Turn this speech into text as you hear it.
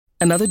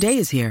Another day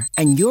is here,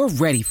 and you're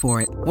ready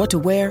for it. What to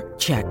wear?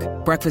 Check.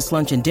 Breakfast,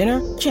 lunch, and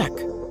dinner? Check.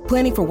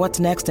 Planning for what's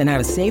next and how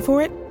to save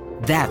for it?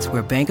 That's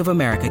where Bank of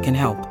America can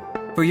help.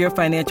 For your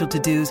financial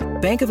to-dos,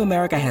 Bank of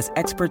America has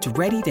experts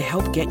ready to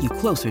help get you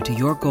closer to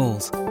your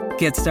goals.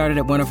 Get started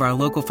at one of our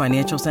local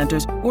financial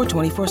centers or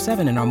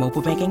 24/7 in our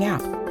mobile banking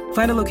app.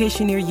 Find a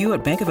location near you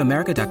at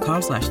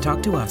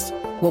bankofamerica.com/talktous.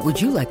 What would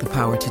you like the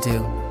power to do?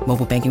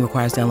 Mobile banking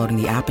requires downloading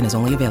the app and is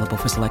only available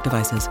for select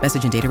devices.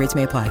 Message and data rates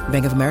may apply.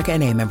 Bank of America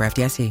N.A., member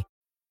FDIC.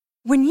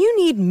 When you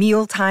need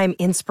mealtime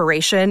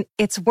inspiration,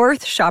 it's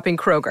worth shopping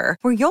Kroger,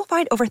 where you'll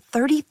find over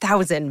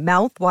 30,000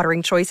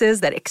 mouth-watering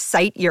choices that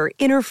excite your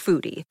inner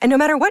foodie. And no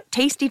matter what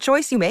tasty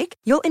choice you make,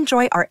 you'll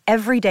enjoy our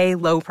everyday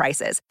low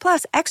prices,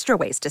 plus extra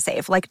ways to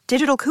save, like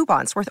digital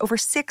coupons worth over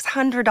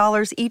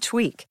 $600 each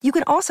week. You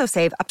can also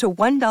save up to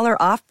 $1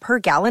 off per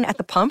gallon at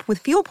the pump with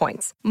fuel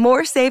points.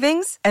 More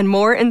savings and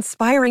more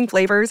inspiring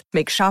flavors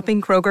make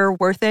shopping Kroger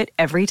worth it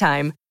every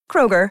time.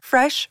 Kroger,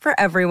 fresh for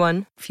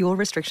everyone. Fuel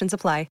restrictions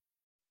apply.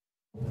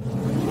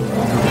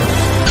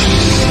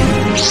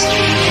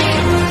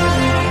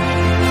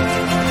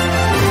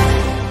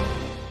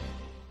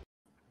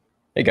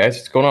 Hey guys,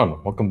 what's going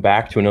on? Welcome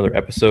back to another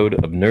episode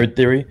of Nerd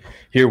Theory,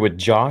 here with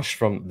Josh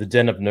from the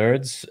Den of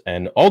Nerds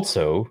and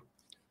also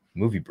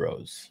Movie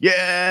Bros.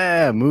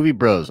 Yeah, Movie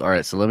Bros. All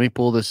right, so let me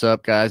pull this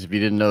up, guys. If you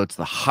didn't know, it's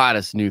the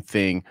hottest new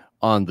thing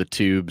on the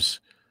tubes.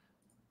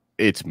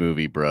 It's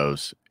Movie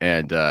Bros.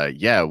 And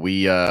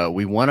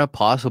we want to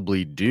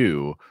possibly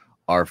do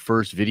our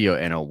first video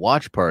and a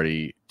watch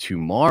party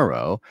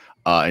tomorrow.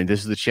 And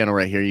this is the channel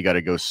right here. You got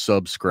to go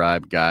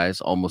subscribe,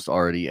 guys. Almost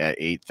already at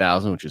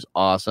 8,000, which is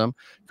awesome.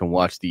 You can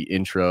watch the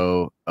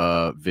intro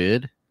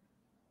vid.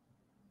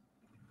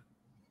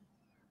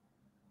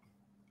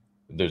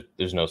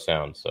 There's no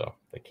sound, so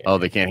they can't. Oh,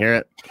 they can't hear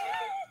it?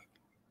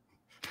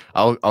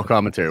 I'll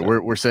commentary.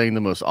 We're saying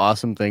the most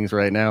awesome things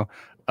right now.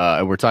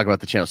 And we're talking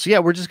about the channel. So yeah,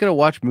 we're just going to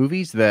watch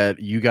movies that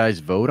you guys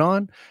vote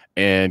on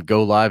and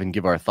go live and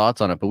give our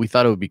thoughts on it. But we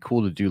thought it would be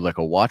cool to do like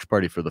a watch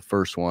party for the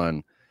first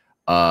one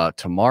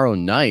tomorrow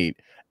night.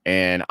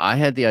 And I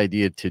had the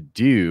idea to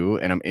do,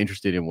 and I'm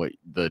interested in what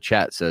the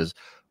chat says,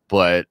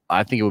 but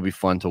I think it would be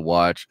fun to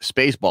watch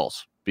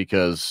Spaceballs,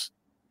 because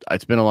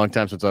it's been a long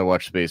time since I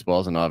watched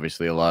Spaceballs. And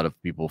obviously a lot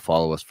of people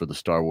follow us for the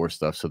Star Wars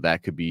stuff. So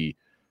that could be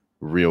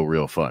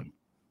real fun.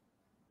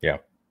 Yeah,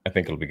 I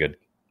think it'll be good.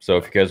 So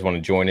if you guys want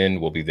to join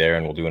in, we'll be there,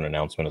 and we'll do an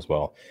announcement as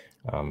well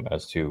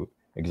as to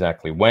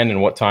exactly when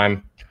and what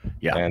time.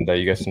 Yeah. And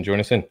you guys can join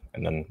us in,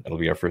 and then it'll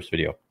be our first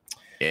video.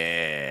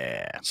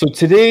 Yeah. So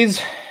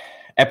today's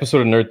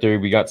episode of Nerd Theory,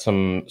 we got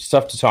some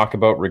stuff to talk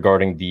about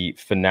regarding the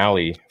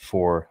finale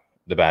for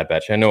The Bad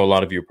Batch. I know a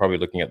lot of you are probably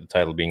looking at the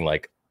title being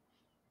like,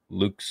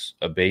 Luke's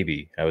a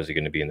baby. How is he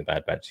going to be in The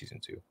Bad Batch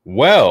Season 2?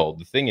 Well,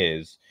 the thing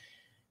is,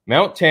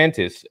 Mount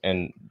Tantiss,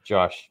 and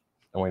Josh,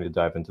 I want you to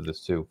dive into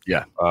this too.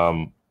 Yeah.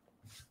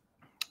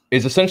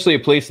 Is essentially a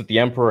place that the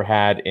Emperor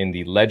had in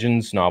the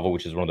Legends novel,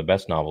 which is one of the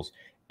best novels,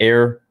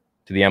 Heir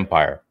to the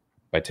Empire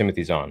by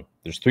Timothy Zahn.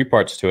 There's 3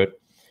 parts to it.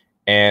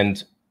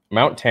 And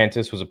Mount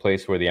Tantiss was a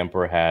place where the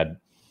Emperor had,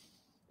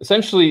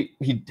 essentially,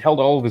 he held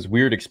all of his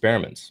weird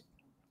experiments.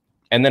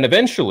 And then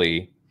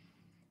eventually,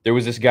 there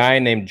was this guy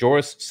named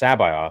Joruus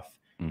C'baoth,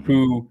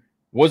 who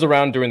was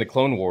around during the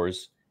Clone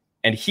Wars,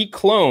 and he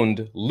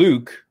cloned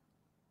Luke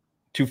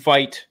to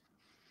fight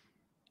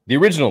the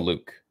original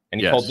Luke. And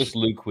he called this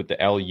Luke with the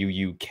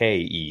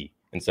Luuke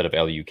instead of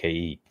Luke.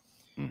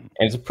 And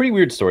it's a pretty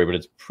weird story, but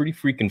it's pretty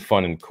freaking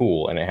fun and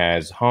cool. And it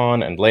has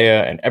Han and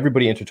Leia and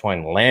everybody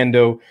intertwined.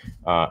 Lando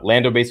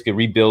basically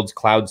rebuilds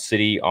Cloud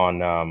City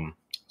on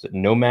is it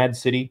Nomad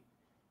City?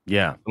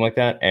 Yeah, something like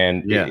that.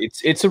 And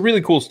it's a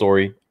really cool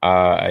story.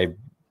 I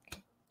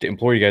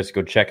implore you guys to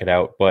go check it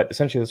out. But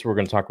essentially, that's what we're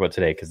going to talk about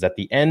today. Because at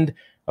the end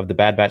of the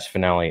Bad Batch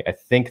finale, I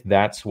think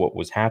that's what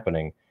was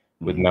happening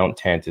with Mount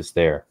Tantiss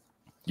there.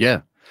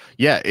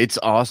 Yeah, it's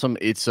awesome.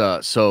 It's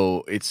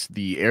so it's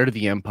the Heir to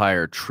the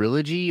Empire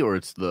trilogy, or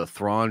it's the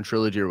Thrawn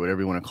trilogy, or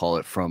whatever you want to call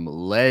it, from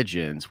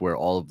Legends, where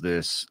all of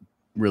this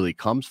really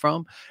comes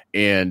from.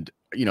 And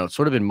you know, it's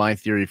sort of been my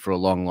theory for a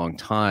long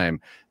time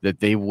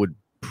that they would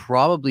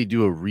probably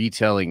do a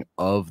retelling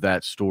of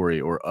that story,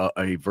 or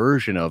a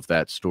version of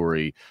that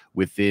story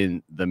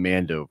within the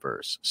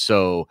Mandoverse.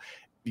 So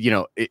you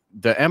know,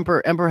 the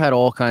Emperor had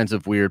all kinds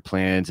of weird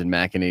plans and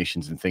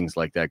machinations and things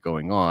like that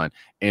going on.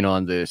 And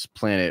on this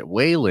planet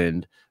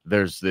Wayland,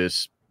 there's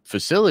this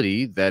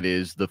facility that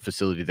is the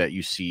facility that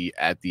you see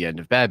at the end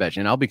of Bad Batch.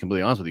 And I'll be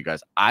completely honest with you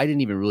guys, I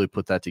didn't even really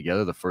put that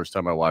together the first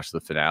time I watched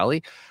the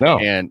finale. No.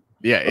 And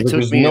yeah,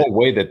 there's no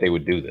way that they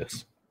would do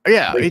this.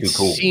 Yeah, it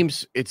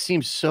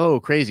seems so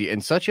crazy,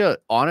 and such a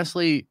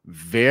honestly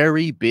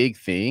very big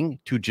thing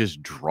to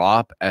just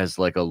drop as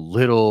like a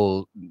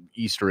little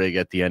Easter egg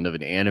at the end of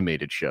an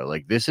animated show.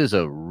 Like, this is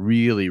a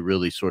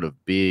really sort of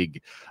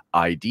big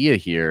idea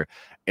here.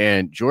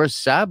 And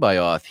Joruus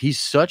C'baoth, he's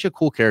such a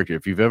cool character.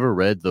 If you've ever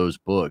read those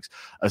books,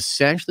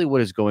 essentially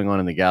what is going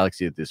on in the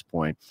galaxy at this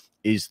point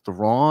is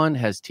Thrawn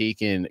has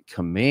taken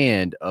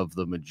command of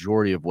the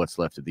majority of what's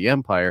left of the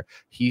Empire.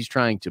 He's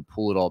trying to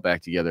pull it all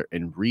back together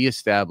and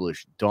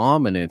reestablish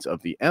dominance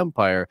of the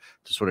Empire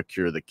to sort of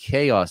cure the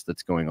chaos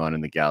that's going on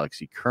in the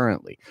galaxy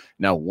currently.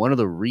 Now, one of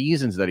the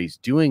reasons that he's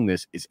doing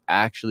this is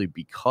actually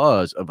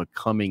because of a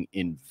coming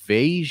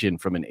invasion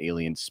from an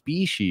alien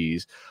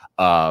species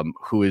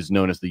who is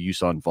known as the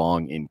Yuuzhan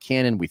Vong in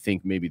canon. We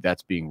think maybe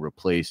that's being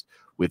replaced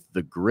with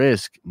the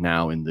Grisk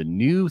now in the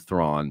new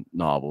Thrawn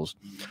novels.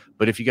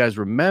 But if you guys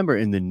remember,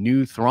 in the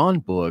new Thrawn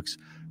books,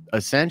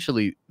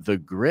 essentially the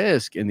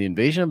Grisk and the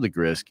invasion of the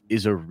Grisk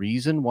is a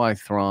reason why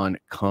Thrawn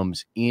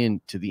comes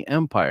into the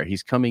Empire.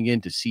 He's coming in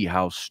to see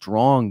how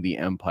strong the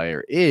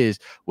Empire is,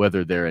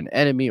 whether they're an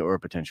enemy or a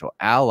potential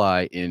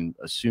ally, in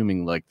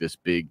assuming like this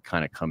big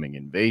kind of coming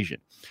invasion.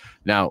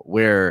 Now,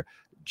 where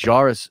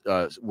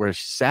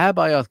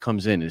Sabayoth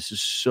comes in, this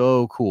is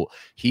so cool.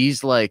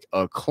 He's like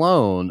a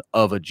clone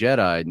of a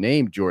Jedi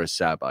named Joruus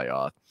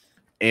Sabayoth,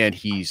 and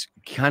he's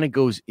kind of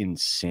goes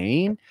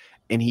insane,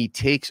 and he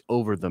takes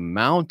over the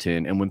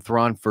mountain. And when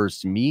Thrawn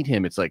first meet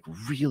him, it's like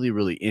really,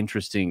 really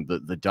interesting,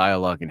 the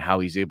dialogue and how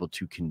he's able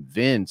to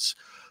convince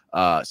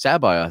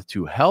Sabayoth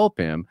to help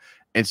him.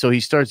 And so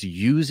he starts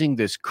using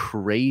this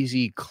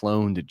crazy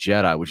cloned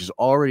Jedi, which is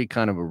already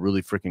kind of a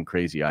really freaking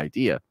crazy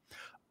idea.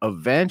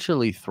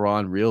 Eventually,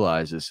 Thrawn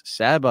realizes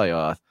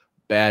Sabayoth,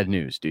 bad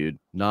news, dude.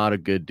 Not a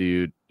good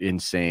dude,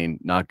 insane,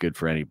 not good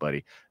for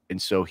anybody.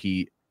 And so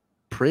he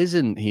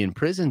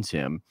imprisons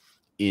him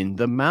in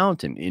the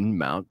mountain, in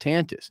Mount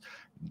Tantiss.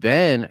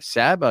 Then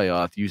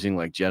Sabayoth, using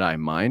like Jedi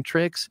mind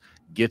tricks,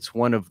 gets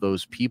one of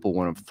those people,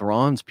 one of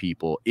Thrawn's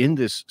people, in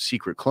this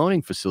secret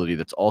cloning facility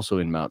that's also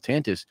in Mount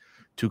Tantiss,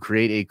 to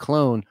create a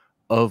clone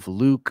of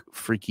Luke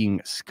freaking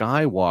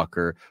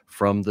Skywalker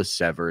from the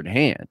severed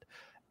hand.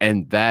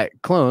 And that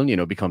clone,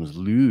 becomes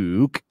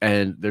Luke.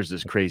 And there's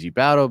this crazy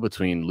battle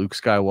between Luke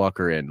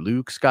Skywalker and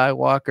Luke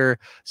Skywalker.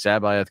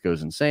 Sabayoth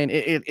goes insane.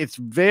 It's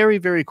very,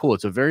 very cool.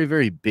 It's a very,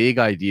 very big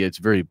idea. It's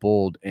very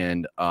bold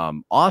and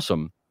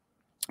awesome.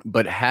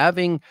 But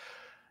having Mount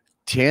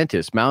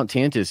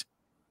Tantiss,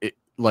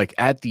 like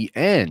at the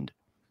end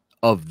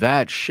of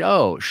that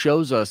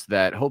shows us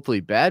that hopefully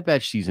Bad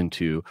Batch Season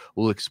 2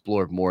 will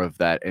explore more of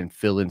that and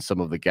fill in some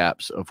of the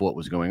gaps of what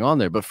was going on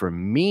there. But for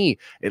me,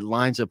 it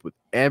lines up with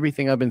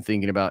everything I've been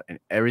thinking about and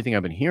everything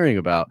I've been hearing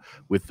about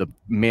with the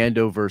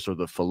Mandoverse or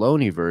the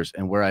Filoniverse,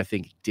 and where I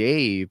think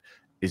Dave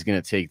is going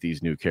to take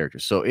these new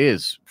characters. So it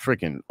is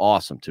freaking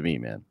awesome to me,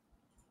 man.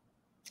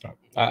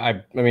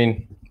 I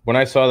mean, when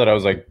I saw that, I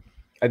was like,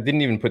 I didn't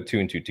even put two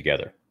and two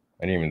together.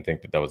 I didn't even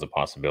think that was a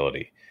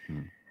possibility.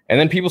 And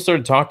then people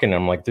started talking, and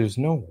I'm like, there's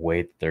no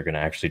way that they're going to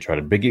actually try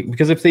to bring it.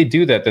 Because if they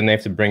do that, then they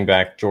have to bring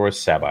back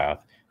Joruus Sabayoth.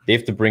 They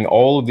have to bring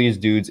all of these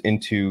dudes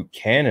into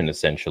canon,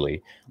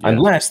 essentially,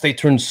 unless they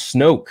turn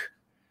Snoke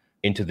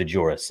into the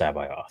Joruus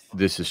Sabayoth.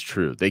 This is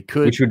true. They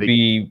could. Which would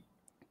be...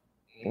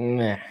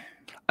 Meh.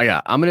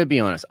 Yeah, I'm going to be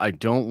honest. I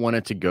don't want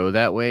it to go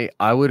that way.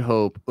 I would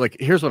hope... Like,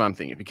 here's what I'm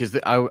thinking. Because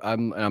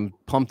I'm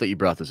pumped that you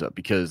brought this up.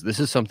 Because this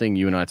is something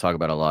you and I talk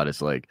about a lot.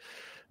 Is like...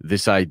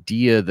 this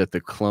idea that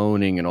the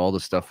cloning and all the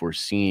stuff we're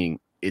seeing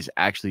is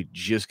actually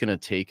just going to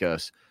take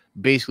us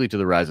basically to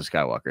the Rise of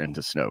Skywalker and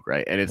to Snoke,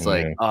 right? And it's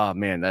like, oh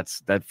man,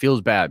 that feels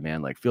bad,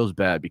 man. Like feels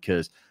bad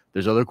because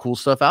there's other cool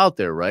stuff out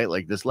there, right?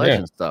 Like this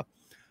legend stuff.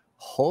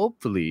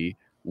 Hopefully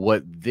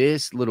what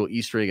this little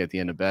Easter egg at the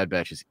end of Bad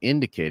Batch is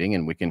indicating,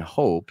 and we can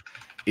hope,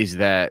 is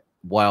that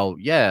while,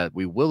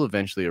 we will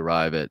eventually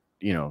arrive at,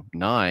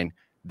 9,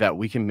 that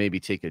we can maybe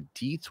take a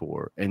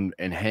detour and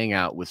hang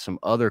out with some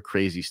other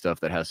crazy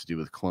stuff that has to do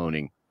with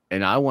cloning.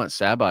 And I want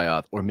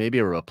Sabayoth, or maybe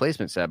a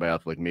replacement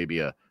Sabayoth, like maybe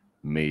a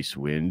Mace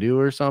Windu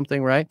or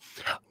something, right?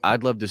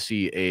 I'd love to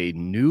see a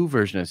new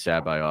version of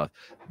Sabayoth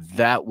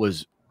that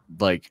was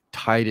like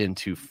tied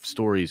into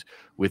stories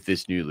with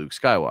this new Luke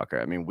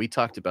Skywalker. I mean, we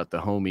talked about the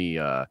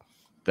homie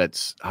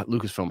that's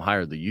Lucasfilm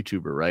hired, the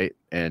YouTuber, right?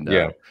 And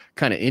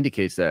kind of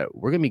indicates that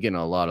we're going to be getting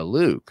a lot of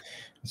Luke.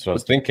 That's what I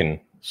was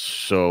thinking.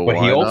 So, but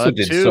he also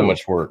did so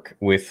much work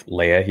with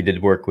Leia. He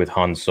did work with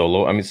Han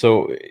Solo. I mean,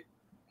 so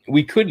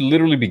we could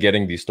literally be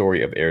getting the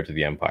story of Heir to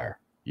the Empire.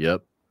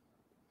 Yep.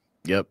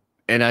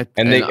 And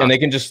they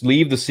can just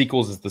leave the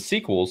sequels as the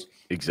sequels.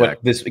 Exactly.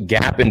 But this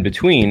gap in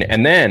between,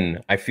 and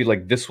then I feel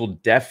like this will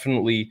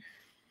definitely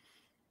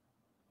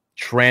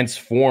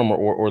transform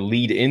or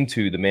lead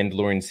into the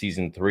Mandalorian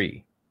season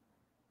 3.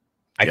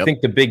 I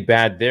think the big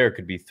bad there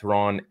could be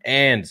Thrawn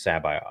and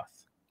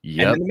Sabayoth.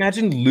 Yep. And then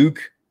imagine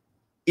Luke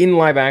in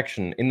live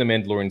action in the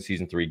Mandalorian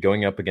season 3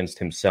 going up against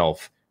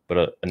himself,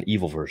 but an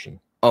evil version.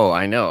 Oh,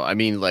 I know. I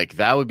mean, like,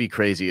 that would be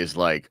crazy. Is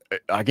like,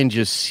 I can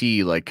just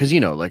see, like, because,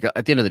 like,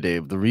 at the end of the day,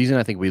 the reason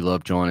I think we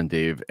love John and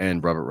Dave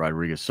and Robert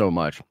Rodriguez so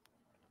much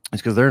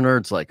is because they're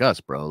nerds like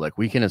us, bro. Like,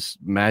 we can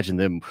imagine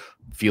them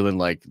feeling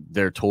like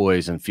they're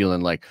toys and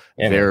feeling like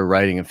they're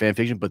writing in fan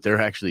fiction, but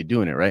they're actually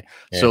doing it, right?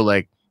 Yeah. So,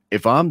 like,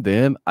 if I'm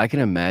them, I can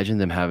imagine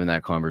them having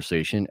that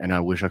conversation, and I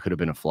wish I could have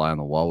been a fly on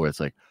the wall where it's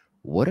like,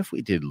 what if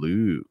we did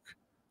Luke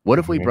What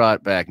if we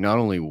brought back not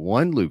only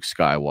one Luke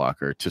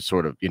Skywalker to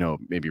sort of,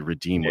 maybe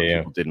redeem what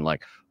people didn't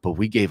like, but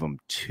we gave him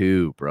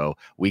two, bro.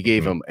 We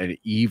gave him an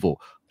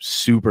evil,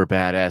 super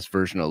badass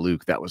version of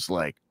Luke that was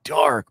like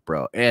dark,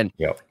 bro. And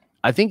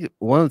I think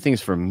one of the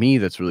things for me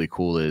that's really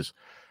cool is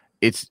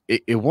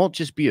it won't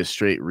just be a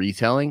straight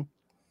retelling.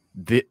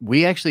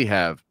 We actually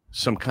have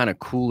some kind of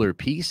cooler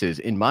pieces,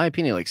 in my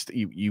opinion. Like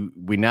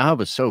we now have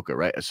Ahsoka,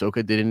 right?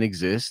 Ahsoka didn't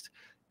exist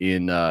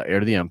in Heir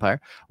to the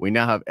Empire. We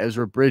now have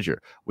Ezra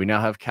Bridger. We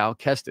now have Cal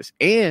Kestis,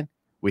 and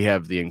we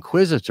have the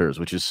Inquisitors,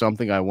 which is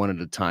something I wanted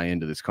to tie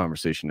into this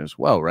conversation as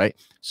well, right?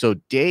 So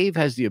Dave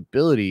has the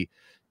ability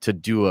to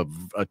do a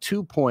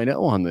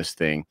 2.0 on this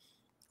thing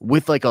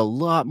with like a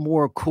lot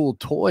more cool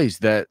toys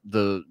that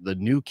the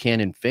new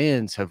canon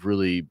fans have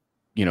really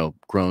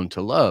grown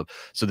to love.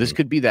 So this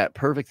could be that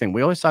perfect thing.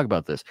 We always talk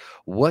about this.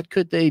 What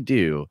could they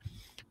do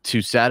to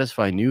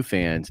satisfy new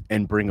fans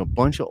and bring a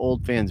bunch of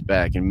old fans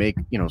back and make,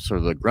 sort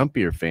of the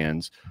grumpier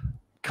fans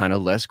kind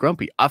of less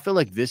grumpy? I feel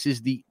like this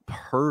is the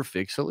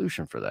perfect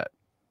solution for that.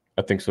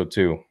 I think so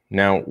too.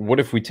 Now, what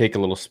if we take a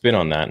little spin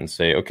on that and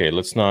say, okay,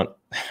 let's not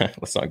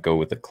go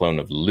with the clone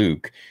of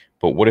Luke,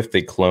 but what if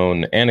they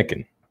clone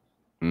Anakin?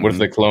 What if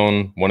they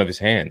clone one of his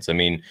hands? I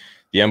mean,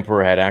 the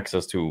Emperor had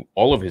access to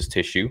all of his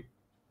tissue,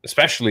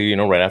 especially,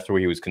 right after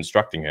he was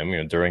constructing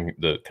him, during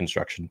the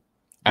construction,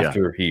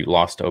 after he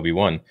lost to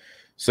Obi-Wan.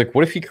 It's like,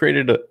 what if he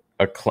created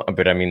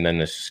but I mean, then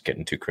it's just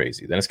getting too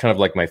crazy. Then it's kind of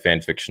like my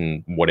fan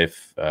fiction, not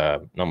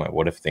my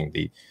what if thing,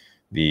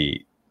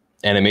 the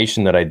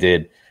animation that I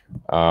did,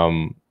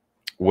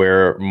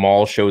 where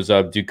Maul shows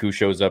up, Dooku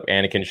shows up,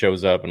 Anakin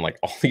shows up, and like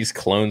all these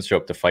clones show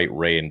up to fight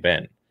Rey and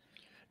Ben.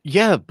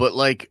 Yeah, but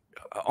like,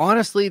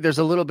 honestly, there's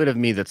a little bit of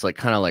me that's like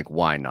kind of like,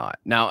 why not?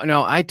 Now,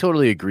 I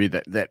totally agree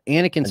that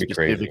Anakin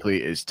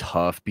specifically is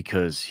tough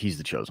because he's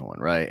the chosen one,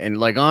 right? And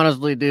like,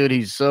 honestly, dude,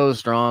 he's so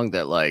strong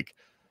that like,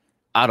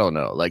 I don't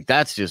know, like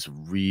that's just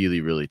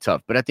really, really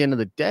tough. But at the end of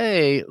the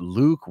day,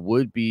 Luke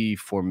would be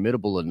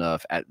formidable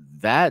enough at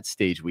that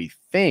stage. We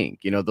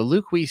think, the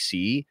Luke we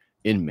see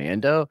in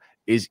Mando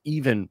is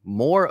even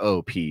more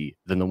OP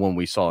than the one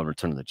we saw in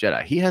Return of the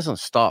Jedi. He hasn't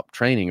stopped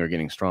training or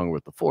getting stronger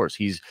with the Force.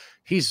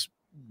 He's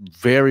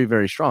very,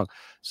 very strong.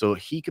 So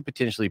he could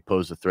potentially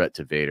pose a threat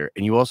to Vader.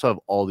 And you also have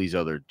all these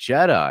other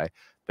Jedi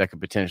that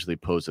could potentially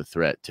pose a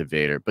threat to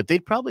Vader, but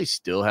they'd probably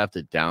still have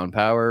to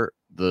downpower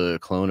the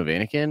clone of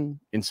Anakin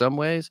in some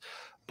ways.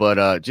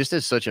 But just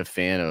as such a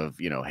fan of,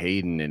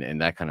 Hayden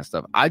and that kind of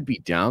stuff, I'd be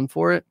down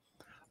for it.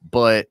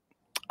 But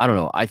I don't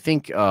know. I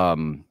think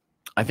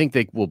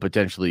they will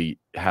potentially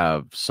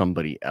have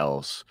somebody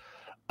else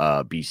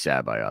be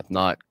Sabayoth,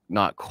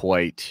 not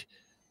quite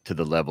to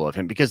the level of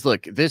him, because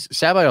look, this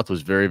Sabayoth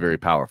was very, very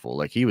powerful.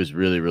 Like he was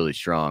really, really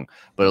strong,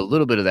 but a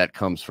little bit of that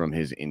comes from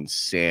his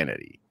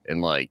insanity.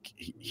 And like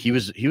he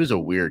was a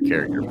weird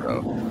character,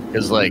 bro.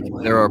 Because like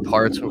there are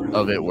parts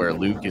of it where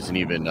Luke isn't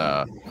even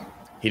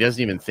he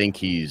doesn't even think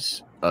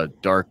he's a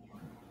dark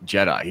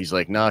Jedi. He's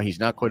like, no, he's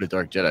not quite a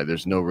dark Jedi.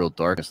 There's no real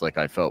darkness like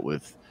I felt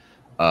with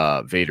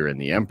Vader and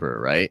the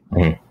Emperor, right?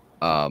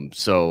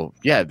 So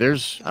yeah,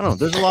 there's a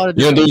lot of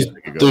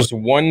there's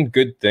one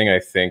good thing I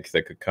think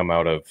that could come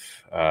out of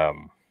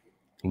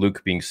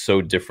Luke being so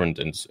different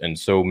and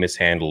so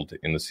mishandled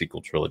in the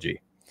sequel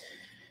trilogy.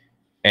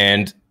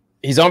 And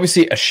he's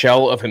obviously a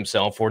shell of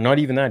himself, or not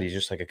even that. He's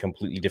just like a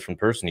completely different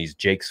person. He's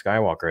Jake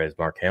Skywalker, as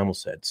Mark Hamill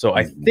said. So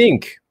I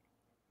think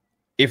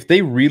if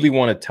they really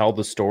want to tell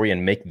the story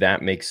and make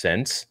that make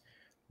sense,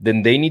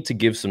 then they need to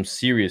give some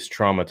serious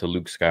trauma to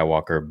Luke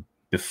Skywalker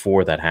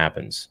before that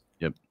happens.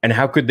 Yep. And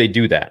how could they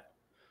do that?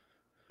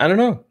 I don't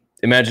know.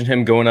 Imagine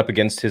him going up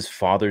against his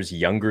father's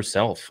younger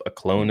self, a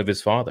clone of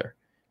his father,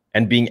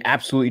 and being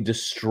absolutely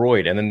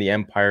destroyed. And then the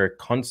Empire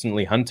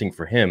constantly hunting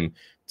for him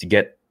to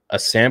get a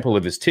sample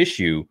of his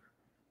tissue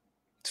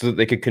so that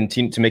they could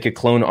continue to make a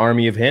clone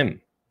army of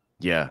him.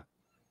 Yeah.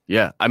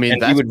 I mean,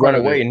 and he would run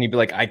away, and he'd be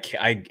like,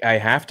 I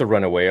have to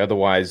run away.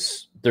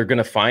 Otherwise, they're going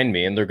to find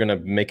me, and they're going to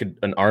make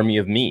an army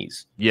of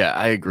me's. Yeah,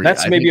 I agree.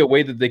 That's maybe a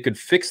way that they could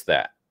fix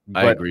that.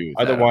 But I agree with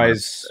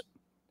otherwise,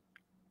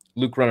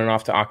 Luke running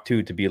off to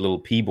Octu to be a little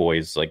P-boy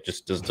is like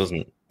just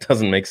doesn't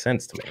make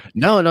sense to me.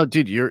 No,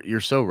 dude, you're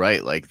so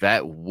right. Like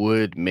that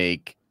would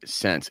make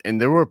sense.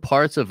 And there were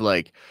parts of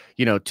like,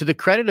 to the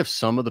credit of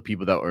some of the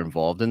people that were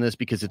involved in this,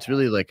 because it's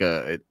really like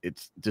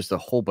it's just a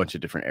whole bunch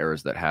of different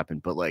errors that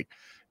happened. But like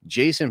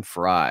Jason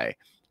Fry,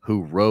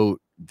 who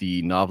wrote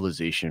the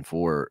novelization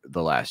for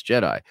The Last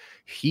Jedi,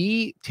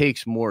 he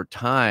takes more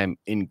time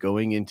in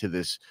going into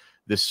this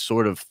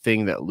sort of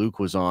thing that Luke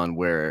was on,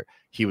 where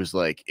he was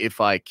like, if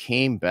I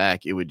came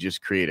back, it would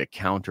just create a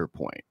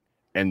counterpoint.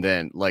 And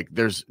then like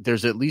there's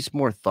at least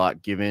more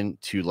thought given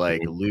to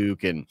like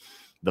Luke and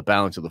the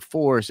balance of the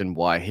Force and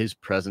why his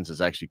presence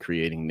is actually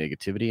creating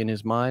negativity in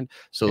his mind.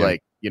 So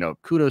like,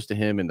 kudos to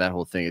him and that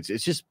whole thing.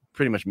 It's just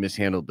pretty much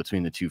mishandled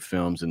between the two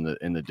films and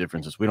the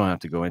differences. We don't have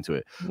to go into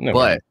it. No,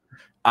 but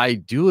I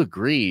do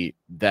agree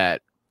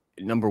that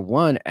number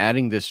one,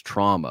 adding this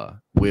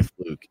trauma with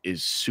Luke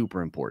is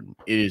super important.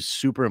 It is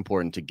super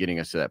important to getting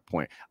us to that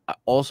point. I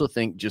also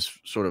think just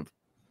sort of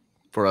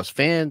for us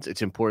fans,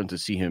 it's important to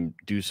see him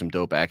do some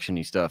dope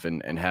actiony stuff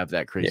and have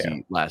that crazy Yeah.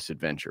 last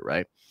adventure,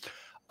 right?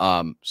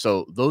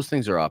 So those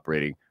things are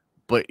operating.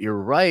 But you're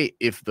right,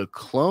 if the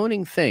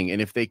cloning thing,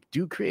 and if they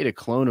do create a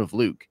clone of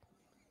Luke,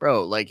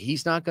 bro, like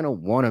he's not going to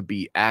want to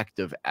be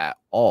active at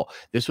all.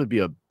 This would be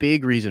a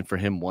big reason for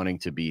him wanting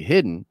to be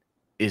hidden,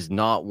 is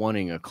not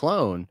wanting a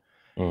clone.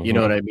 You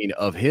know what I mean?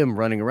 Of him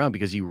running around,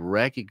 because he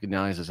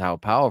recognizes how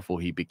powerful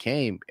he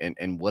became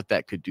and what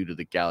that could do to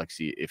the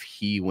galaxy if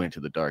he went to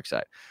the dark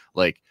side.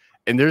 Like,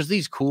 and there's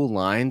these cool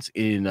lines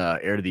in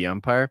Heir to the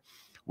Empire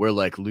where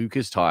like Luke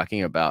is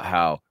talking about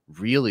how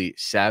really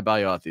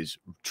Sabayoth is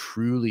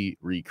truly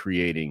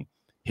recreating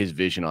his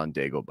vision on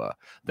Dagobah.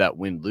 That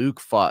when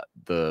Luke fought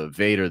the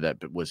Vader that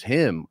was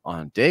him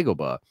on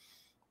Dagobah,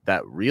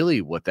 that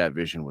really what that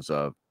vision was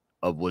of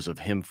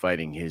him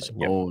fighting his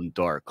own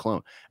dark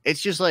clone.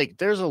 It's just like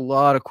there's a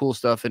lot of cool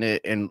stuff in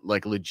it, and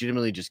like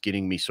legitimately just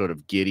getting me sort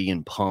of giddy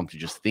and pumped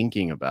just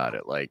thinking about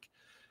it, like,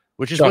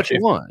 which is what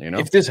you want, you know.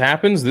 If this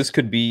happens, this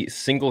could be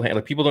single-handed.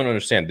 Like, people don't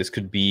understand. This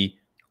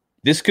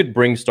could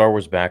bring Star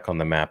Wars back on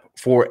the map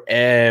for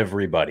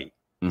everybody.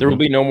 There will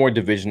be no more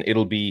division.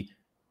 It'll be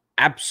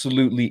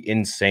absolutely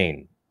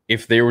insane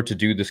if they were to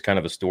do this kind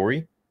of a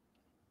story.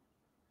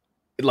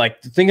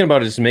 Like, thinking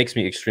about it just makes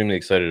me extremely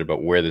excited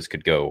about where this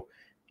could go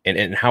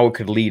and how it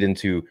could lead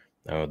into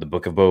the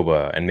Book of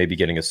Boba, and maybe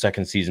getting a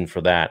second season for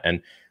that.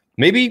 And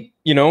maybe,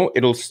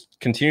 it'll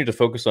continue to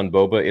focus on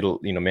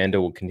Boba.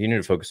 Mando will continue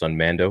to focus on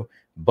Mando.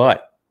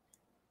 But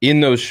in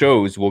those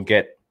shows, we'll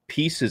get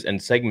pieces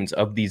and segments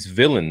of these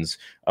villains,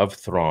 of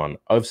Thrawn,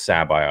 of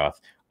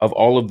Sabayoth, of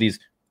all of these.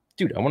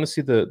 Dude, I want to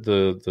see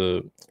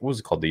the what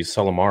was it called? These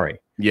Salamari.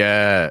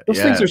 Yeah.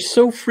 Those things are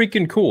so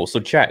freaking cool. So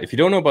chat, if you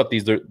don't know about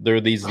these, they're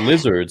these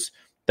lizards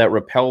that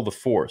repel the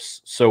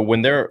Force. So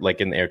when they're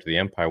like in the Heir to the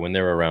Empire, when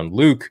they're around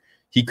Luke,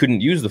 he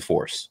couldn't use the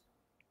Force.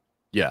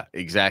 Yeah,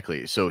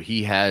 exactly. So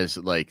he has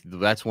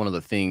that's one of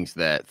the things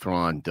that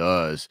Thrawn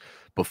does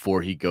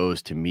before he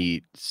goes to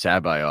meet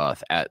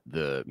Sabayoth at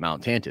the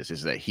Mount Tantiss,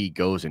 is that he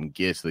goes and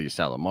gets the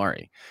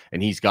Salamari,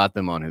 and he's got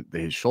them on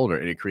his shoulder,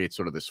 and it creates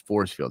sort of this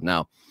force field.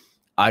 Now,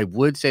 I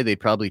would say they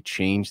probably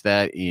changed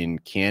that in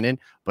canon,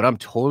 but I'm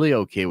totally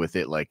okay with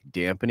it, like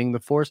dampening the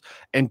force.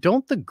 And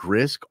don't the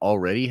Grisk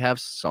already have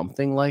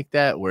something like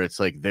that, where it's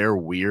like they're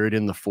weird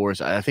in the force?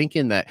 I think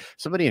in that,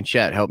 somebody in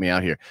chat help me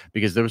out here,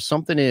 because there was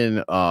something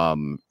in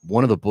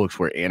one of the books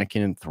where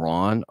Anakin and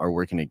Thrawn are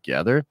working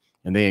together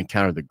and they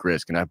encounter the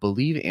Grisk. And I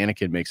believe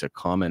Anakin makes a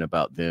comment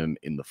about them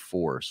in the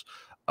force,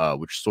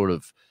 which sort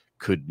of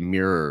could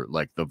mirror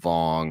like the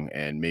Vong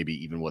and maybe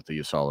even what the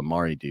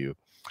Ysalamari do.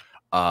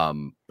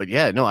 But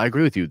yeah, no, I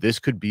agree with you. This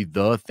could be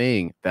the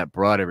thing that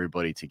brought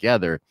everybody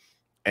together.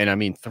 And I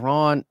mean,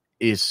 Thrawn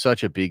is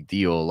such a big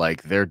deal.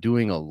 Like, they're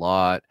doing a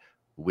lot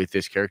with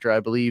this character. I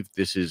believe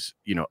this is,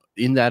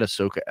 in that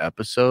Ahsoka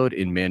episode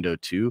in Mando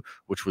 2,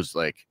 which was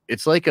like,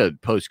 it's like a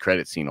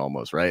post-credit scene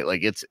almost, right?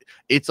 Like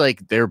it's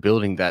like they're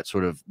building that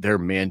sort of their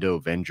Mando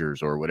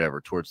Avengers or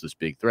whatever towards this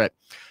big threat.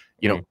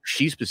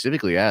 She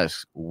specifically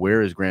asks,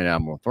 where is Grand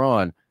Admiral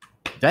Thrawn?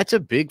 That's a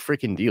big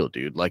freaking deal,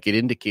 dude. Like, it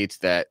indicates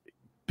that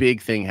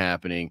big thing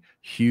happening,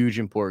 huge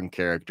important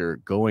character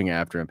going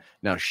after him.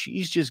 Now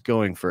she's just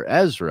going for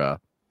Ezra,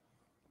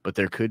 but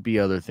there could be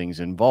other things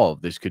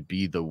involved. This could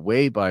be the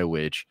way by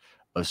which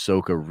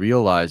Ahsoka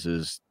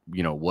realizes,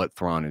 what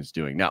Thrawn is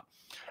doing. Now,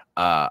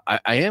 I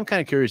am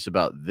kind of curious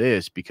about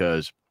this,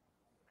 because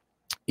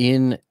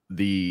in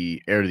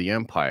the Heir to the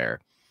Empire,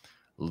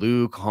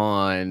 Luke,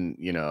 Han,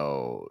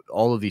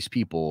 all of these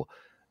people,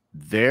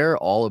 they're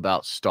all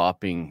about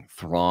stopping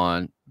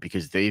Thrawn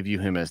because they view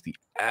him as the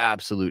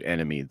absolute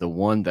enemy, the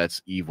one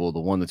that's evil, the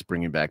one that's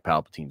bringing back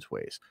Palpatine's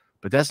ways.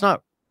 But that's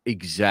not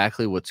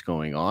exactly what's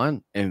going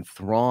on. And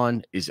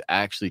Thrawn is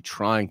actually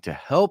trying to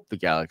help the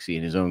galaxy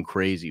in his own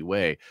crazy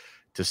way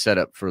to set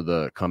up for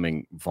the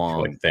coming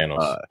Vong. Like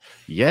Thanos.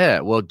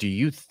 Yeah. Well, do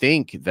you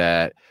think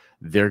that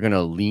they're going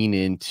to lean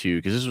into,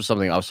 because this was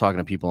something I was talking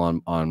to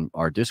people on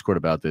our Discord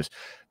about this.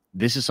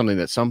 This is something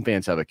that some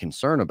fans have a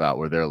concern about,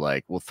 where they're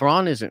like, well,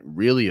 Thrawn isn't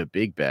really a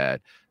big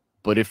bad,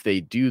 but if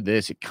they do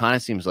this, it kind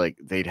of seems like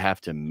they'd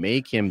have to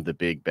make him the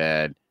big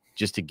bad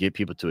just to get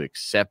people to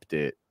accept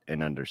it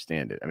and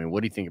understand it. I mean,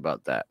 what do you think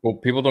about that? Well,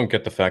 people don't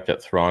get the fact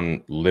that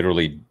Thrawn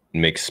literally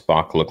makes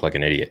Spock look like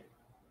an idiot.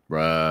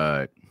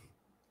 Right.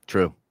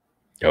 True.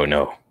 Oh,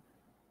 no.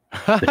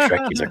 The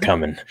Trekkies are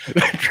coming.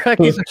 The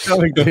Trekkies are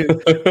coming,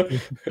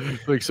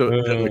 dude. Like, so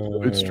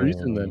it's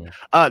treason then.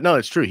 No,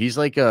 it's true. He's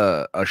like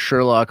a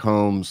Sherlock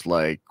Holmes,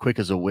 like quick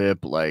as a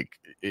whip. Like,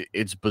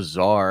 it's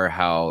bizarre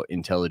how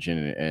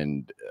intelligent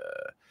and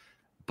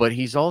but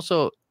he's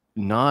also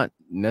not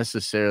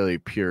necessarily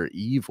pure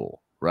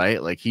evil,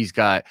 right? Like, he's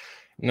got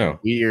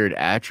weird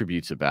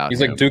attributes about him.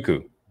 He's like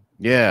Dooku.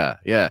 Yeah.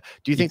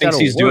 Do you think thinks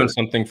he's work? doing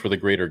something for the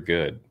greater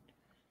good?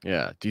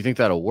 Yeah. Do you think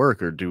that'll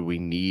work, or do we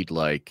need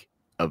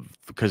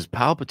because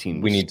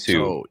Palpatine was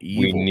so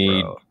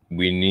evil,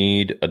 we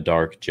need a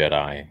dark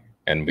Jedi,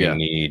 and we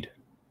need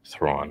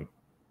Thrawn.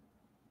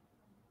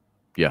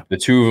 Yeah. The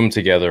two of them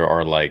together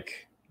are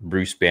like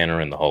Bruce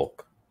Banner and the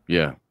Hulk.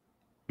 Yeah.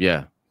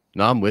 Yeah.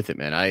 No, I'm with it,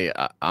 man.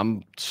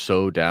 I'm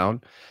so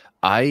down.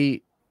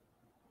 I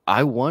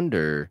I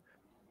wonder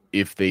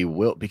if they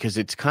will, because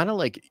it's kind of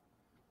like,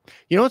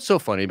 you know what's so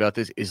funny about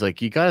this is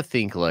like you got to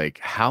think like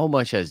how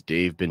much has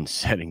Dave been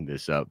setting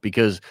this up?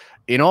 Because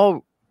in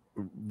all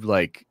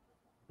like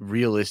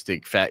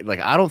realistic fact, like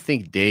I don't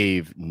think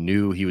Dave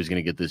knew he was going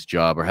to get this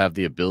job or have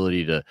the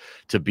ability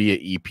to be an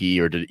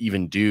EP or to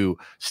even do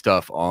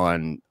stuff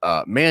on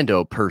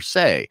Mando per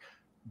se.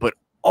 But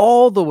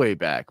all the way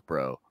back,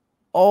 bro,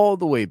 all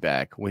the way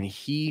back when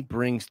he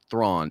brings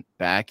Thrawn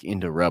back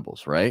into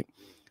Rebels, right?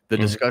 The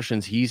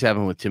discussions he's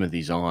having with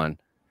Timothy Zahn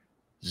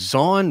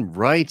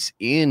writes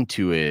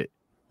into it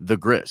the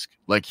Grisk.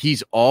 Like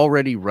he's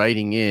already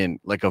writing in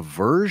like a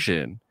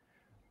version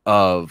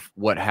of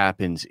what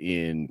happens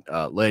in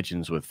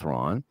Legends with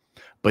Thrawn,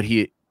 but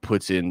he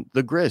puts in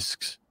the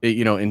Grisks,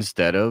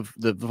 instead of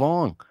the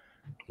Vong.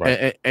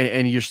 Right.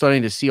 And you're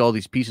starting to see all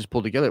these pieces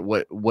pulled together.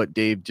 What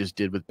Dave just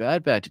did with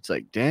Bad Batch, it's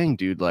like, dang,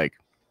 dude, like,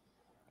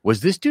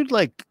 was this dude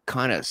like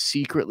kind of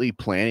secretly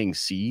planting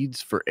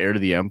seeds for Heir to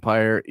the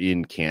Empire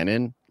in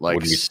canon? Like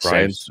Wouldn't be since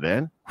surprised.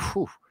 then?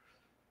 Whew.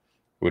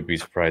 Would be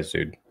surprised,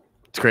 dude.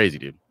 It's crazy,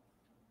 dude.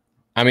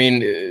 I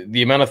mean,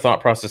 the amount of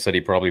thought process that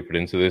he probably put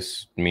into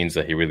this means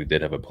that he really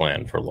did have a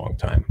plan for a long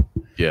time.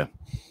 Yeah.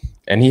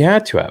 And he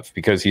had to have,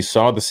 because he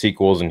saw the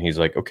sequels and he's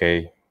like,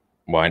 okay,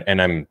 well,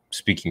 and I'm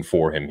speaking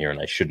for him here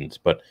and I shouldn't,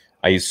 but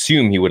I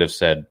assume he would have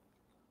said,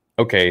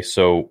 okay,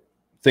 so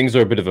things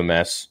are a bit of a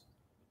mess.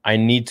 I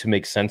need to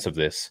make sense of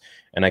this.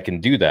 And I can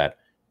do that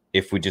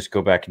if we just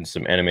go back into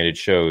some animated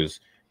shows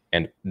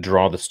and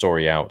draw the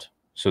story out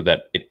so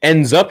that it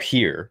ends up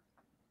here.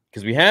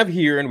 Because we have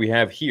here and we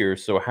have here.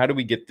 So how do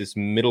we get this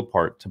middle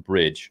part to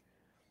bridge?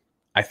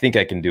 I think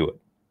I can do it.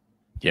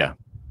 Yeah.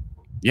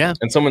 Yeah.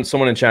 And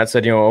someone in chat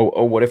said,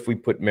 oh, what if we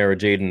put Mara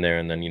Jade in there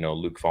and then,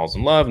 Luke falls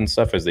in love and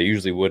stuff, as they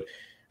usually would,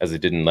 as they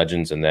did in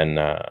Legends. And then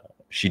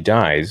she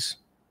dies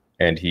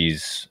and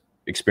he's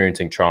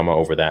experiencing trauma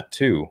over that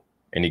too.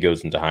 And he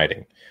goes into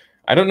hiding.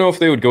 I don't know if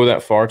they would go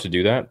that far to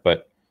do that,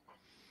 but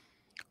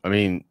I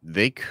mean,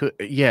 they could.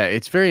 Yeah,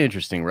 it's very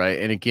interesting, right?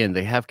 And again,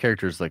 they have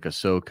characters like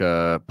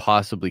Ahsoka,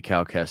 possibly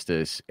Cal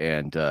Kestis,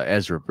 and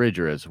Ezra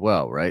Bridger as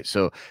well, right?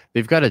 So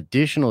they've got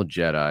additional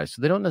Jedi, so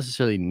they don't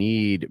necessarily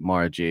need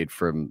Mara Jade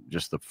from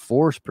just the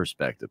Force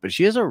perspective, but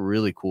she is a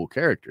really cool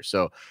character.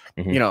 So,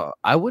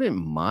 I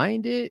wouldn't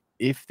mind it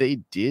if they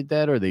did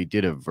that or they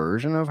did a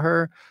version of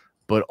her,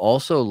 but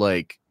also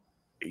like,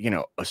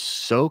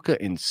 Ahsoka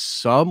in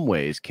some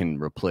ways can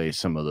replace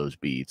some of those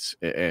beats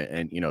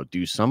and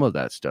do some of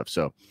that stuff.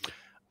 So,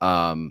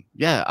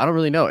 yeah, I don't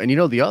really know. And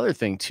the other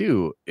thing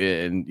too,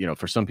 and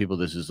for some people,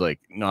 this is like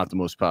not the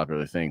most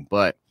popular thing,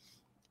 but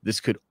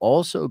this could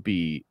also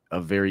be a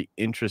very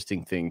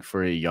interesting thing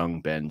for a young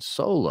Ben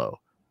Solo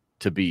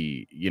to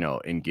be,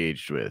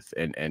 engaged with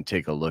and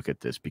take a look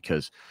at this,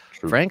 because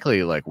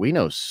frankly, like we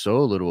know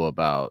so little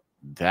about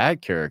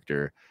that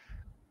character.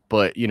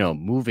 But,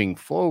 moving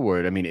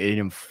forward, I mean, it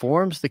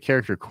informs the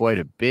character quite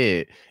a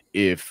bit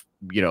if,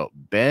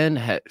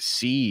 Ben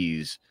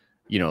sees,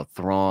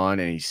 Thrawn,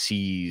 and he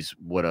sees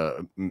what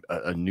a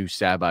new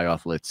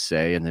Sabayoth, let's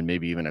say, and then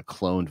maybe even a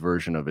cloned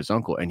version of his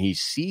uncle. And he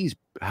sees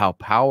how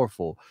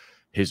powerful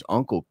his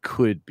uncle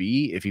could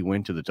be if he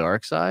went to the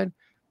dark side,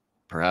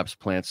 perhaps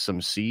plants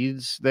some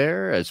seeds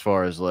there as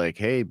far as like,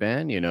 hey,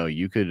 Ben,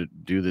 you could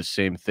do the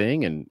same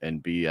thing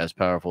and be as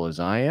powerful as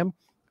I am.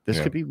 This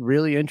could be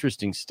really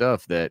interesting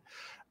stuff that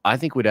I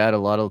think would add a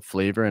lot of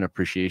flavor and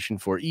appreciation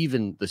for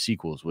even the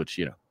sequels, which,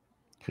 it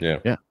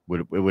would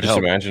just help.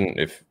 imagine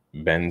if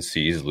Ben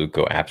sees Luke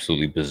go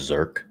absolutely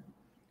berserk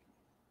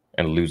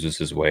and loses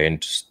his way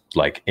and just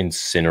like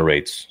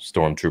incinerates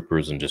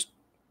stormtroopers and just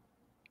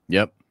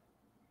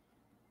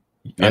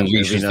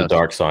unleashes the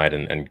dark side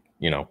and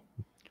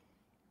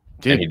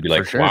Dude, and he'd be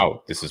like,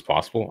 wow, this is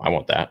possible. I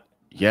want that.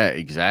 Yeah,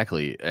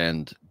 exactly.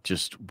 And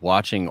just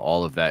watching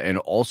all of that. And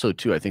also,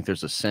 too, I think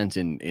there's a sense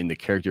in the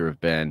character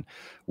of Ben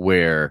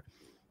where,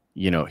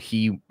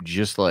 he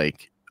just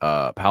like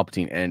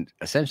Palpatine and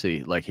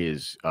essentially like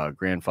his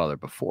grandfather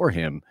before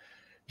him,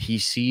 he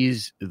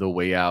sees the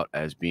way out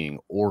as being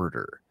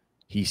order.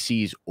 He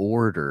sees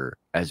order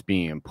as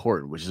being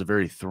important, which is a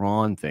very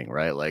Thrawn thing,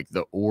 right? Like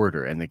the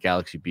order and the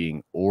galaxy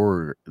being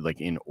order,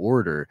 like in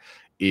order,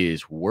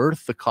 is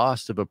worth the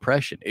cost of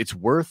oppression. It's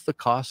worth the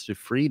cost of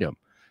freedom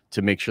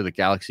to make sure the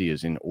galaxy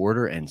is in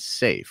order and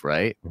safe,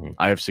 right? Mm-hmm.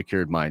 I have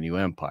secured my new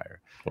empire.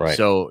 Right.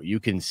 So you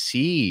can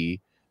see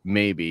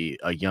maybe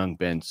a young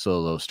Ben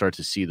Solo start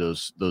to see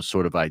those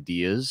sort of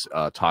ideas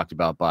talked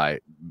about by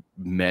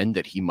men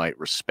that he might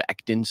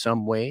respect in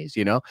some ways,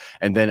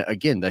 and then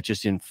again, that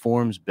just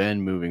informs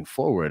Ben moving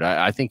forward.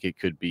 I think it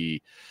could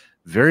be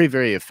very,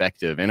 very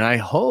effective. And I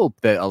hope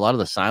that a lot of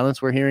the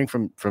silence we're hearing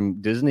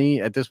from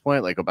Disney at this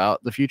point, like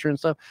about the future and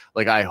stuff,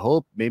 like I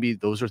hope maybe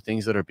those are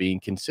things that are being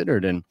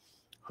considered. And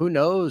who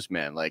knows,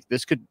 man, like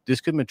this could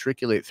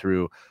matriculate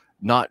through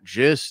not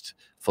just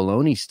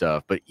Filoni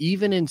stuff, but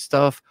even in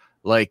stuff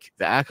like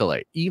The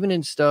Acolyte, even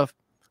in stuff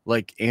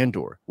like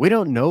Andor. We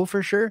don't know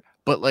for sure,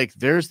 But like,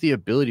 there's the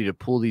ability to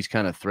pull these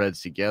kind of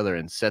threads together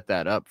and set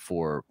that up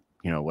for,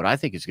 what I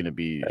think is going to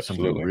be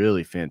something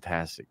really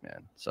fantastic,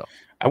 man. So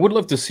I would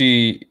love to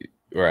see,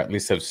 or at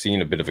least have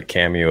seen a bit of a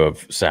cameo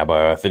of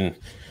Sabaoth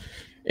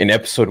in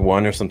episode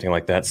 1 or something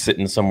like that,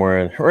 sitting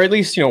somewhere, or at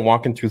least,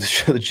 walking through the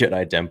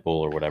Jedi temple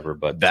or whatever.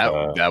 But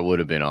that would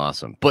have been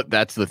awesome. But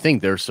that's the thing.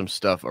 There's some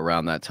stuff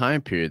around that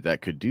time period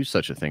that could do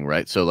such a thing,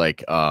 right? So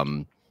like,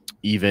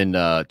 even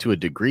to a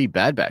degree,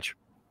 Bad Batch,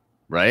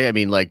 right? I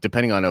mean, like,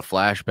 depending on a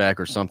flashback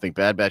or something,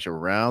 Bad Batch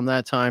around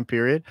that time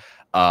period.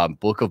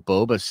 Book of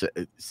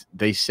Boba,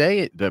 they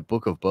say that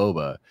Book of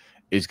Boba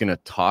is going to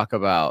talk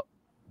about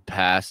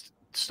past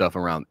stuff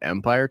around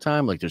Empire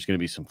time. Like, there's going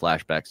to be some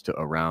flashbacks to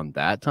around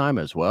that time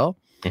as well.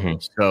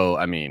 So,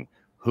 I mean,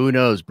 who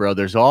knows, bro?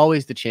 There's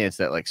always the chance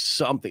that like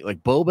something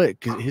like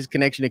Boba, his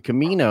connection to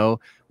Camino,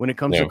 when it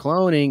comes to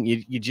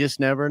cloning, you just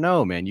never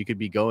know, man. You could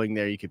be going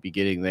there, you could be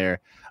getting there.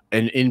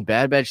 And in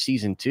Bad Batch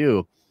season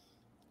 2,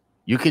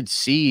 you could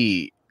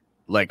see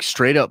like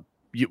straight up,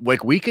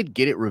 like we could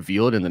get it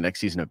revealed in the next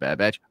season of Bad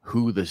Batch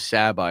who the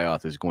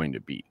Sabaoth is going to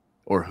be,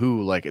 or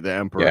who like the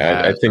Emperor.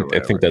 Yeah, I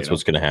think that's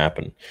what's going to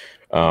happen.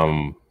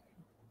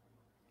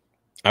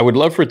 I would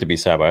love for it to be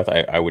Sabaoth.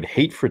 I would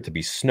hate for it to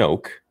be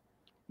Snoke.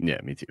 Yeah,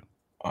 me too.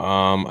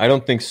 I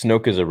don't think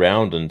Snoke is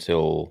around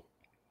until.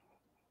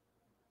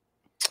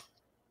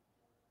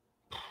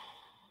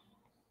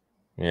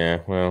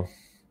 Yeah, well,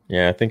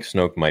 yeah, I think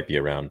Snoke might be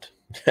around.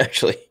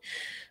 Actually,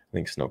 I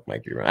think Snoke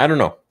might be around. I don't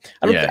know.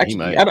 I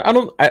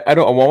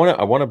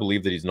want to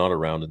believe that he's not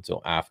around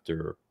until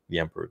after the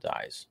Emperor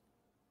dies.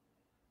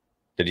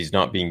 That he's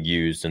not being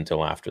used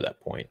until after that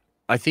point.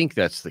 I think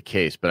that's the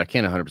case, but I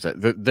can't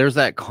 100%. There's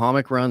that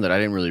comic run that I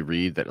didn't really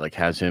read that like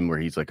has him where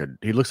he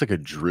looks like a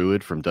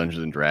druid from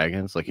Dungeons and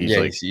Dragons, like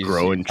he's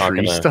growing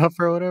tree stuff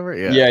or whatever.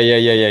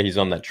 Yeah. He's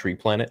on that tree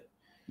planet.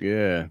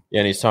 Yeah,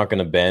 and he's talking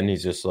to Ben.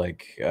 He's just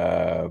like,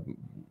 I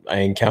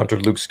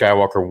encountered Luke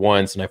Skywalker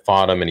once, and I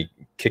fought him, and he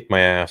kicked my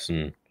ass,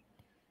 and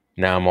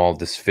now I'm all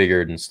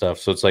disfigured and stuff.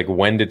 So it's like,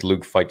 when did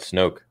Luke fight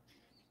Snoke?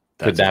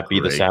 Could that be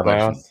the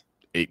Sabaoth?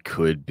 It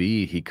could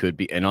be. He could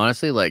be. And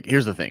honestly, like,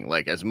 here's the thing.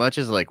 Like, as much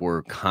as like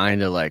we're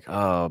kind of like,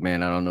 oh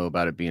man, I don't know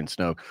about it being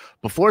Snoke.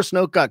 Before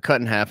Snoke got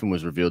cut in half and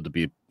was revealed to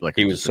be like,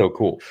 he was so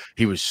cool.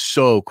 He was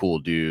so cool,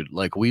 dude.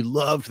 Like, we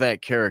loved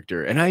that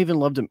character, and I even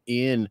loved him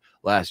in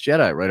Last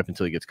Jedi right up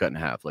until he gets cut in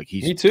half. Like,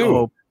 he's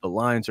dope. The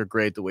lines are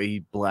great. The way he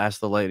blasts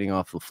the lightning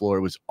off the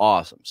floor was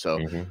awesome. So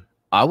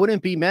I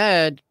wouldn't be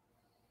mad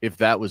if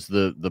that was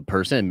the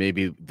person.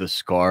 Maybe the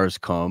scars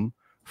come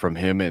from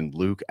him and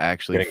Luke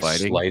actually getting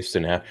fighting, sliced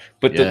in half.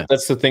 But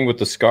that's the thing with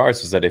the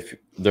scars, is that if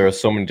there are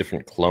so many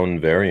different clone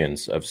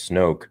variants of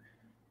Snoke,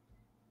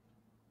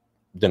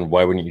 then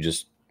why would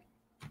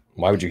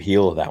you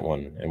heal that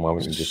one, and why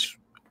wouldn't you just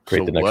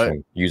create the next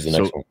one, use the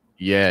next one?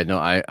 Yeah, no,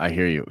 I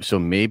hear you. So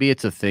maybe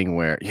it's a thing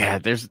where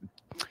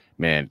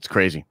it's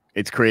crazy.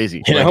 It's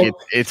crazy. Like,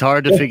 it's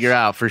hard to figure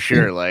out for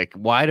sure. Like,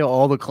 why do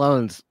all the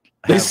clones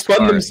they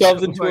spun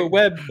themselves into a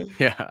web?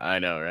 Yeah, I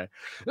know,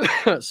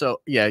 right?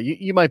 So yeah,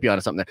 you might be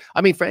onto something there.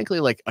 I mean, frankly,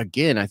 like,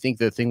 again, I think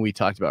the thing we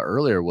talked about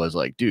earlier was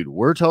like, dude,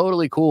 we're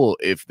totally cool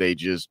if they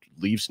just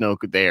leave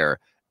Snoke there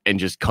and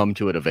just come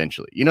to it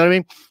eventually. You know what I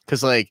mean?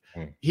 Because like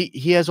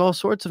he has all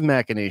sorts of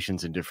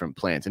machinations and different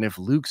plans. And if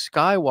Luke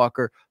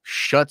Skywalker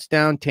shuts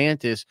down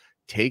Tantiss,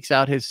 takes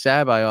out his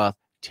Sabaoth,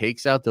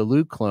 takes out the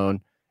Luke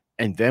clone,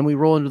 and then we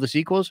roll into the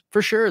sequels,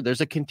 for sure,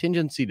 there's a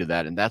contingency to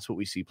that. And that's what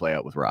we see play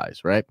out with Rise,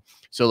 right?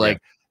 So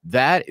like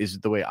that is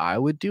the way I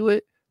would do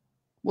it.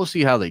 We'll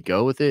see how they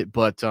go with it.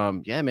 But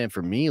yeah, man,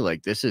 for me,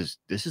 like this is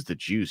the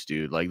juice,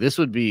 dude. Like this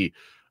would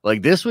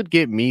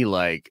get me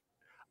like,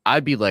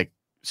 I'd be like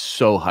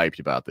so hyped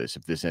about this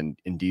if this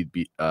indeed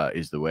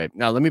is the way.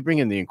 Now let me bring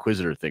in the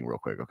Inquisitor thing real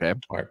quick, okay?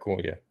 All right, cool,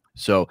 yeah.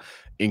 So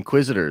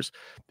Inquisitors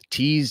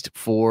teased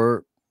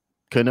for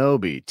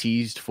Kenobi,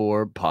 teased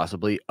for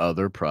possibly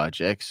other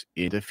projects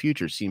in the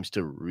future. Seems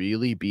to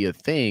really be a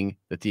thing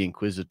that the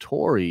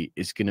Inquisitori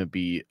is going to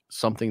be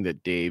something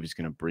that Dave is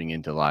going to bring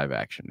into live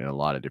action in a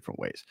lot of different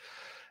ways.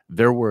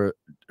 There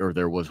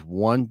was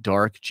one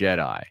Dark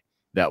Jedi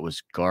that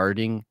was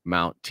guarding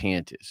Mount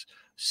Tantiss.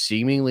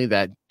 Seemingly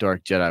that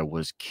Dark Jedi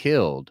was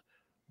killed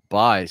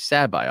by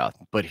Sabaoth.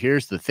 But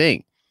here's the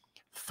thing.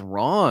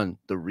 Thrawn,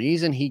 the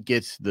reason he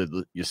gets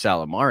the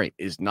Ysalamari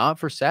is not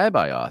for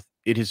Sabaoth.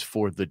 It is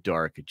for the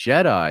Dark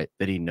Jedi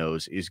that he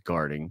knows is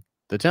guarding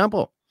the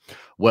temple.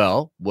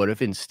 Well, what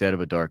if instead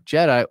of a Dark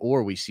Jedi,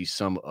 or we see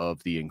some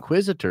of the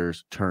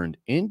Inquisitors turned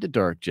into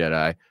Dark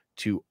Jedi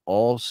to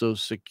also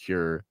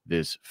secure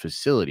this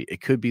facility?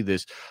 It could be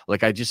this,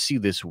 like, I just see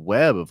this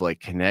web of like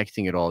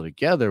connecting it all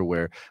together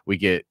where we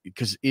get,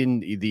 because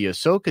in the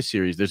Ahsoka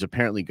series, there's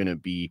apparently going to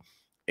be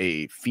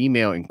a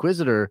female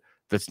Inquisitor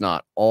that's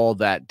not all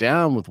that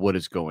down with what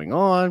is going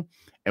on.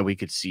 And we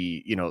could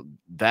see,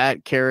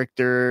 that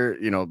character,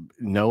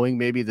 knowing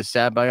maybe the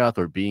Sabaoth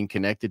or being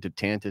connected to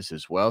Tantiss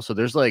as well. So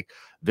there's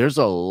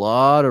a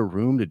lot of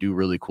room to do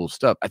really cool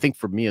stuff. I think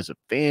for me as a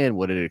fan,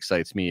 what it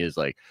excites me is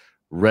like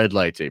red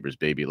lightsabers,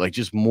 baby. Like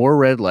just more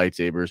red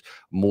lightsabers,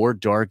 more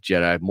dark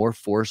Jedi, more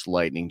Force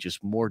lightning,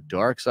 just more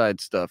dark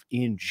side stuff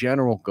in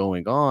general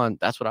going on.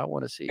 That's what I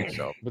want to see.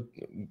 So, but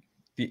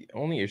the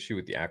only issue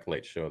with the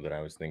Acolyte show that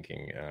I was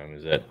thinking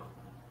is that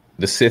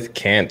the Sith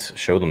can't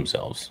show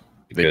themselves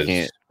because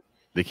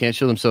they can't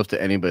show themselves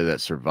to anybody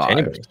that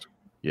survives.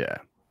 Yeah.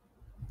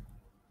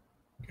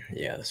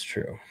 Yeah, that's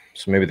true.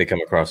 So maybe they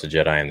come across a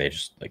Jedi and they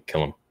just like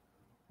kill him.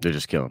 They're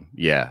just killing.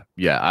 Yeah.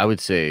 Yeah. I would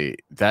say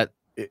that.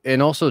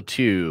 And also,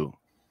 too,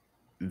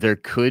 there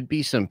could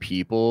be some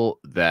people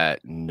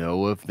that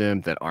know of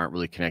them that aren't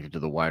really connected to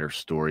the wider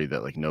story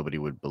that like nobody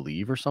would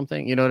believe or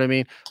something. You know what I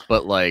mean?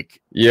 But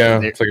like, yeah,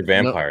 it's like a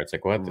vampire. It's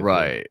like, what?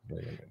 Right.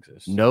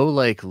 No,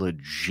 like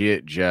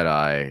legit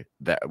Jedi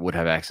that would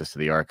have access to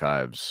the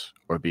archives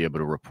or be able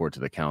to report to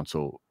the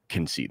council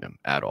can see them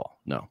at all.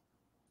 No.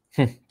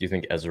 Do you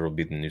think Ezra will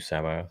be the new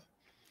Sabaoth?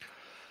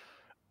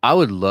 I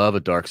would love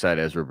a dark side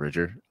Ezra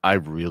Bridger. I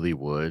really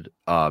would.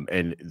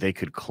 And they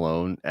could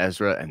clone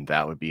Ezra, and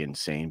that would be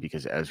insane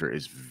because Ezra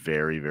is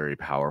very, very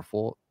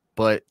powerful.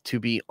 But to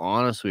be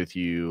honest with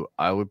you,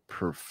 I would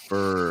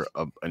prefer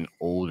an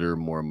older,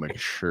 more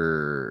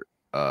mature,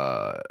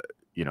 Jedi.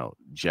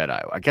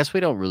 I guess we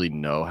don't really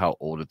know how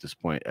old at this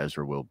point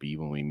Ezra will be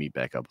when we meet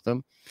back up with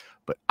him.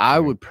 But I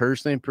would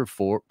personally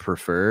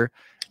prefer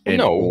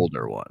an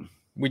older one.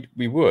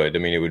 We would. I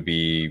mean, it would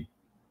be.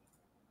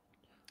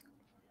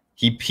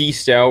 He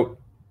pieced out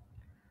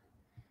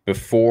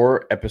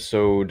before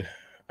episode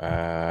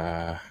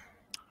 4,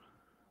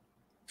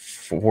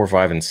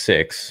 5, and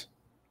 6.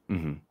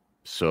 Mm-hmm.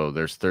 So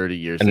there's 30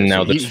 years, and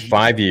now there's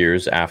 5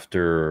 years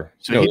after.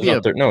 So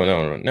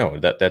no.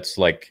 That's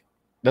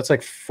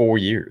like 4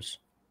 years,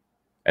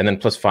 and then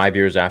plus 5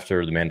 years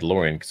after the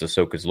Mandalorian because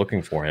Ahsoka's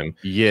looking for him.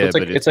 Yeah,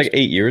 so it's like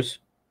 8 years,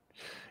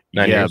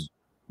 9 years.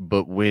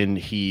 But when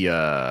he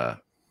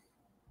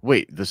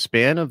wait, the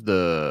span of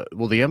the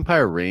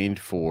Empire reigned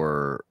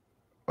for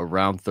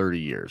around 30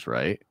 years,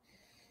 right?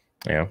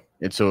 Yeah.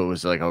 And so it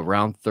was like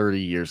around 30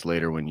 years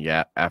later when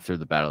after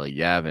the Battle of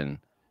Yavin,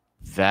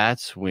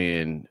 that's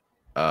when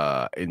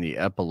in the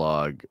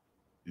epilogue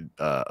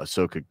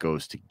Ahsoka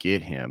goes to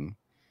get him.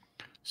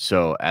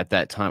 So at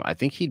that time, I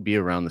think he'd be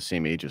around the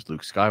same age as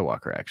Luke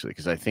Skywalker, actually,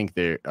 because I think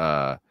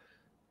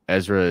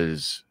Ezra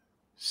is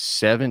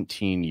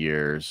 17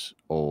 years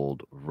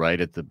old right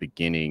at the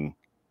beginning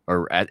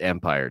or at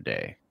Empire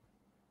Day.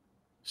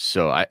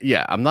 So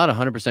I'm not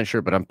 100%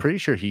 sure, but I'm pretty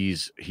sure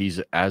he's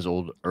as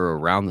old or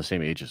around the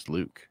same age as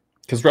Luke.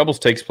 Because Rebels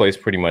takes place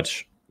pretty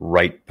much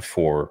right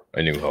before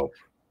A New Hope.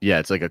 Yeah,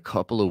 it's like a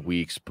couple of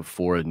weeks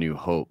before A New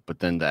Hope, but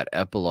then that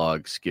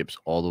epilogue skips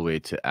all the way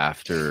to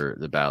after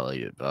the Battle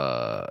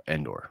of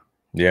Endor.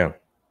 Yeah.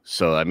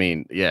 So I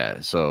mean, yeah.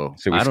 So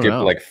we skipped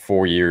like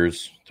 4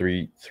 years,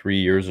 3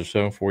 years or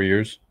so, 4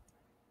 years.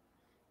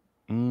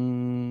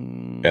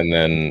 And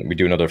then we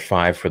do another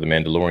 5 for the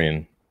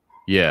Mandalorian.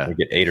 Yeah, we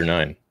get 8 or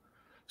 9.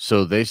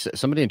 So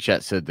somebody in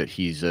chat said that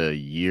he's a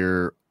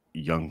year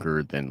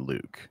younger than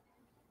Luke.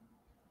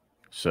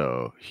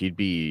 So he'd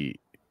be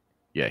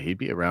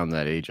around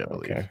that age, I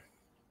believe. Okay.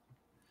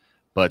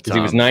 But he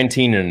was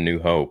 19 in A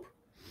New Hope.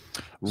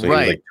 So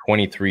right. He was like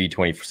 23,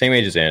 24, same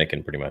age as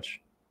Anakin pretty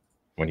much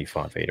when he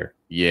fought Vader.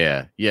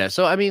 Yeah. Yeah.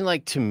 So I mean,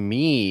 like, to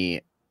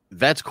me,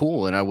 that's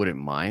cool, and I wouldn't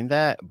mind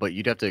that, but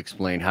you'd have to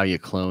explain how you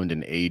cloned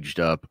and aged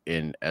up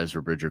in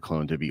Ezra Bridger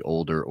clone to be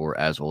older or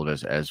as old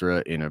as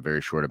Ezra in a very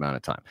short amount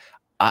of time.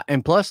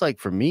 And plus, like,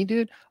 for me,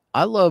 dude,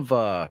 I love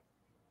the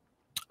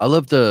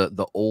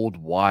old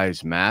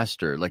wise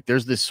master. Like,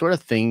 there's this sort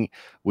of thing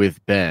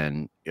with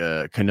Ben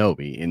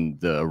Kenobi in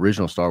the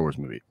original Star Wars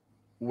movie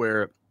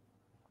where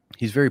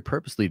he's very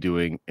purposely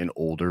doing an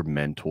older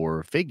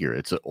mentor figure.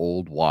 It's an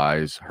old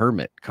wise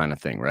hermit kind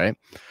of thing, right?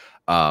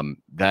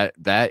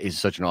 That is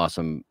such an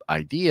awesome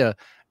idea,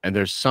 and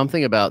there's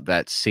something about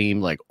that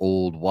same like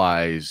old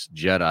wise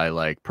Jedi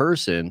like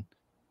person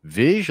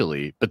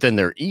visually, but then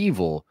they're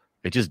evil.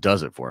 It just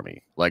does it for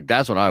me. Like,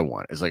 that's what I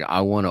want. It's like I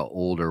want an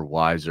older,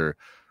 wiser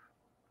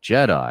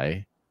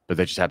Jedi, but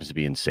that just happens to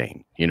be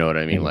insane. You know what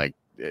I mean? Mm-hmm. Like,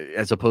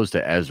 as opposed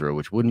to Ezra,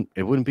 which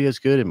wouldn't be as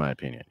good in my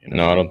opinion. You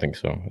know? No, I don't think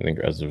so. I think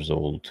Ezra's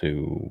old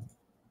too.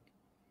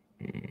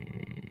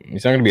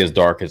 He's not going to be as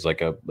dark as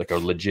like a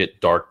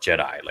legit dark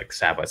Jedi like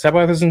Sabaoth.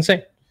 Sabaoth is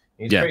insane.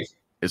 He's crazy.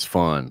 It's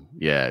fun.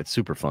 Yeah, it's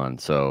super fun.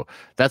 So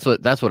that's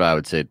what I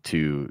would say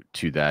to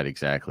that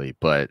exactly.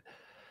 But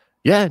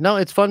yeah, no,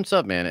 it's fun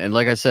stuff, man. And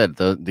like I said,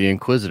 the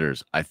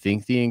Inquisitors. I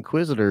think the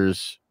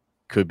Inquisitors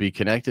could be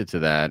connected to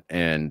that,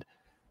 and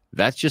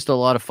that's just a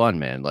lot of fun,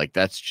 man. Like,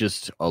 that's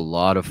just a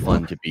lot of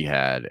fun to be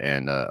had,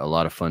 and a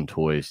lot of fun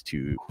toys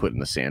to put in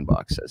the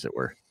sandbox, as it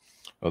were.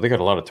 Well, they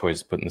got a lot of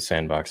toys to put in the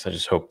sandbox. I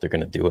just hope they're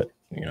going to do it,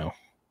 you know.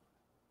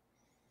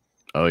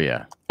 Oh,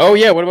 yeah. Oh,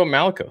 yeah. What about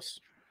Malicos?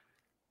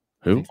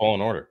 Who? From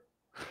Fallen Order.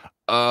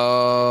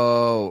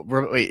 Oh,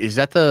 wait. Is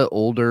that the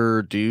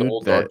older dude? The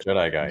old dark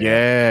Jedi guy.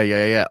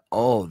 Yeah.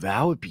 Oh,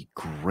 that would be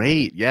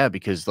great. Yeah,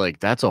 because, like,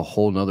 that's a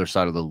whole nother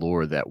side of the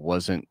lore that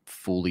wasn't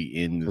fully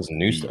in the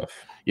new stuff.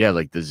 Yeah,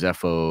 like the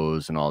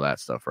Zephos and all that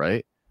stuff,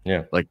 right?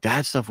 Yeah. Like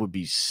that stuff would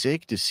be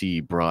sick to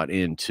see brought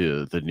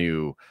into the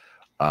new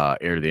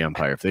Heir to the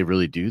Empire. If they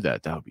really do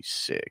that, that would be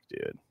sick,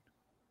 dude.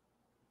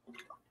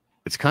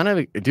 It's kind of,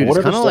 dude, What it's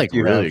other kind of stuff like do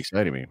you really have?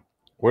 exciting me.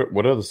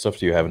 What other stuff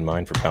do you have in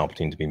mind for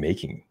Palpatine to be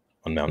making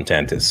on Mount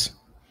Tantiss?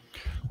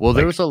 Well,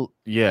 there Like, was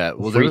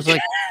there freak. was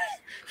like,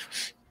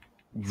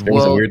 There's gonna be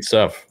some weird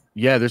stuff.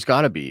 yeah, there's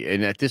got to be.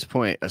 And at this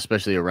point,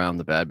 especially around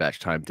the Bad Batch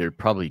time, they're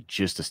probably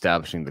just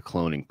establishing the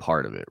cloning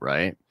part of it,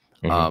 right?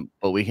 Mhm.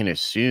 But we can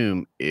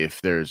assume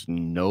if there's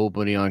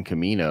nobody on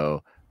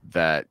Camino,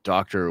 that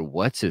Dr.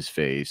 What's his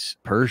face,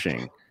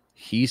 Pershing,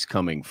 he's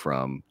coming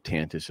from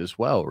Tantiss as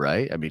well,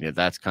 right? I mean,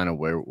 that's kind of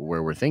where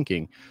we're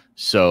thinking.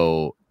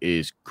 So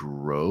is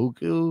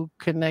Grogu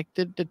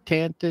connected to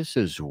Tantiss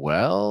as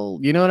well?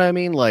 You know what I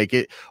mean?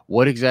 Like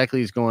what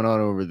exactly is going on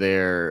over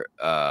there?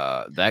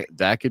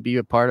 That could be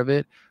a part of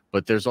it.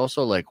 But there's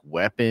also like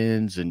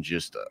weapons and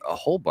just a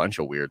whole bunch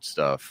of weird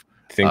stuff.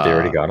 Do you think they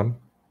already got him? Do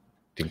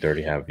you think they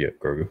already have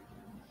Grogu?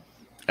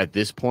 At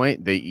this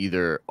point, they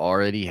either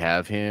already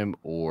have him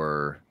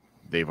or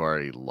they've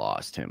already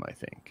lost him, I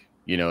think.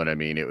 You know what I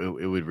mean? It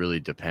would really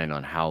depend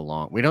on how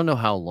long. We don't know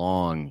how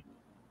long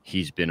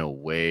he's been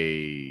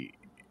away.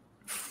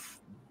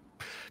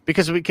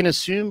 Because we can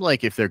assume,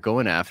 like, if they're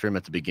going after him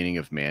at the beginning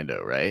of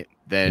Mando, right?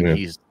 Then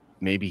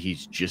maybe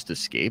he's just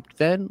escaped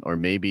then, or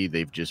maybe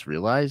they've just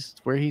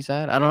realized where he's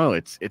at. I don't know.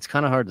 It's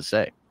kind of hard to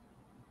say.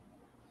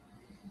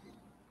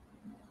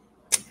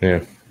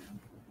 Yeah.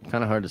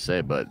 Kind of hard to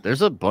say, but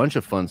there's a bunch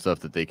of fun stuff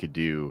that they could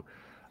do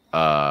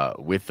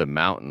with the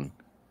mountain.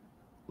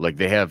 Like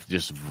they have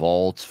just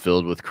vaults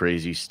filled with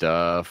crazy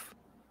stuff.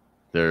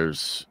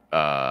 There's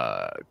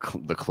the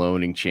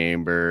cloning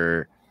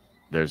chamber.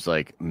 There's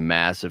like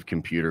massive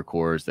computer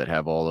cores that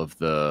have all of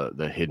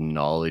the hidden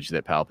knowledge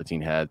that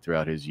Palpatine had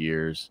throughout his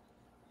years.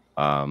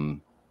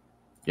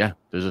 Yeah,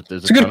 there's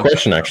a good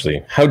question,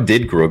 actually. How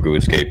did Grogu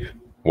escape?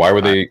 Why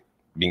were they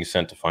being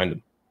sent to find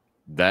him?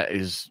 That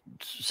is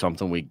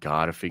something we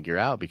got to figure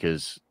out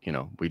because, you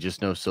know, we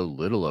just know so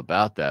little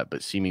about that,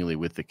 but seemingly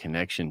with the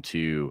connection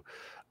to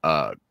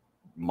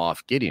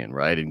Moff Gideon,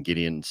 right? And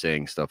Gideon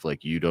saying stuff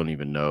like, you don't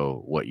even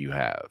know what you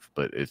have,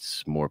 but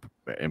it's more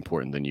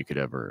important than you could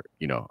ever,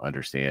 you know,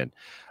 understand.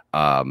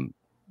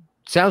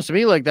 Sounds to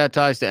me like that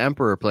ties to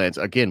Emperor plans.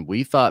 Again,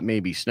 we thought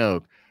maybe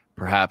Snoke,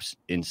 perhaps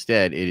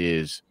instead it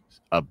is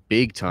a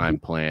big time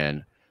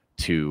plan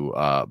to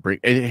bring,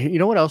 and you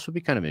know what else would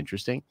be kind of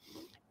interesting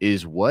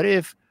is what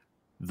if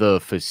the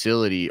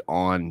facility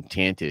on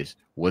Tantiss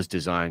was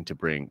designed to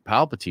bring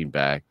Palpatine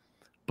back,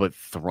 but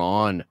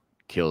Thrawn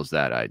kills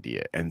that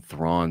idea. And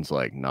Thrawn's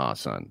like, nah,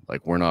 son,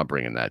 like, we're not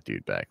bringing that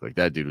dude back. Like,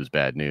 that dude was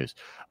bad news.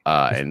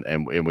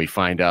 And we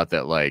find out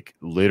that, like,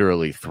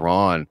 literally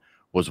Thrawn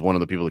was one of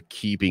the people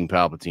keeping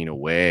Palpatine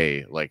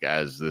away, like,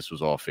 as this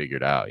was all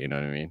figured out. You know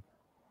what I mean?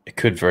 It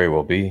could very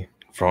well be.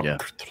 Thrawn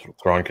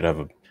could have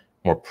a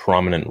more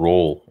prominent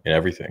role in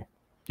everything.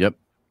 Yep.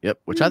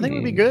 Which I think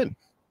would be good.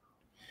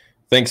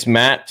 Thanks,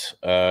 Matt.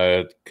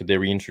 Could they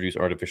reintroduce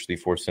artificially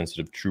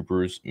force-sensitive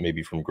troopers,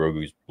 maybe from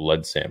Grogu's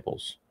blood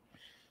samples?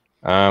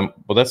 Well,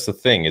 that's the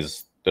thing,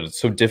 is that it's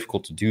so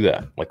difficult to do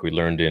that, like we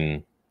learned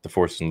in The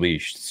Force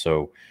Unleashed.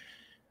 So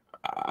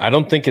I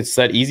don't think it's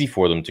that easy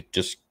for them to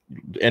just...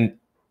 And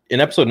in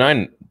Episode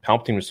 9,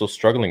 Palpatine was still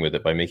struggling with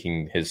it by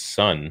making his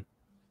son,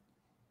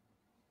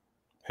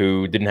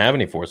 who didn't have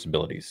any Force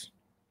abilities,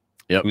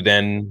 who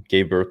then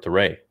gave birth to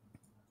Rey.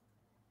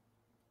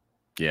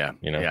 Yeah.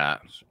 You know?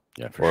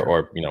 Yeah, for sure.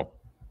 Or, you know,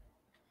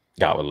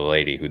 got with a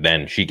lady who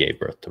then she gave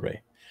birth to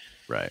Rey.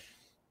 Right.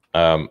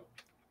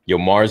 Yo,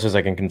 Mars says,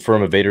 I can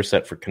confirm a Vader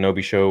set for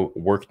Kenobi show.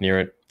 Worked near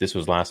it. This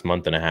was last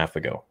month and a half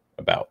ago.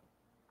 About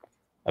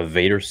a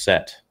Vader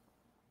set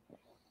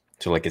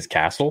to like his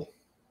castle.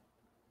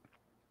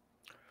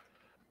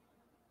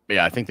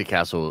 Yeah, I think the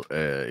castle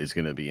is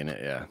going to be in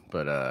it. Yeah,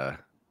 but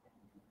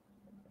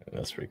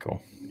that's pretty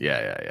cool.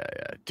 Yeah,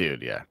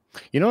 dude. Yeah.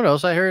 You know what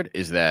else I heard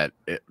is that.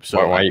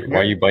 Why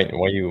are you biting?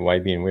 Why are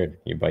you being weird?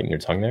 You biting your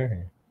tongue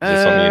there? Is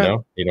there something you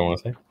know you don't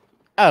want to say?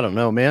 I don't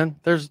know, man.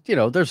 There's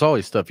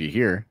always stuff you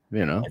hear.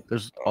 You know,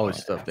 there's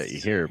always stuff that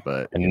you hear.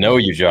 But I know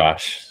you,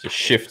 Josh. It's a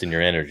shift in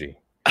your energy.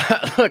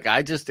 Look,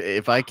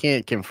 if I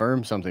can't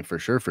confirm something for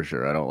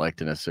sure, I don't like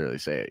to necessarily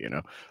say it, you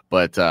know.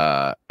 But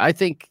I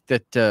think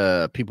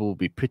that people will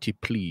be pretty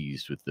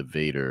pleased with the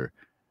Vader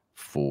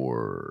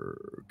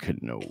for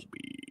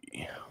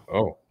Kenobi.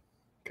 Oh,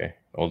 okay.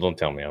 Well, don't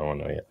tell me. I don't want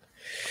to know yet.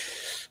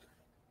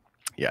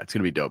 Yeah, it's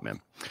gonna be dope,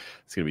 man.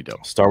 It's gonna be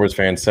dope. Star Wars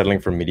fans settling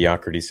for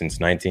mediocrity since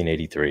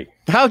 1983.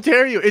 How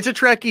dare you? It's a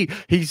Trekkie.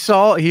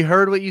 He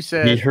heard what you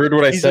said. He heard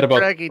what I said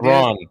about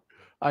Ron.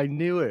 I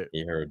knew it.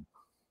 He heard.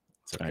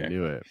 Okay. I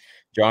knew it.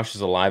 Josh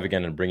is alive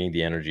again and bringing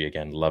the energy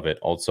again. Love it.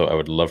 Also, I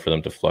would love for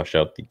them to flush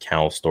out the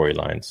Cal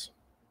storylines.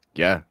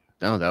 Yeah,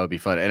 no, that would be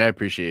fun. And I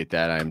appreciate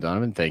that. I'm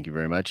Donovan. Thank you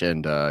very much.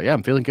 And yeah,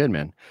 I'm feeling good,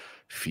 man.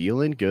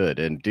 Feeling good.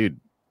 And dude,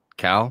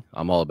 Cal,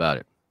 I'm all about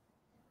it.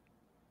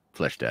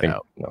 Flesh that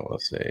out. No,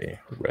 let's say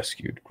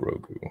rescued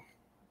Grogu.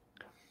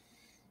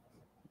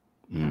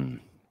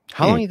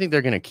 How long do you think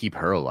they're gonna keep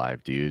her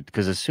alive, dude?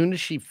 Because as soon as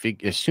she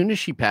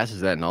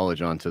passes that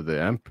knowledge on to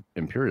the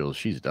Imperials,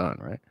 she's done,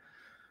 right?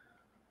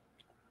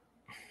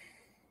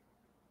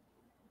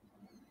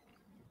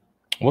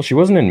 Well, she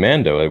wasn't in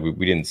Mando.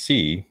 We didn't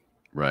see.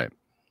 Right.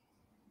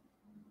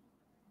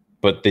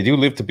 But they do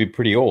live to be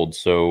pretty old,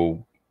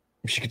 so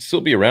she could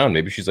still be around.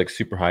 Maybe she's like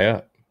super high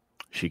up.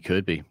 She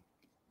could be.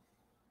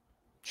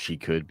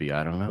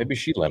 I don't know. Maybe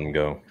she let him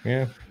go.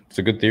 Yeah, it's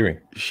a good theory.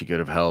 She could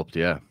have helped.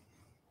 Yeah.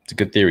 It's a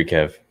good theory,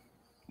 Kev.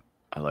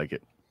 I like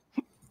it.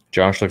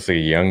 Josh looks like a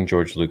young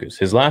George Lucas.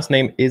 His last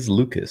name is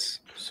Lucas.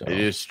 So. It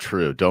is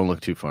true. Don't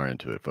look too far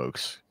into it,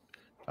 folks.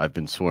 I've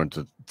been sworn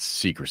to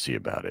secrecy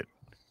about it.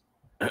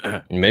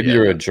 Maybe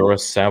you're a Jorah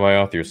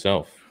Sabayoth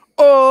yourself.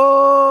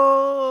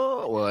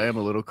 Oh, well, I am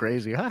a little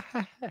crazy.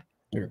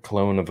 You're a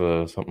clone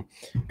of something.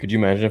 Could you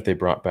imagine if they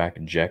brought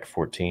back Jack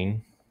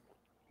 14?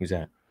 Who's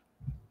that?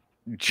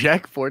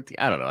 Jack 14?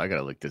 I don't know. I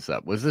gotta look this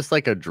up. Was this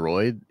like a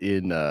droid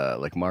in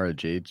like Mara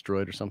Jade's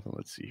droid or something?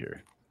 Let's see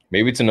here.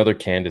 Maybe it's another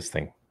Candace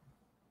thing.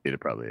 It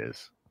probably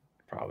is.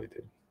 Probably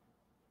did.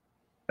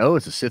 Oh,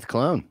 it's a Sith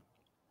clone.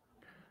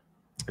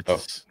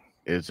 It's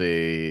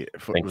a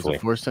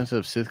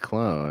Force-sensitive Sith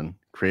clone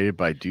created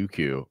by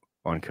Dooku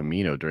on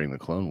Kamino during the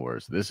Clone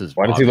Wars. This is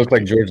why does he look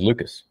like George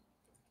Lucas?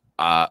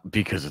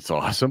 Because it's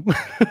awesome.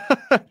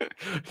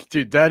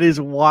 Dude, that is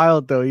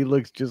wild though. He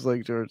looks just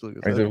like George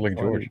Lucas. Why does he look like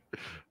George?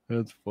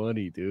 That's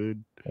funny,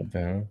 dude. What the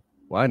hell?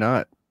 Why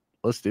not?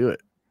 Let's do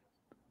it.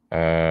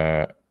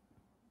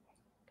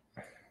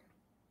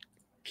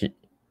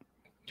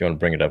 Do you want to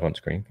bring it up on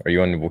screen? Are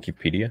you on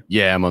Wikipedia?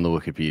 Yeah, I'm on the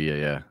Wikipedia.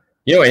 Yeah.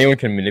 You know, anyone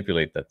can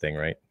manipulate that thing,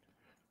 right?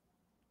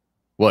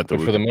 What?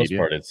 But for the most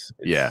part, it's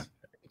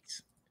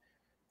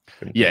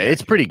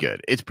pretty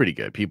good. It's pretty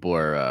good. People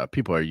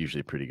are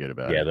usually pretty good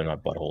about it. Yeah, they're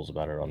not buttholes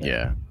about it on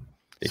there.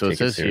 Yeah. So it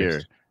says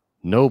here,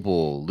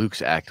 noble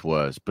Luke's act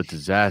was, but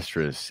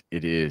disastrous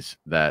it is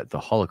that the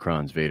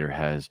holocrons Vader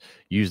has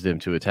used them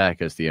to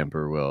attack us, the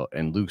Emperor will,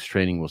 and Luke's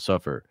training will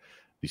suffer.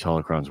 These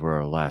holocrons were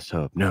our last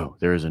hope. No,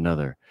 there is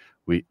another.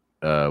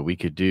 We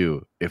could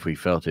do, if we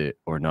felt it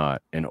or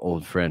not, an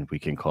old friend we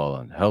can call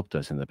on. Helped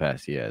us in the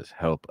past, he has.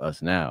 Help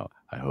us now.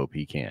 I hope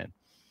he can.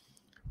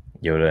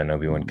 Yoda and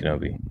Obi-Wan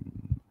Kenobi.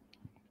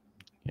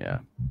 Yeah.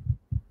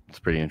 It's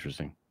pretty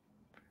interesting.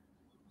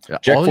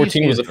 Jack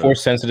 14 was a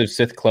Force-sensitive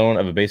Sith clone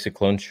of a basic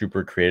clone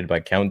trooper created by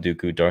Count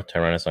Dooku, Darth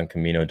Tyrannus on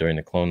Kamino during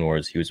the Clone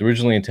Wars. He was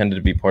originally intended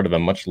to be part of a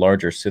much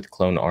larger Sith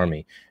clone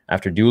army.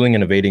 After dueling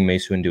and evading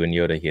Mace Windu and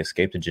Yoda, he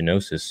escaped to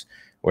Geonosis,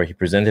 where he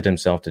presented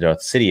himself to Darth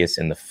Sidious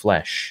in the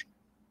flesh.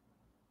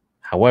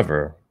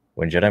 However,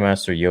 when Jedi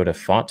Master Yoda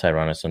fought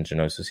Tyrannus on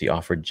Geonosis, he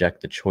offered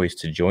Jack the choice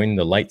to join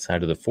the light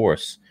side of the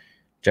Force.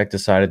 Jack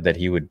decided that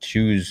he would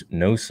choose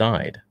no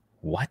side.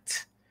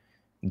 What?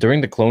 During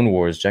the Clone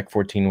Wars, Jack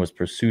 14 was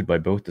pursued by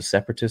both the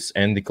Separatists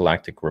and the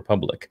Galactic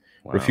Republic.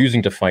 Wow.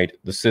 Refusing to fight,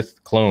 the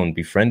Sith clone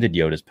befriended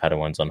Yoda's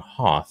Padawans on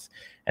Hoth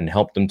and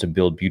helped them to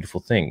build beautiful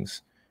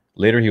things.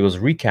 Later, he was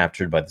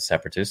recaptured by the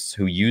Separatists,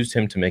 who used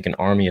him to make an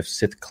army of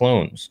Sith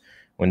clones.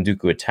 When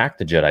Dooku attacked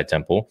the Jedi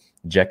Temple,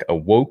 Jack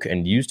awoke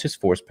and used his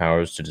Force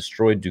powers to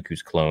destroy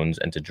Dooku's clones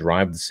and to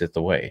drive the Sith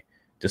away.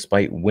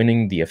 Despite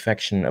winning the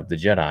affection of the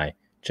Jedi,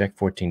 Jack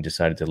 14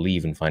 decided to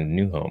leave and find a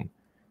new home.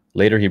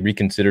 Later, he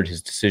reconsidered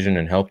his decision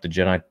and helped the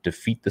Jedi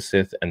defeat the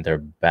Sith and their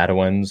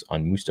Padawans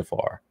on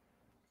Mustafar.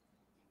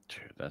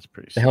 Dude, that's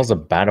pretty sick. The hell's a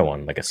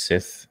Padawan? Like a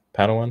Sith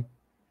Padawan?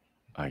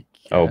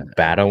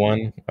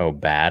 Padawan? Oh,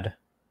 bad.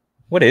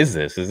 What is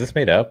this? Is this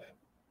made up?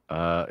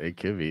 It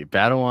could be.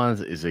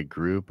 Padawans is a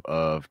group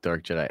of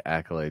Dark Jedi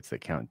acolytes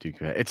that Count Dooku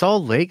had. It's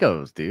all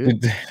Legos,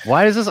 dude.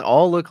 Why does this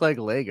all look like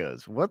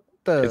Legos? What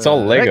the? It's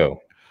all Lego.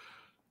 Heck?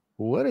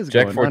 What is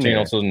Jack going 14, on here?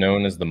 also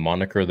known as the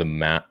moniker the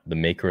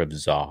maker of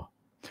Za,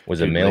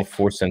 was a male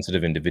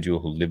Force-sensitive individual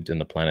who lived in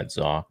the planet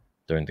Za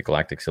during the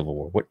Galactic Civil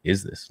War. What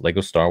is this?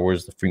 Lego Star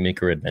Wars: The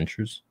Freemaker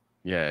Adventures?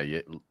 Yeah,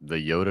 the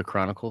Yoda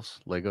Chronicles,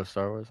 Lego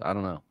Star Wars. I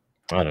don't know,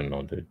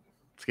 dude.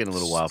 It's getting a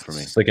little wild for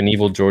me. It's like an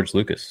evil George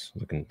Lucas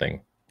looking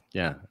thing.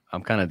 Yeah,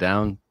 I'm kind of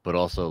down, but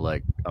also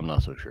like I'm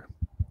not so sure.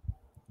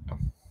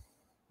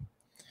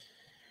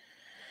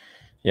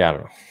 Yeah, I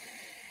don't know.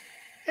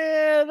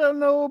 I don't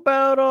know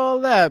about all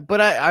that, but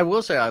I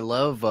will say I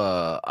love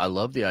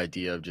the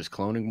idea of just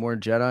cloning more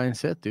Jedi and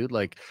Sith, dude.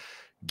 Like,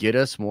 get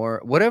us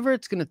more, whatever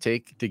it's gonna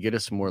take to get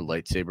us more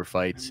lightsaber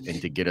fights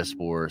and to get us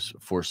more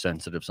Force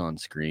sensitives on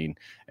screen.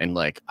 And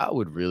like, I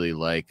would really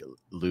like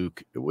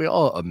Luke. We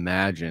all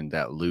imagined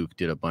that Luke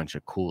did a bunch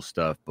of cool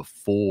stuff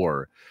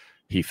before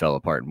he fell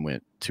apart and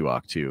went to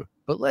Octu.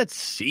 But let's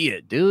see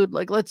it, dude.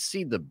 Like, let's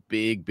see the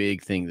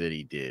big thing that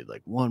he did.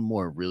 Like, one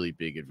more really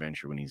big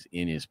adventure when he's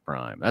in his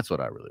prime. That's what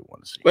I really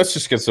want to see. Let's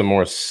just get some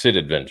more Sid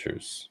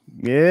adventures.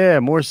 Yeah,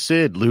 more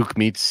Sid. Luke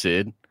meets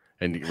Sid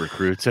and he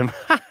recruits him.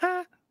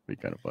 Be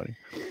kind of funny.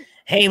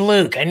 Hey,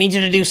 Luke, I need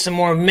you to do some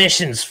more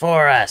missions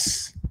for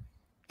us.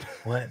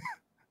 What?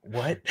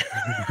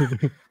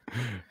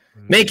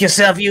 Make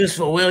yourself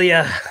useful, will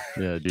ya?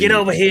 Yeah, dude. Get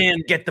over here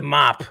and get the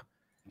mop.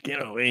 Get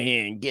over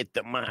here and get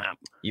the mop.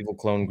 Evil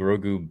clone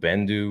Grogu,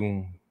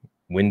 Bendu,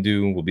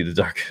 Windu will be the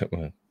dark.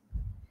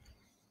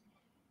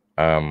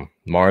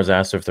 Mars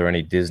asked if there are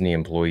any Disney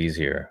employees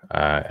here.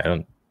 I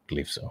don't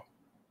believe so.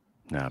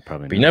 Nah,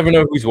 probably But not. you never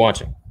know who's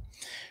watching.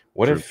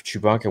 What True. if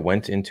Chewbacca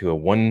went into a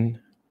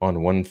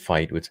one-on-one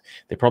fight with?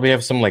 They probably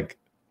have some like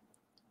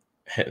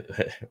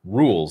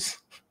rules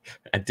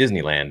at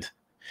Disneyland.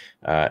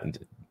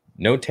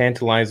 No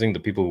tantalizing the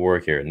people who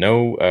work here.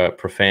 No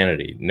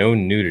profanity. No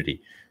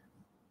nudity.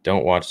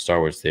 Don't watch Star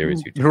Wars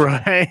Theories YouTube channel.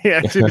 Right.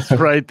 Yeah, it's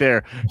right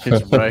there.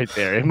 It's right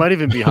there. It might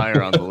even be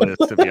higher on the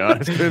list, to be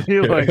honest with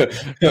you. Like,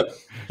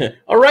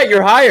 all right,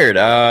 you're hired.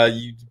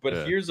 But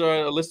Yeah. here's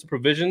a list of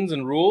provisions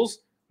and rules.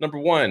 Number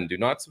 1, do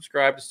not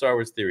subscribe to Star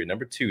Wars Theory.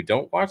 Number 2,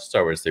 don't watch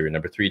Star Wars Theory.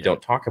 Number 3, don't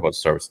talk about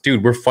Star Wars.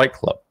 Dude, we're Fight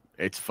Club.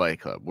 it's Fight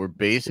Club. We're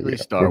basically Yeah,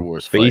 Star we're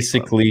Wars Fight Club.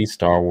 basically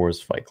Star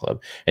Wars Fight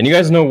Club. And you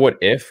guys know What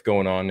If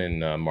going on in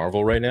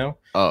Marvel right now?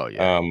 Oh,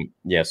 yeah.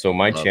 Yeah, so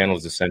my Love channel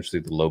is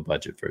essentially the low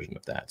budget version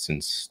of that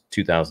since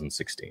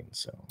 2016.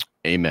 So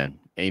Amen.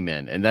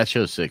 And that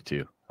show's sick,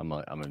 too. I'm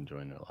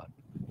enjoying it a lot.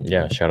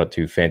 yeah, shout out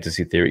to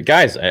Fantasy Theory.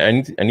 Guys, I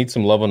need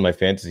some love on my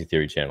Fantasy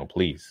Theory channel,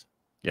 please.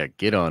 Yeah,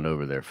 get on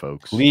over there,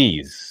 folks.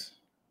 Please.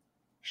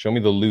 Show me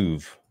the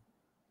Louvre.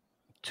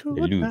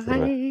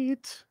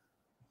 Tonight.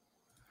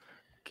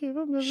 Give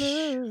them the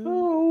love.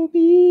 Show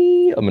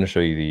me. I'm gonna show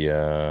you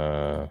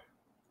the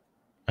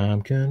I'm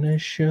gonna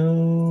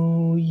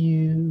show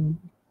you.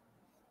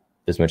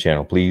 This is my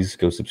channel. Please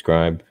go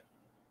subscribe.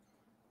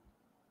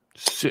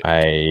 Sick.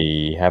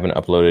 I haven't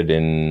uploaded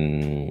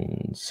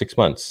in 6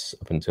 months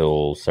up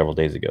until several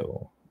days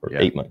ago, or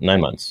Yeah. 8 months,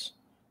 9 months.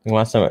 I think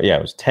last time,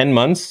 it was 10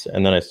 months,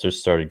 and then I just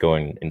started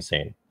going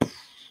insane.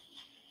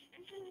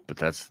 But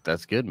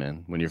that's good,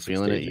 man. When you're 6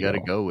 feeling it, days you got to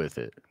ago. go with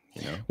it.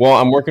 You know. Well,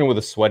 I'm working with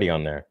a sweaty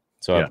on there,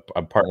 so Yeah.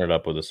 I've partnered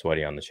up with a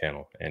sweaty on the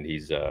channel, and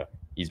he's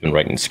been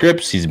writing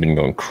scripts. He's been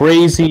going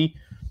crazy,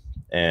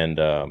 and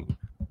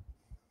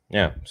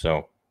yeah.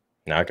 So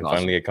now I can Awesome.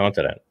 finally get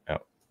content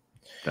out.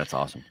 That's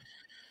awesome.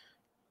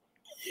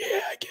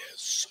 Yeah, I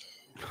guess.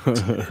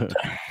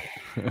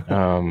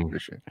 For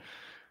sure.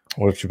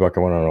 What if Chewbacca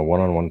went on a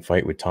one-on-one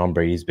fight with Tom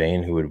Brady's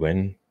Bane? Who would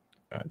win?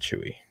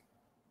 Chewie.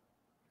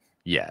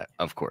 Yeah,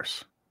 of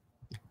course.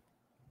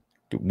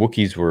 The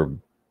Wookiees were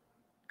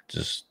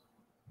just,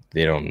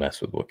 they don't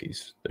mess with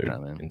Wookiees. They're Nah,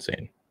 man.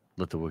 insane.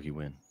 Let the Wookiee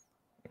win.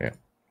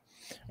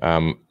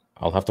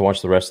 I'll have to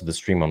watch the rest of the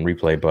stream on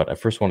replay, but I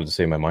first wanted to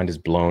say my mind is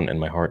blown and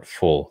my heart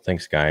full.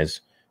 Thanks,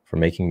 guys, for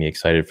making me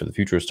excited for the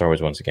future of Star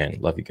Wars once again.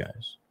 Love you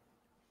guys.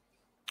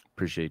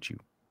 Appreciate you.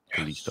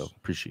 Kalisto.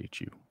 Appreciate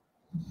you.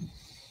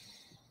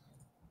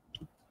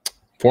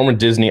 Former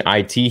Disney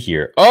IT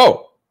here.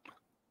 Oh!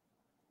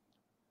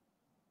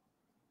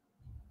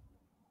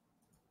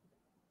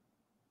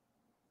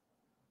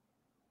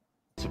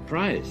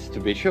 Surprise, to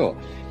be sure,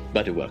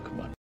 but a welcome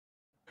one.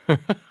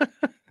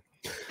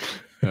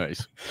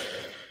 Nice.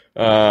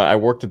 I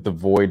worked at the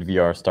Void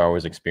VR Star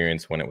Wars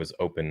experience when it was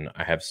open.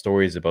 I have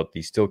stories about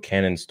the still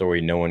canon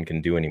story no one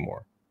can do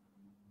anymore.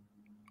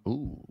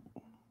 Ooh.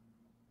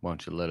 Why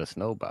don't you let us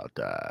know about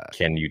that?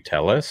 Can you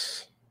tell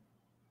us?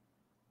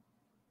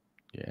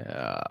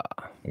 Yeah.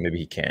 Maybe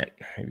he can't.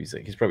 Maybe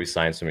he's probably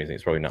signed so many things.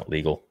 It's probably not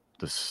legal.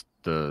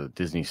 The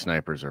Disney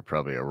snipers are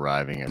probably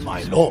arriving as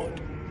My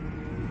lord,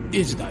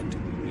 is that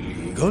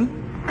legal?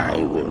 I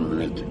will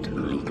make it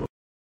legal.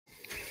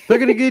 They're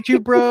gonna get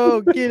you,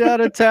 bro. Get out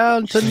of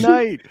town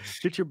tonight.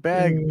 Get your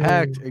bag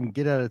packed and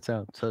get out of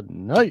town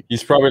tonight.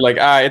 He's probably like,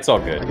 it's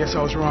all I good. guess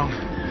I was wrong.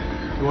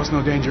 There was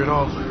no danger at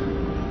all.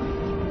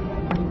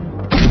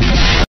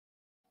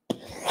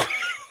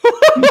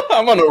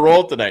 I'm on a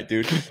roll tonight,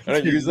 dude. I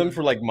don't use them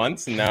for like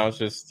months, and now it's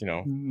just,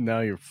 Now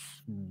you're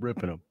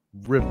ripping them.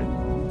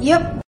 Ripping.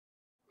 Yep.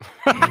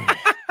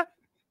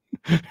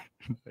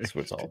 that's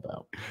what it's all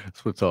about.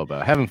 That's what it's all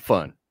about. Having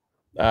fun.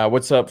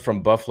 What's up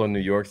from Buffalo, New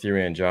York?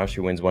 Theory and Josh,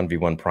 who wins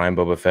 1v1, Prime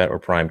Boba Fett or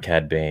Prime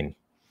Cad Bane?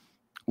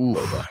 Ooh,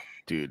 Boba.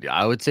 dude.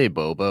 I would say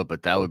Boba,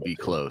 but that would be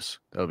close.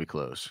 That would be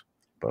close.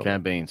 Boba.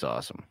 Cad Bane's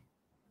awesome.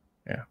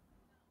 Yeah.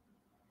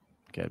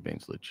 Cad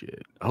Bane's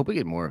legit. I hope we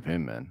get more of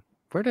him, man.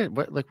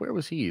 Where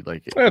was he?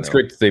 Like, Well, it's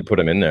great that they put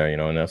him in there,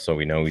 and that's so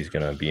we know he's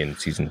gonna be in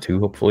season 2,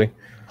 hopefully.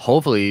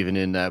 Hopefully, even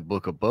in that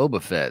Book of Boba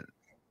Fett,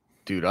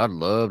 dude. I'd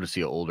love to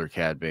see an older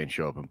Cad Bane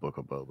show up in Book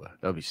of Boba.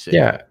 That'd be sick.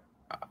 Yeah,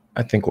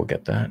 I think we'll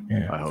get that.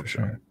 Yeah, I hope for so.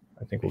 sure.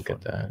 I think we'll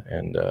get that.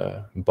 And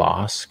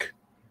Bosk.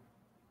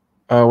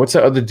 What's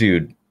that other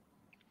dude?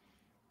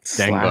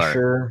 Dengar.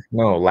 Slasher?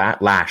 No,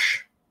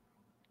 Lash.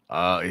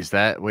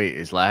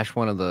 Is Lash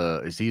one of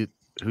the? Is he?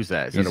 Who's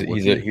that? Is that a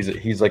Wookiee?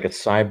 He's like a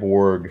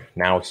cyborg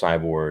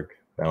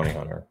bounty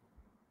hunter,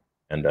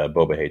 and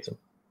Boba hates him.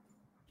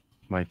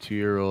 My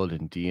 2-year-old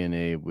in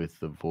DNA with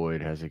the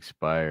Void has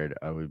expired.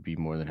 I would be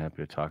more than happy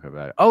to talk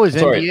about it. Oh, his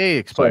Sorry. NDA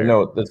expired.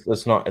 No,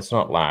 that's not. It's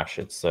not Lash.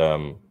 It's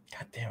God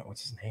damn it,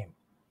 what's his name?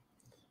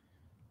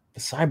 The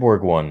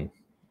cyborg one.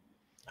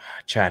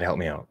 Chad, help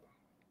me out.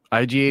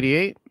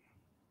 IG-88.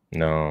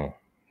 No,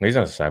 he's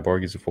not a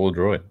cyborg. He's a full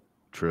droid.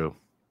 True.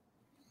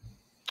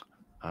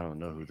 I don't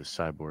know who the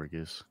cyborg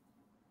is.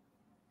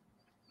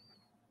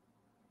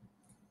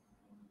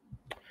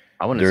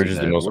 I want to. Dirge is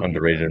the most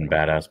underrated and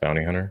badass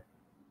bounty hunter.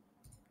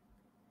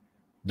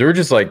 Dirge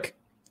is like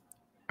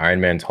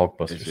Iron Man's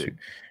Hulkbuster suit.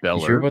 You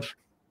sure about?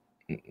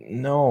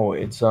 No,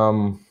 it's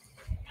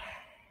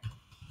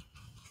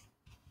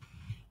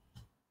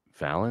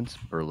Valance,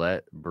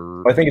 Burlette,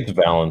 I think it's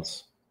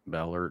Valance.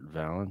 Ballard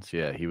Valance.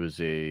 Yeah, he was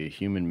a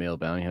human male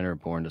bounty hunter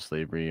born to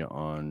slavery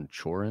on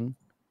Chorin.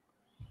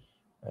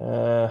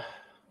 God,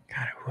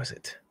 who was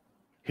it?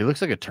 He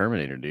looks like a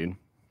Terminator, dude.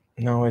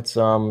 No, it's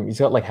he's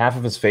got like half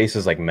of his face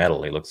is like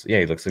metal. He looks like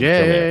a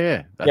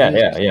yeah.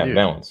 Yeah.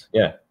 Valance.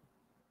 Yeah.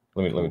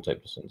 Let me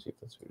type this in and see if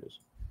that's who it is.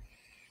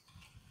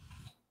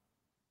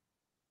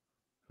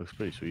 Looks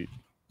pretty sweet.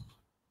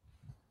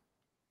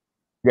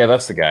 Yeah,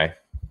 that's the guy.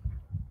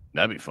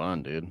 That'd be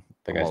fun, dude.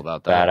 The guy's all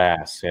about that.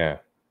 Badass, yeah.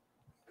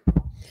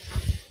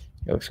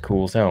 It looks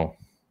cool as hell.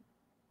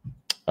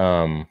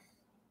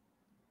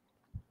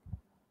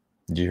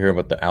 Did you hear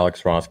about the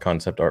Alex Ross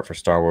concept art for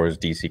Star Wars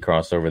DC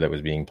crossover that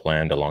was being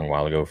planned a long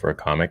while ago for a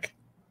comic?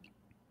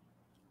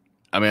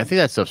 I mean, I think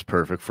that stuff's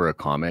perfect for a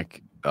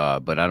comic,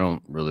 but I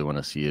don't really want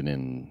to see it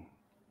in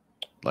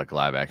like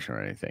live action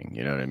or anything.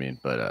 You know what I mean?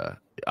 But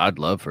I'd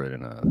love for it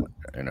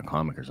in a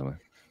comic or something.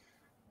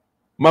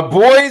 My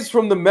boys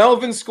from the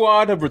Melvin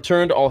squad have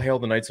returned. All hail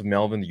the Knights of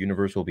Melvin. The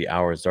universe will be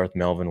ours. Darth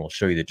Melvin will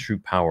show you the true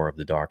power of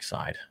the dark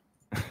side.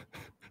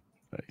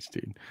 Nice,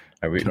 dude.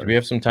 Do we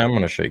have some time? I'm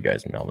going to show you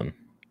guys Melvin.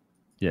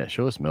 Yeah,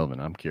 show us Melvin.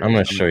 I'm curious. I'm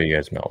going to show you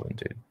guys Melvin,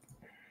 dude.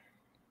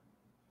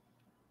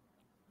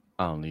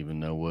 I don't even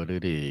know what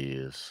it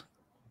is.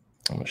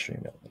 I'm going to show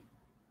you Melvin.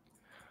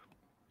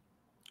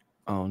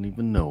 I don't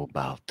even know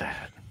about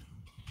that.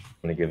 I'm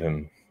going to give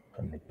him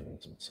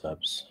some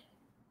subs.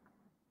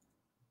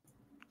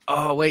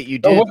 Oh, wait, you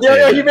did. Oh,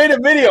 yeah, he made a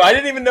video. I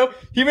didn't even know.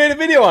 He made a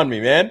video on me,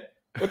 man.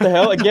 What the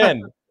hell?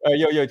 Again.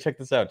 Yo, check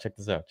this out.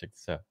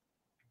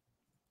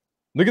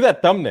 Look at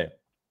that thumbnail.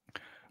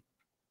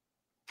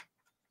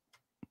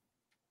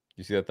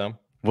 You see that thumb?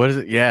 What is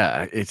it?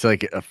 Yeah, it's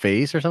like a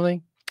face or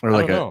something? Or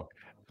like a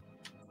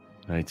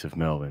Knights of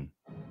Melvin.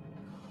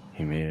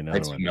 He made another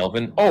Knights one. of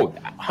Melvin? Oh,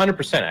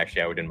 100%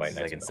 actually. I would invite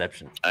Knights of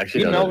Inception.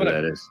 Actually, I don't know who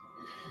that is.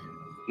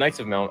 Knights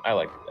of Melvin. I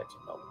like Knights of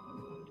Melvin.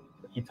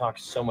 He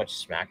talks so much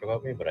smack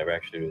about me, but I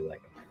actually really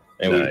like him.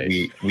 And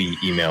Nice. we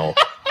email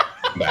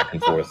back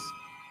and forth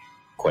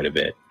quite a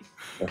bit.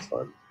 That's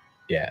fun.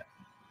 Yeah.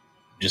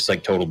 Just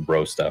like total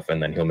bro stuff.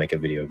 And then he'll make a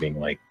video being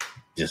like,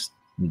 just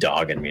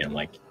dogging me. I'm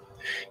like,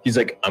 he's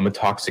like, I'm a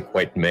toxic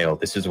white male.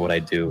 This is what I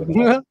do. And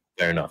I'm like,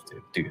 fair enough,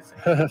 dude. Do your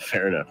thing.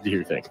 Fair enough. Do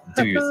your thing.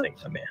 Do your thing,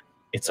 my man.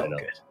 It's all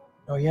good.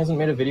 Oh, he hasn't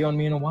made a video on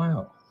me in a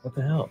while. What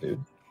the hell, dude?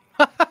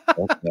 Now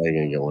you're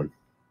going to get one.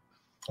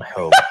 I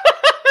hope.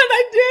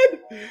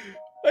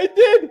 I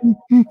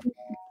did.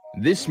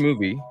 This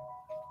movie,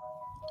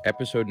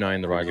 Episode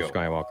 9, The Rise of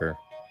Skywalker,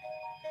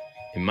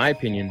 in my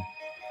opinion,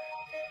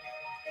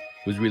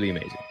 was really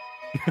amazing.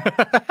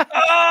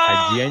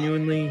 I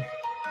genuinely,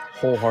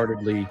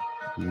 wholeheartedly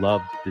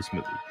loved this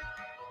movie.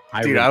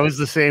 I was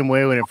the same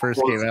way when it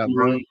first came out,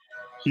 bro.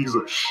 He's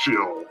a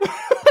shill.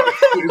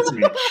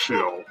 Disney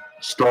shill.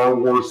 Star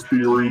Wars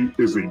Theory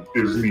is a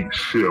Disney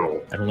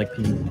shill. I don't like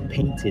being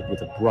painted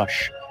with a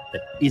brush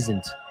that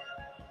isn't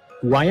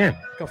who I am.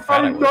 Look how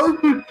fat I was.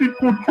 love the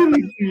sequel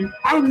trilogy.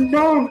 I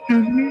love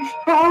Disney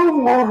Star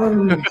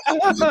Wars.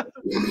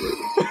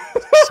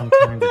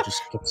 Sometimes it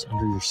just gets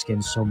under your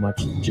skin so much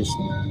that just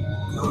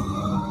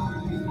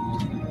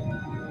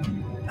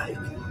I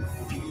can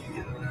feel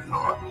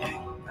your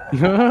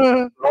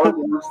anger. Star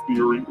Wars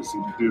Theory is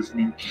a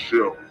Disney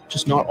shill.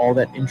 just not all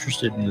that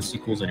interested in the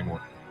sequels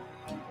anymore.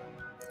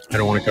 I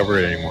don't want to cover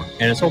it anymore.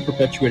 And it's all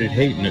perpetuated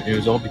hate, and it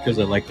was all because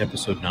I liked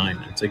Episode 9.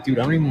 And it's like, dude,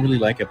 I don't even really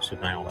like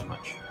Episode 9 all that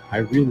much. I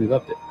really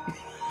loved it.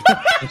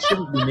 It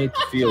shouldn't be made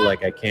to feel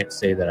like I can't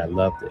say that I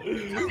loved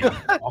it.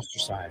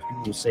 Ostracized.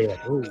 People will say, like,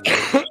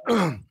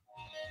 oh.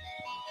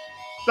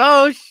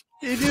 Oh,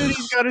 dude,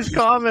 he's got his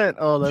comment.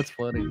 Oh, that's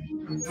funny.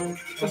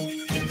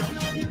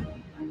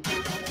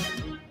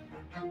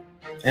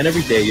 And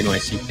every day, I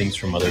see things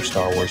from other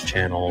Star Wars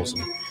channels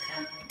and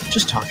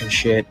just talking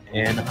shit,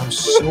 and I'm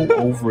so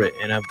over it.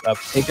 And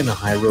I've taken the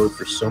high road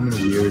for so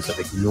many years. I've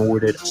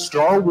ignored it.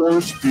 Star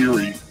Wars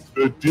Theory,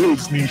 the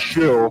Disney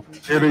shill,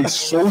 and a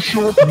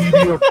social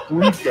media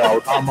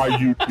freakout on my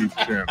YouTube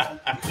channel.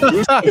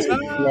 This is a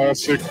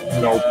classic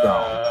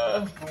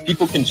meltdown.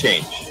 People can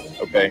change,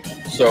 okay?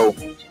 So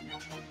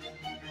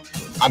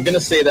I'm going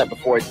to say that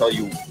before I tell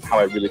you how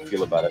I really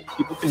feel about it.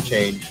 People can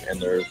change, and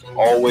there's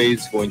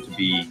always going to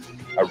be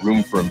a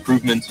room for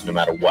improvement no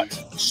matter what.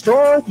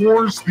 Star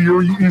Wars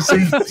Theory is a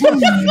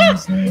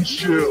Disney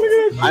shill.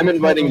 I'm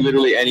inviting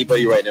literally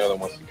anybody right now that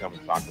wants to come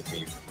and talk with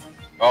me.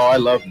 Oh, I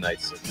love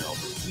Knights of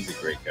Melvin. He's a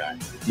great guy.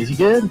 Is he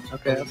good?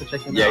 Okay, I'll have to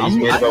check him out. Yeah, he's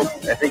made about,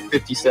 I think,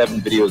 57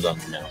 videos on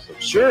him now. So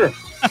sure,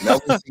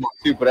 Melvin's smart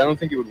too, but I don't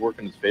think it would work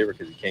in his favor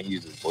because he can't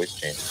use his voice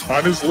change.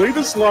 On his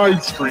latest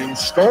live stream,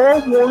 Star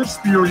Wars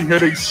Theory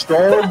had a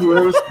Star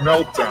Wars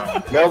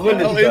meltdown.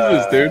 Melvin is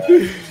this,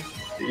 dude?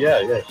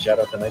 Yeah. Shout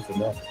out to Knights of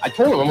Melvin. I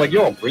told him, I'm like,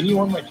 yo, I'll bring you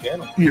on my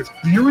channel. If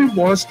Theory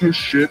lost his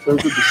shit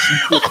over the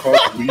sequel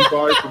Cup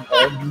Levi from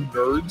All New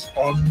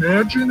Nerds,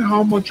 imagine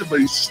how much of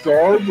a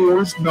Star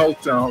Wars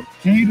meltdown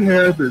he'd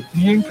have if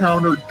he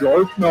encountered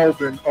Darth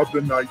Melvin of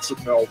the Knights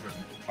of Melvin.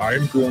 I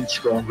am growing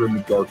stronger in the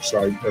dark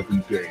side every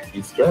day.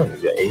 He's strong.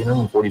 He's got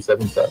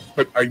 847 subs.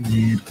 But I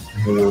need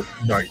more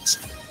Knights.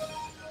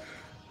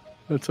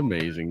 That's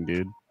amazing,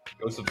 dude.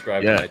 Go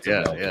subscribe to Knights of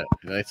Melvin. Yeah.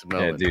 Knights of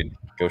Melvin. Yeah, dude.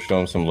 Go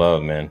show him some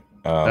love, man.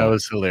 That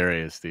was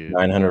hilarious, dude.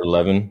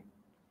 911.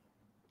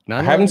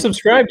 I haven't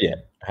subscribed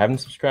yet.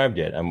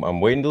 I'm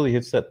waiting until he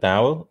hits that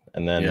 1,000,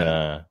 and then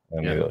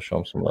maybe I'll show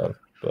him some love.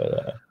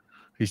 But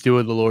he's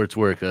doing the Lord's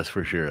work, that's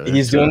for sure.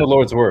 He's doing the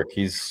Lord's work.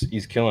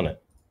 He's killing it.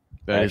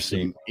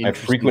 Actually, I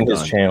frequent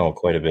his channel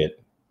quite a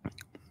bit.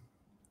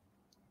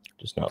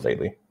 Just not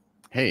lately.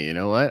 Hey, you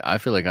know what? I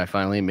feel like I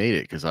finally made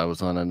it because I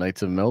was on a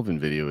Knights of Melvin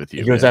video with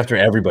you. He goes after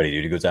everybody,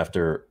 dude. He goes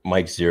after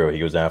Mike Zero. He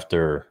goes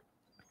after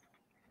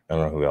I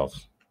don't know who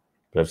else.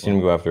 But I've seen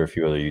him go after a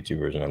few other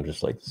YouTubers, and I'm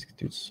just like, this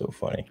dude's so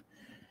funny.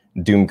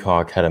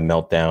 Doomcock had a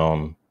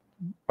meltdown.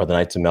 Are the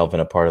Knights of Melvin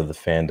a part of the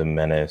fandom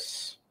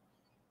menace?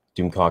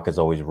 Doomcock is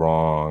always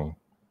wrong.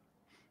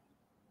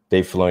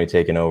 Dave Filoni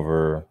taking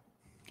over.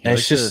 And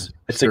it's just,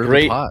 it's a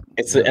great,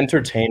 it's an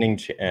entertaining,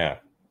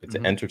 it's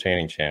an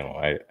entertaining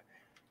channel.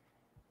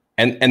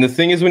 And the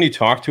thing is, when you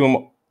talk to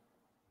him,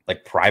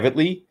 like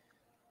privately,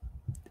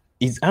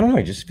 I don't know,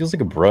 he just feels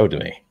like a bro to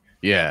me.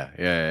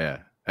 Yeah.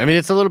 I mean,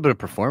 it's a little bit of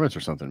performance or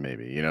something,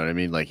 maybe. You know what I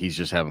mean? Like he's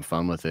just having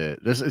fun with it.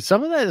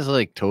 Some of that is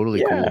like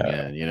totally cool,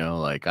 man. You know,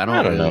 like I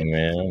don't know,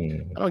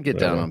 man. I don't get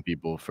down on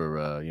people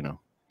for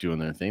doing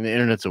their thing. The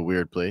internet's a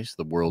weird place.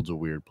 The world's a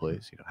weird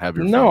place. You know, have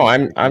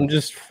your I'm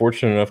just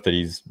fortunate enough that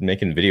he's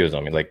making videos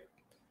on me. Like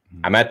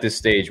I'm at this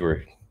stage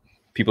where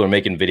people are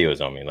making videos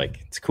on me.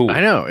 Like it's cool.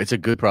 I know it's a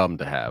good problem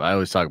to have. I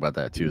always talk about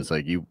that too. It's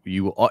like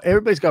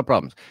everybody's got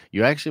problems.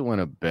 You actually want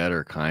a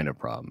better kind of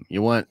problem.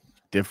 You want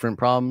different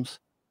problems,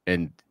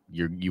 and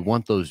you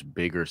want those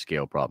bigger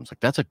scale problems. Like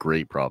that's a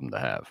great problem to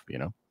have. You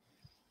know.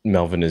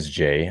 Melvin is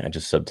Jay. I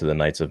just subbed to the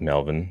Knights of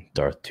Melvin.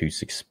 Darth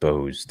Tooth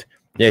exposed.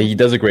 Yeah, he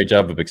does a great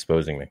job of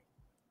exposing me.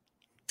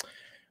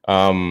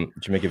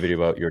 Did you make a video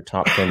about your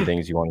top 10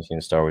 things you want to see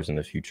in Star Wars in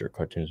the future?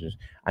 Cartoons.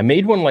 I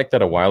made one like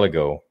that a while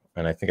ago,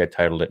 and I think I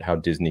titled it "How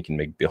Disney Can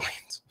Make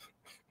Billions."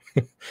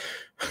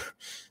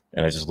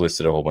 And I just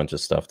listed a whole bunch of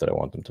stuff that I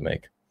want them to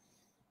make.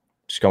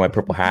 Just got my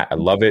purple hat. I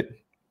love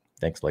it.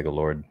 Thanks, Lego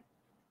Lord.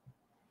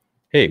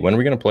 Hey, when are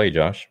we going to play,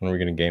 Josh? When are we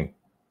going to game?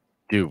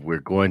 Dude, we're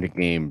going to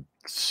game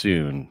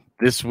soon.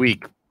 This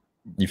week.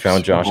 You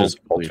found Josh's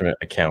alternate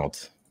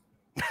account.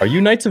 Are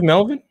you Knights of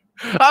Melvin?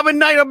 I'm a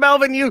Knight of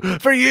Melvin you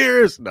for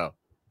years. No.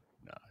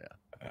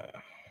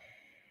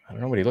 I don't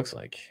know what he looks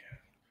like.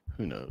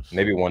 Who knows?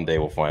 Maybe one day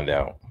we'll find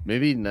out.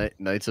 Maybe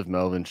Knights of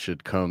Melvin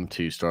should come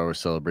to Star Wars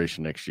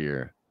Celebration next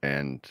year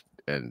and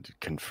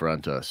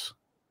confront us.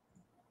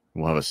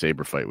 We'll have a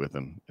saber fight with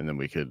him, and then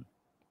we could,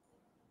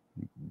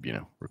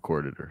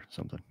 record it or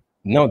something.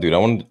 No, dude, I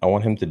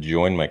want him to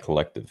join my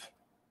collective.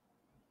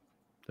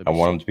 I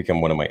want him to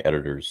become one of my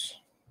editors.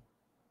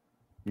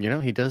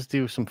 He does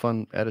do some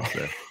fun edits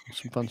there.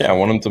 Some fun stuff. I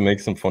want him to make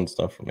some fun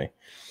stuff for me.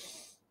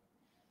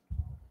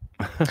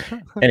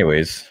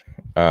 Anyways,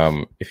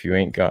 if you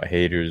ain't got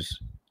haters,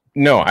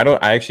 no, I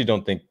don't. I actually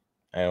don't think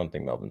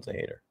Melvin's a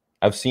hater.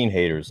 I've seen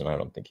haters, and I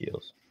don't think he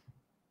is.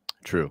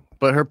 True,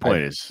 but her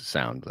point is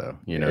sound, though.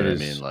 You know what I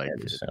mean? Like,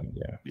 sound,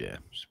 yeah. I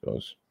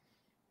suppose.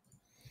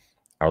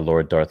 Our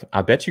Lord Darth.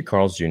 I bet you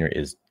Carl's Jr.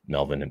 is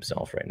Melvin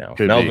himself right now.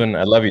 Melvin,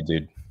 I love you,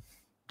 dude.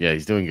 Yeah,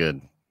 he's doing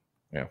good.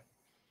 Yeah.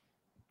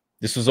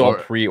 This was all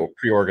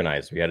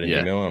pre-organized. We had an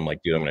email, and I'm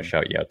like, dude, I'm going to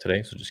shout you out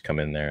today, so just come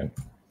in there. And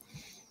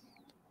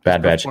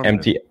Bad Batch,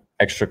 empty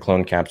extra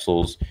clone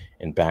capsules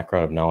in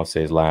background of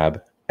Nalise's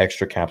lab.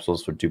 Extra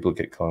capsules for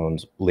duplicate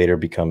clones. Later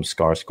become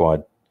Scar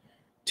Squad.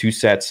 2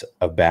 sets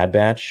of Bad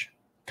Batch.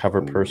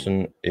 Cover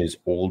person is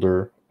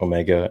older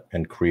Omega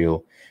and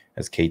Creel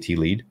as KT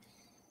lead.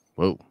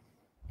 Whoa.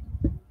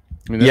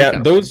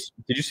 Those.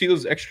 Did you see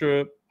those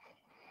extra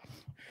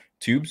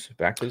tubes,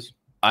 Bactas?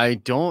 I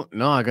don't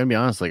know. I gotta be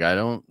honest. Like, I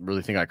don't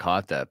really think I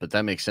caught that, but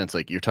that makes sense.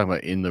 Like, you're talking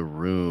about in the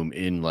room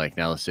in like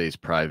Nalise's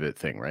private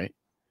thing, right?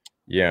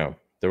 Yeah,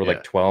 there were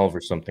like 12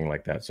 or something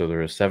like that. So there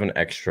were 7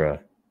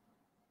 extra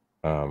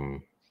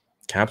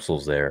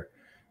capsules there,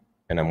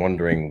 and I'm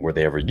wondering, were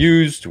they ever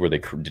used?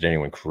 Did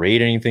anyone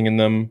create anything in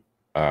them?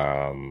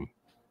 Like,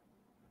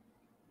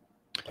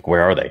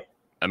 where are they?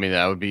 I mean,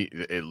 that would be.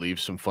 It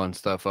leaves some fun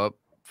stuff up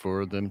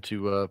for them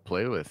to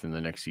play with in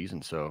the next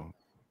season. So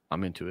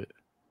I'm into it.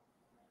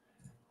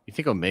 You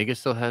think Omega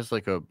still has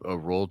like a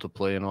role to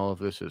play in all of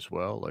this as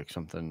well? Like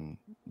something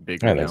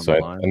big? I think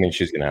so. I mean,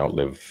 she's going to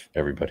outlive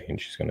everybody,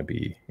 and she's going to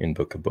be in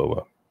Book of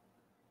Boba.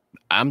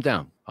 I'm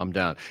down.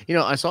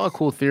 I saw a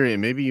cool theory,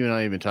 and maybe you and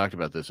I even talked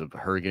about this, of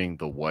her getting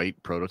the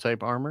white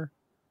prototype armor.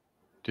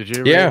 Did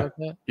you ever read about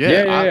that?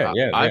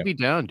 Yeah. I'd be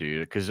down,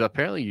 dude, because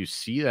apparently you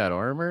see that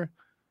armor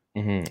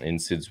in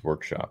Sid's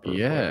workshop or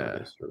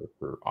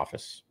her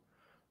office.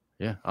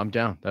 Yeah, I'm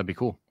down. That'd be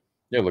cool.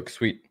 Yeah, looks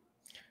sweet.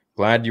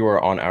 Glad you are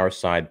on our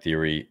side,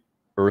 Theory.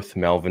 Earth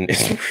Melvin is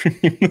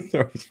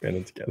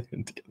spending together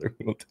and together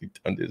we will take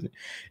down Disney.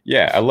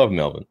 Yeah, I love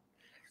Melvin.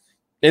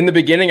 In the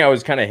beginning, I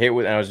was kind of hit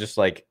with, and I was just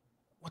like,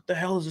 "What the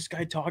hell is this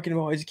guy talking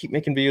about? Why does he keep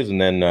making videos?" And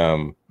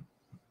then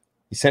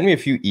he sent me a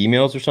few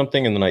emails or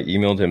something, and then I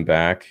emailed him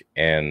back,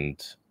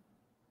 and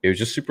it was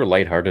just super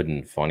lighthearted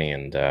and funny.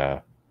 And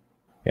yeah,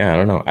 I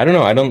don't know.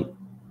 I don't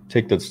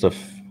take that stuff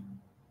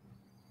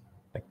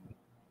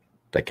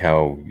like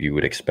how you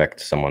would expect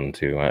someone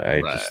to.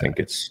 I just think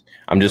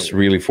I'm just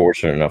really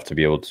fortunate enough to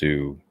be able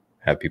to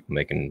have people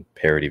making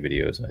parody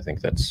videos. I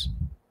think that's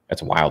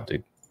wild,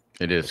 dude.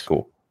 It is it's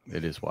cool.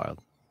 It is wild.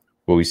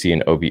 Will we see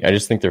an OB? I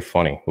just think they're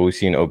funny. Will we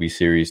see an OB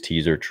series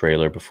teaser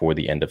trailer before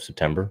the end of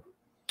September?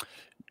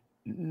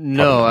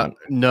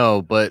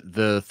 No, but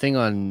the thing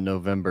on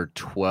November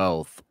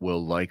 12th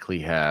will likely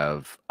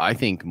have, I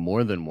think,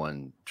 more than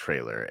one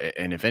trailer.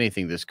 And if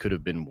anything, this could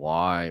have been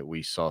why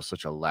we saw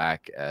such a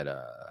lack at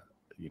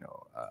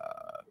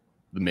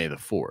the May the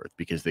 4th,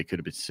 because they could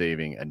have been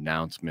saving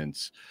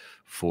announcements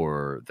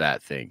for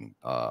that thing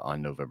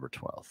on November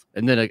 12th.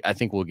 And then I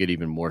think we'll get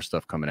even more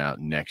stuff coming out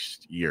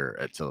next year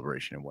at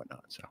Celebration and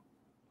whatnot. So,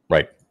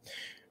 right.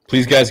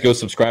 Please, guys, go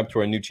subscribe to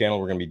our new channel.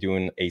 We're going to be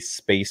doing a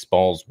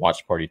Spaceballs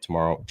watch party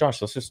tomorrow.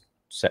 Josh, let's just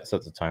set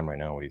the time right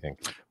now. What do you think?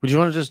 Would you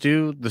want to just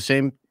do the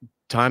same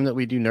time that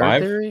we do Nerd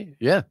 5? Theory?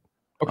 Yeah.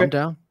 Okay. I'm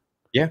down.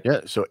 Yeah.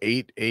 So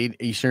 8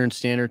 Eastern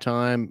Standard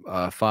Time,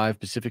 5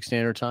 Pacific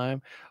Standard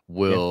Time.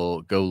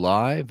 We'll go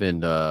live,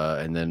 and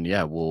then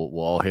we'll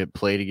all hit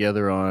play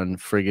together on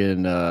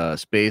friggin'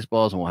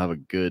 Spaceballs, and we'll have a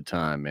good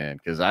time, man.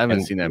 Because I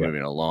haven't seen that movie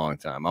in a long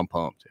time. I'm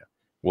pumped. Yeah.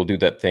 We'll do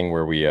that thing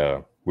where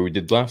we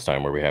did last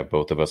time, where we have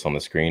both of us on the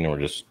screen, and we're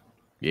just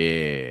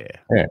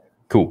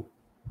cool.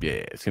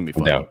 Yeah, it's gonna be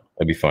fun. Down.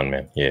 That'd be fun,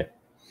 man. Yeah.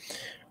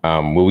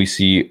 Will we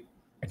see?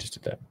 I just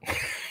did that.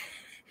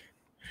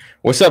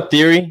 What's up,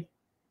 Theory?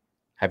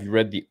 Have you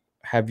read the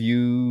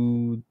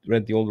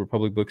Old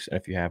Republic books? And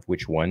if you have,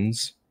 which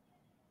ones?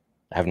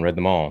 I haven't read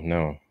them all.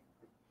 No.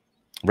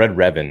 Read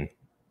Revan.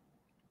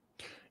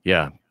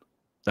 Yeah,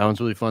 that one's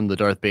really fun. The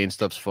Darth Bane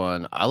stuff's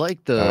fun. I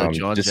like the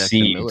John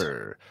Jackson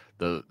Miller,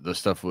 the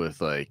stuff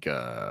with I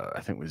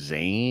think with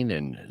Zane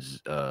and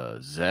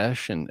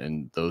Zesh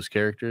and those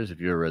characters.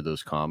 If you ever read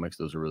those comics,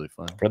 those are really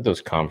fun. I've read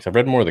those comics. I've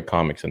read more of the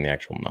comics than the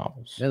actual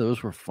novels. Yeah,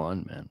 those were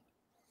fun, man.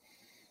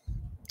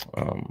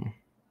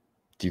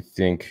 Do you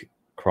think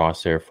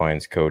Crosshair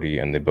finds Cody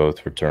and they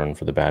both return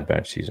for the Bad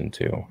Batch season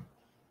 2?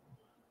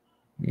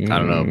 I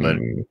don't know, but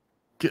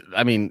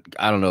I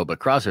don't know, but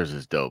Crosshairs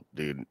is dope,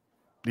 dude.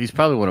 He's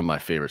probably one of my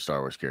favorite Star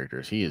Wars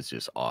characters. He is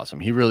just awesome.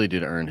 He really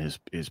did earn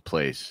his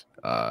place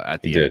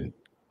at the end,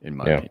 in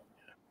my opinion.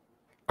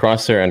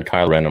 Crosshair and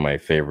Kylo Ren are my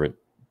favorite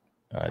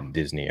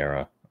Disney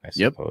era, I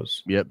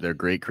suppose. Yep, they're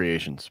great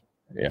creations.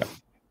 Yeah.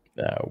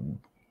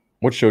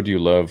 What show do you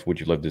love? Would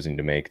you love Disney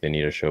to make? They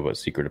need a show about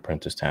Secret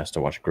Apprentice tasked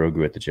to watch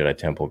Grogu at the Jedi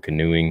Temple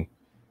canoeing,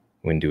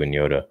 Windu and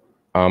Yoda.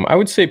 I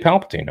would say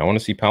Palpatine. I want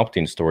to see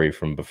Palpatine's story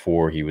from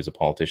before he was a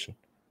politician.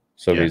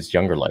 So his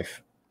younger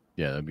life.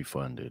 Yeah, that'd be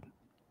fun, dude.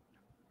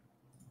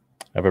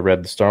 Have I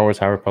read the Star Wars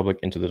High Republic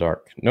Into the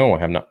Dark? No, I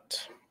have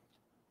not.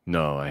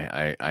 No,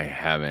 I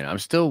haven't. I'm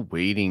still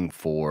waiting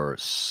for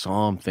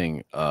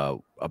something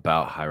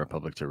about High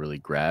Republic to really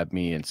grab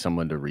me and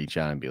someone to reach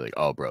out and be like,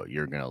 "Oh, bro,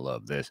 you're gonna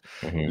love this."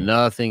 Mm-hmm.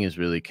 Nothing is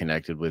really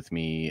connected with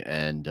me,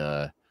 and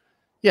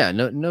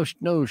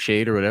no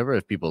shade or whatever.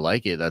 If people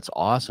like it, that's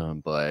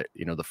awesome. But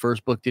the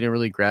first book didn't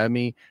really grab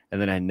me,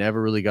 and then I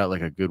never really got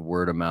like a good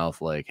word of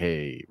mouth, like,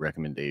 "Hey,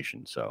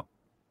 recommendation." So,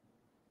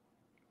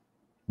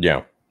 yeah.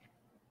 What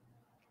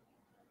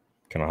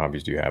kind of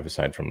hobbies do you have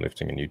aside from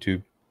lifting and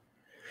YouTube?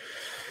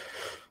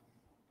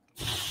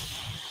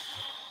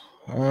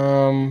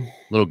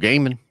 Little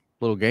gaming.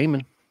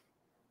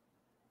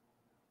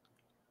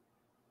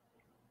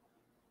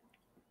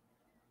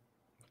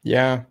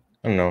 Yeah,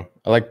 I don't know.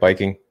 I like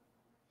biking.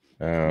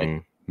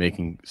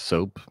 Making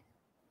soap.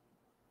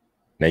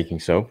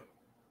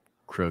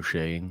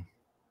 Crocheting.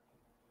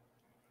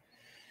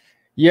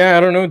 Yeah, I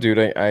don't know, dude.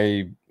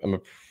 I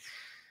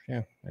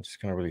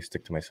just kind of really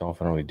stick to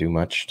myself. I don't really do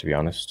much, to be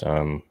honest.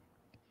 I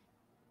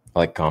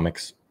like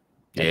comics.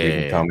 I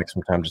read comics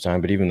from time to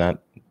time, but even that,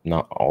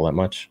 not all that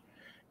much.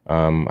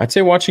 I'd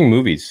say watching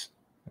movies.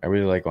 I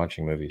really like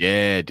watching movies.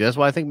 Yeah, dude, that's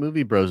why I think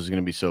Movie Bros is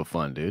going to be so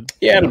fun, dude.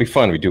 Yeah, it'll be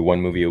fun. We do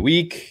one movie a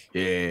week.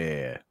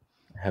 Yeah.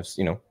 Have,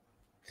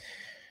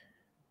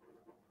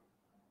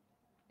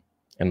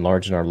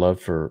 enlarge in our love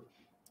for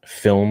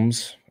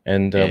films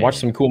and watch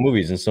some cool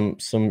movies and some,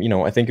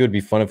 I think it would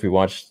be fun if we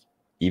watched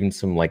even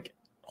some like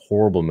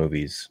horrible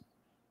movies.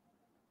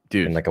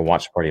 Dude, and like a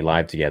watch party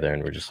live together,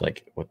 and we're just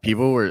like, what?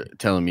 People were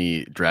telling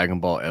me Dragon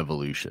Ball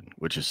Evolution,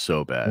 which is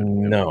so bad.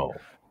 No,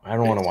 I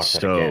don't want to watch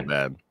that again. So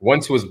bad.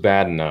 Once was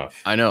bad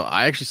enough. I know.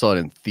 I actually saw it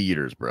in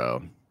theaters,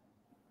 bro.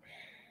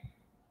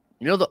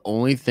 The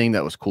only thing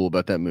that was cool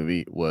about that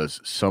movie was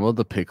some of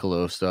the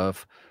Piccolo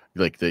stuff,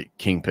 like the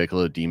King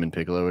Piccolo, Demon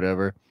Piccolo,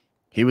 whatever.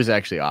 He was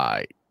actually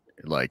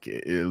like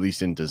at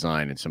least in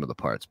design in some of the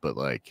parts, but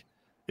like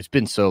It's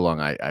been so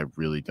long, I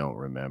really don't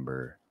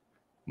remember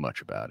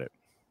much about it.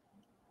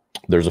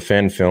 There's a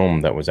fan film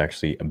that was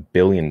actually 1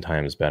 billion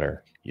times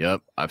better.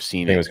 Yep, I've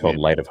seen I think it. it was called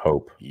Light of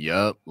Hope.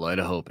 Yep, Light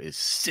of Hope is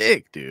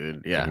sick,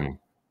 dude. Yeah. Mm-hmm.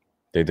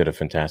 They did a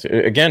fantastic...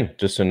 Again,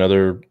 just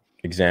another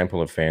example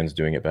of fans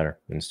doing it better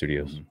than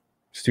studios. Mm-hmm.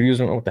 Studios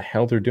don't know what the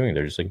hell they're doing.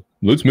 They're just like,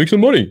 let's make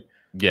some money.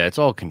 Yeah, it's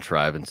all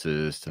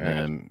contrivances to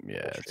them.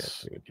 Yeah,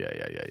 yeah.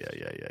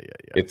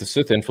 If the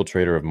Sith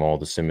infiltrator of Maul,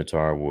 the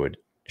Scimitar,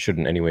 should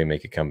in any way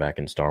make a comeback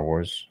in Star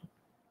Wars,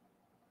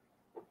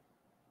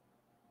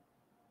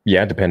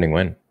 yeah, depending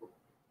when.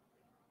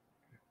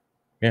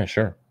 Yeah,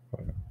 sure.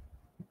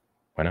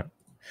 Why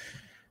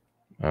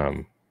not?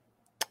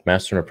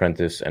 Master and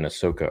Apprentice and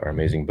Ahsoka are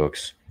amazing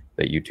books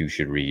that you two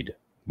should read.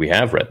 We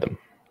have read them.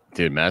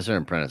 Dude, Master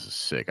and Apprentice is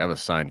sick. I have a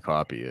signed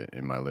copy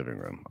in my living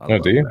room. Oh,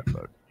 do you? That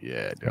book.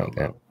 Yeah, dude.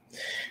 Okay.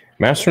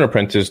 Master and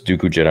Apprentice,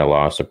 Dooku Jedi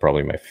Lost are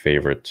probably my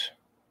favorite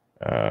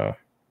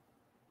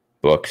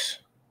books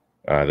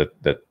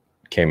that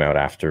came out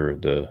after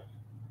the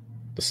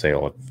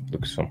sale of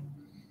Lucasfilm.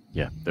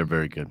 Yeah, they're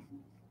very good.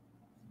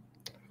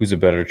 Who's a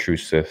better true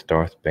Sith,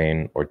 Darth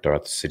Bane or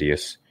Darth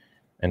Sidious?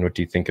 And what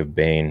do you think of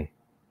Bane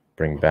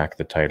bring back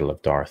the title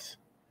of Darth?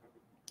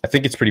 I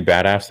think it's pretty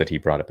badass that he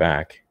brought it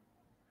back.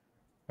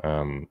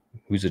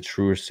 Who's a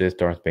truer Sith,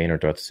 Darth Bane or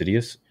Darth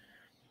Sidious?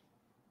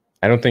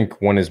 I don't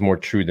think one is more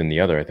true than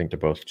the other. I think they're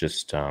both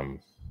just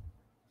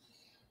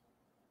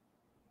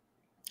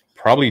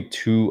probably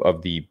two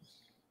of the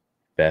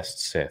best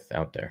Sith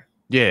out there.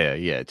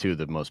 Yeah, two of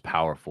the most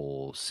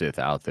powerful Sith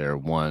out there.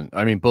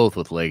 Both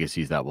with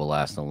legacies that will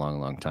last a long,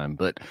 long time,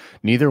 but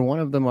neither one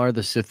of them are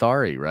the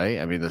Sithari, right?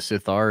 I mean, the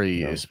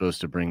Sithari is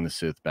supposed to bring the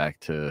Sith back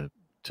to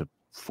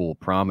full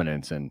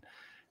prominence, and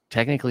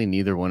technically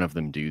neither one of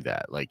them do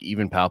that. Like,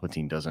 even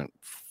Palpatine doesn't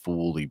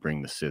fully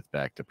bring the Sith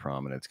back to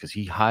prominence because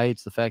he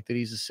hides the fact that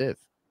he's a Sith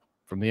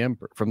from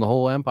the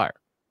whole Empire,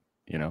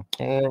 you know?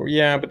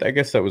 Yeah, but I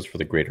guess that was for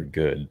the greater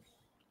good.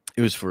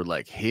 It was for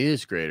like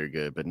his greater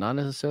good, but not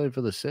necessarily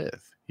for the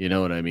Sith. You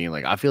know what I mean?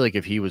 Like, I feel like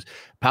if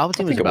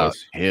Palpatine was about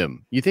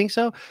him. You think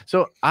so?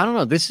 So I don't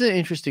know. This is an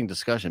interesting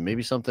discussion.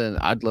 Maybe something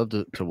I'd love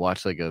to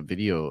watch, like a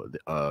video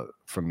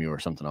from you or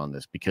something on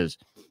this, because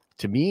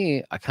to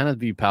me, I kind of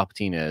view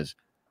Palpatine as,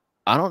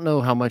 I don't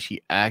know how much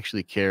he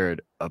actually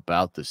cared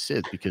about the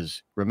Sith,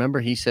 because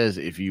remember, he says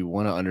if you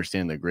want to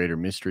understand the greater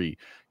mystery,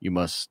 you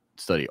must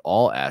study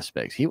all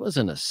aspects. He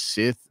wasn't a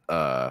Sith.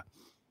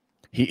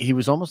 He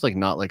was almost like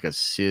not like a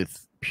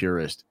Sith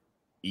purist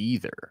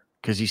either,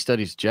 because he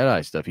studies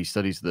Jedi stuff. He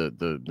studies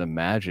the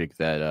magic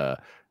that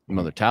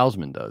Mother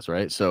Talisman does,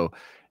 right? So,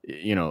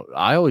 you know,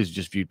 I always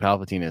just viewed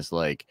Palpatine as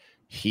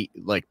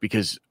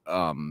because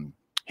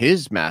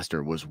his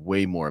master was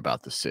way more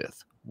about the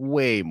Sith,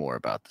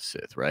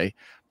 right?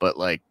 But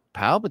like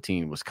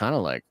Palpatine was kind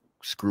of like,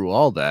 screw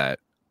all that.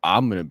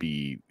 I'm gonna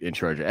be in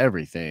charge of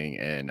everything,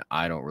 and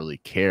I don't really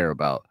care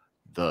about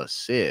the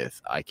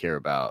Sith. I care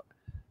about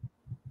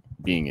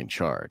being in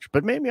charge.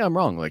 But maybe I'm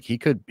wrong. Like, he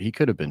could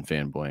have been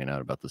fanboying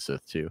out about the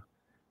Sith too.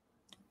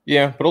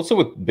 Yeah, but also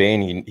with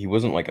Bane, he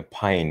wasn't like a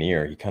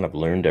pioneer. He kind of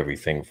learned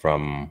everything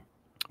from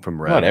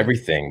Revan. Not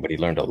everything, but he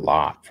learned a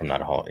lot from that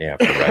whole from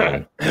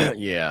Revan.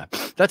 Yeah,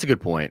 that's a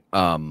good point.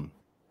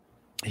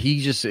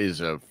 He just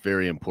is a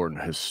very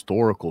important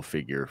historical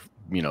figure,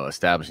 you know,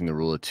 establishing the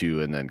rule of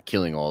two and then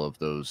killing all of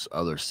those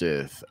other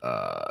Sith,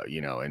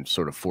 and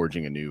sort of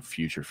forging a new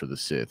future for the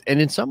Sith. And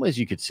in some ways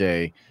you could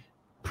say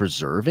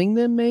preserving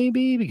them,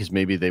 maybe, because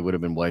maybe they would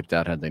have been wiped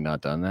out had they not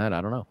done that.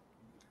 I don't know.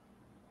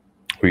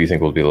 Who do you think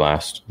will be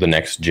the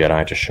next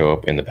Jedi to show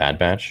up in the Bad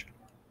Batch?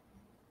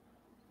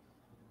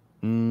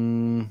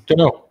 Don't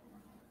know.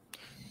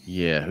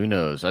 Yeah, who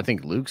knows? I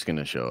think Luke's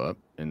gonna show up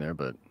in there,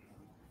 but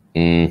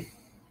as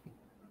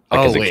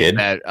a kid,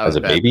 as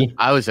a baby.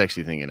 I was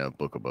actually thinking of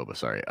Book of Boba.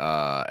 Sorry.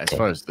 As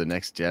far as the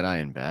next Jedi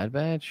in Bad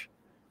Batch,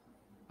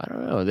 I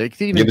don't know. They could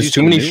even there's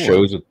too many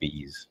shows with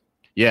bees.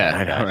 Yeah,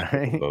 I know,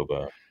 right?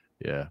 Boba.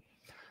 Yeah,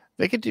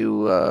 they could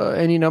do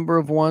any number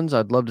of ones.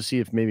 I'd love to see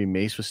if maybe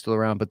Mace was still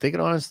around, but they could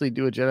honestly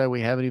do a Jedi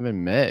we haven't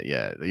even met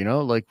yet. You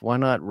know, like, why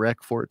not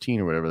Rec 14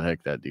 or whatever the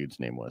heck that dude's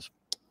name was?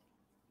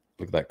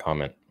 Look at that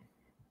comment.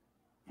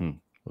 What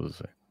does it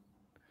say?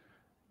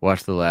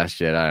 Watch The Last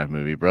Jedi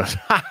movie, bro.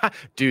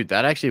 Dude,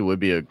 that actually would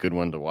be a good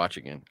one to watch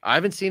again. I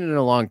haven't seen it in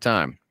a long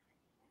time,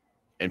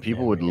 and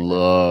people would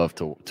love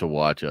to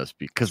watch us,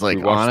 because, like,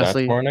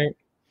 honestly,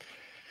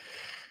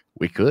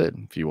 we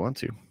could, if you want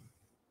to.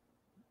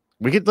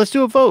 Let's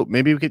do a vote.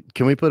 Maybe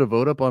can we put a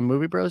vote up on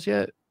Movie Bros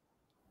yet?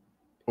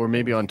 Or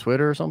maybe on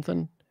Twitter or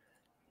something?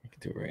 We can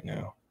do it right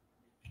now.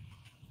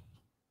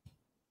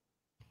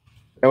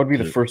 That would be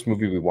the first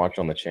movie we watch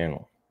on the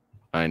channel.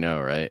 I know,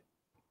 right?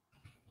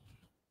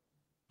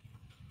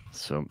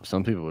 So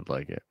some people would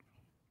like it.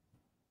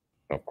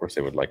 Of course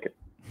they would like it.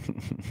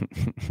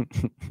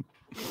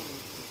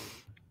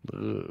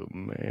 Oh,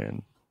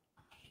 man.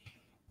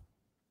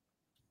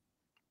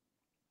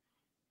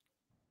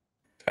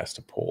 Has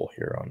to poll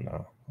here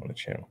on the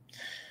channel.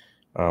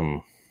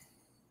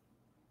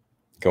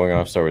 Going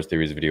off Star Wars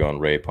Theory's video on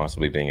Rey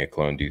possibly being a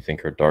clone, do you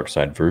think her dark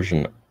side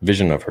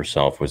vision of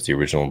herself was the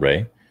original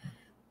Rey?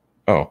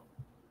 Oh.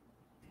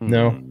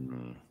 No.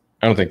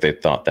 I don't think they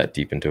thought that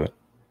deep into it.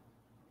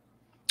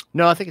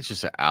 No, I think it's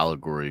just an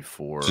allegory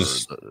for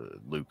the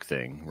Luke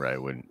thing,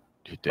 right? When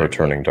or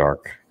turning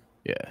dark.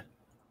 Yeah.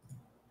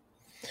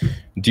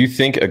 Do you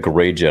think a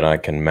gray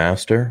Jedi can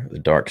master the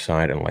dark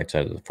side and light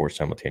side of the Force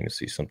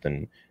simultaneously?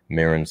 Something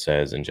Marin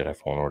says in Jedi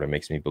Fallen Order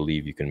makes me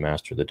believe you can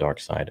master the dark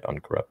side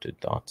uncorrupted.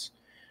 Thoughts?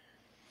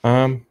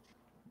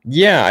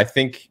 Yeah, I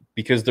think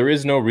because there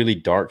is no really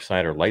dark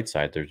side or light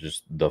side. There's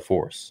just the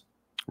Force.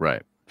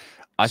 Right.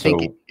 I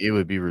think it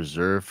would be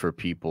reserved for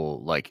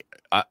people like,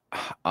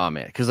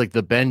 man, because like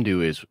the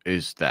Bendu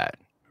is that,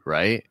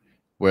 right?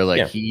 Where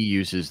like he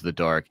uses the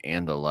dark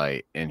and the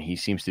light, and he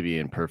seems to be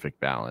in perfect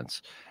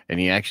balance. And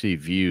he actually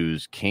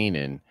views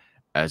Kanan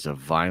as a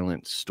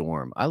violent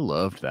storm. I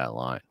loved that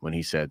line when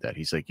he said that.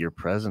 He's like, your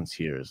presence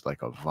here is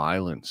like a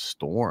violent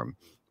storm,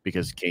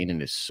 because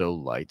Kanan is so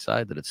light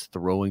side that it's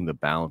throwing the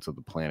balance of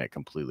the planet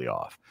completely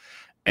off.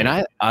 And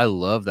I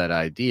love that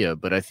idea,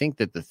 but I think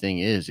that the thing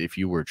is, if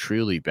you were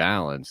truly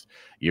balanced,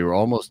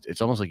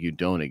 it's almost like you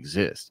don't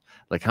exist.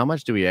 Like, how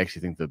much do we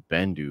actually think the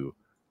Bendu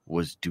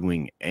was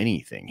doing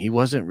anything? He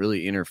wasn't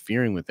really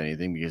interfering with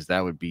anything, because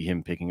that would be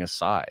him picking a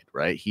side,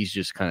 right? He's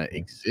just kind of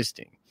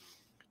existing.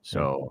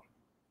 So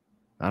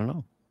I don't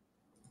know.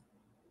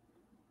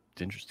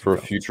 It's interesting. For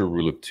a future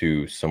Rule of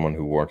Two, someone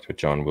who worked with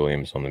John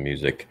Williams on the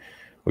music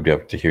would be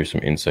able to hear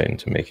some insight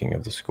into making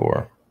of the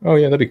score. Oh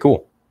yeah, that'd be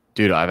cool.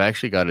 Dude, I've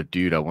actually got a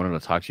dude. I wanted to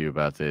talk to you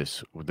about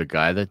this. The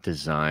guy that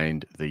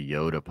designed the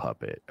Yoda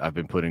puppet. I've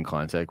been put in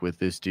contact with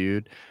this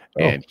dude,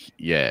 and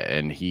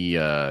he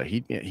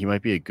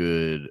might be a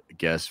good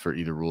guest for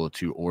either Rule of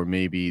Two or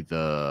maybe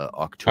the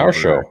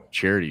October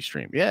charity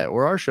stream. Yeah,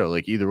 or our show.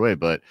 Like either way.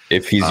 But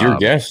if he's your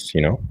guest,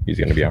 he's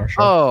going to be our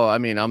show. Oh, I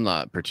mean, I'm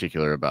not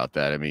particular about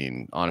that. I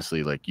mean,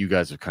 honestly, like you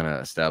guys have kind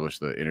of established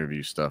the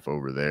interview stuff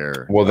over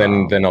there. Well,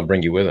 then I'll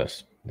bring you with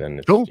us. Then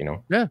it's, cool.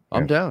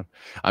 I'm down.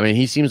 I mean,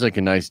 he seems like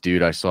a nice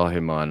dude. I saw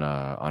him on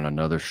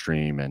another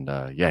stream, and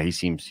he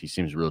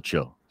seems real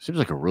chill. Seems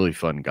like a really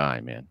fun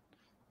guy, man.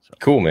 So.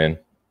 Cool, man.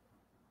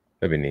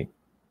 That'd be neat.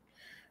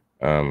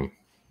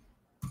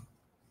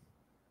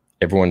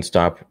 Everyone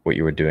stop what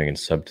you were doing and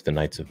sub to the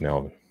Knights of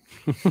Melbourne.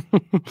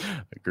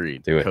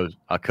 Agreed. Do it.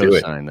 I'll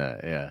co-sign that.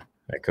 Yeah,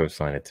 I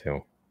co-sign it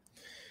too.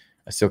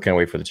 I still can't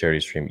wait for the charity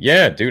stream.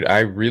 Yeah, dude,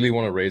 I really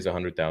want to raise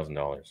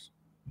 $100,000.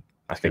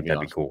 I think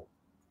that'd be cool.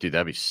 Dude,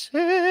 that'd be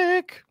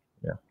sick.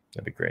 Yeah,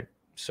 that'd be great.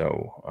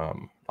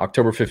 So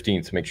October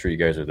 15th, make sure you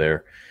guys are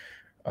there.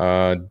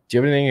 Do you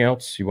have anything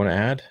else you want to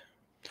add?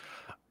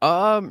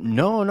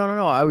 No.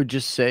 I would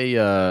just say,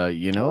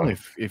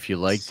 if you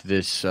liked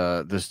this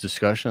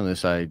discussion,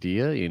 this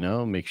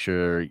idea, make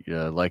sure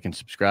like and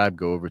subscribe,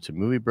 go over to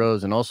Movie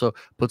Bros, and also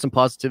put some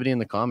positivity in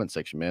the comment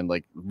section, man.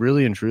 Like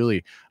really and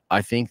truly,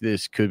 I think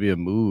this could be a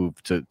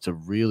move to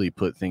really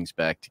put things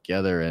back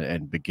together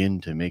and begin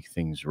to make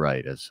things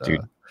right, as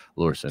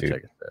Lord said.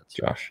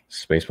 Josh,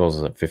 Spaceballs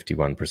is at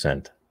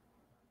 51%.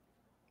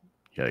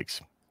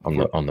 Yikes.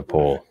 On the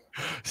poll.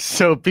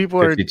 So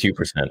people are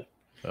 52%.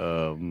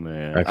 Oh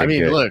man. Okay, I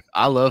mean, good. Look,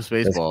 I love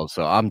Spaceballs,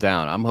 so I'm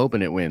down. I'm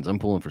hoping it wins. I'm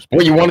pulling for Spaceballs.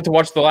 Well, you wanted to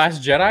watch The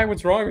Last Jedi?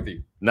 What's wrong with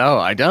you? No,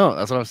 I don't.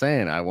 That's what I'm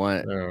saying. I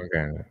want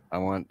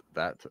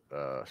that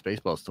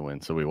Spaceballs to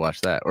win, so we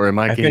watch that. Or am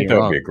I think that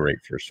would be a great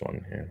first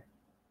one here.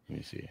 Let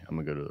me see. I'm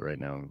gonna go to it right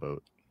now and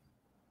vote.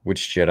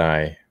 Which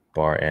Jedi,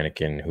 bar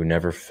Anakin, who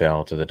never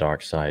fell to the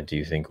dark side, do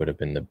you think would have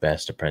been the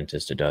best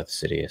apprentice to Darth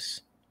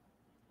Sidious?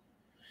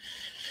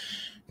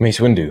 Mace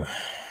Windu.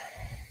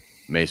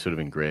 Mace would have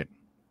been great.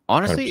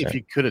 Honestly, 100%. if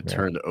he could have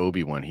turned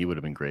Obi-Wan, he would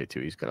have been great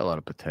too. He's got a lot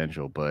of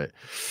potential, but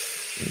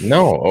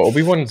no,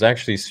 Obi-Wan's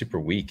actually super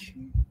weak.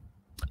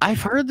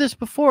 I've heard this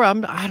before.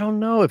 I don't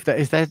know if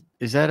is that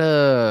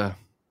a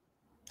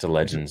it's a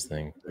Legends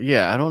thing.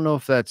 Yeah, I don't know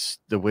if that's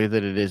the way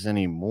that it is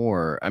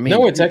anymore. I mean,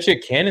 no, it's actually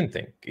a canon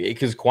thing,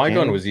 because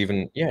Qui-Gon was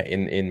even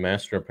in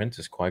Master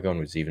Apprentice. Qui-Gon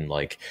was even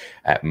like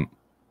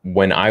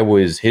when I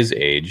was his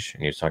age,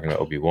 and he was talking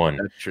about Obi-Wan.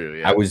 That's true.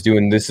 Yeah. I was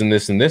doing this and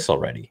this and this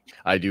already.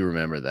 I do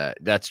remember that.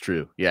 That's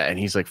true. Yeah, and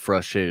he's like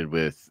frustrated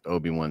with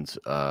Obi-Wan's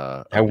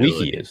how weak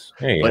he is.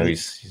 Hey,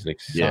 he's like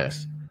sucks. Yeah.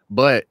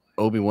 But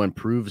Obi-Wan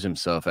proves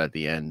himself at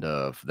the end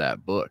of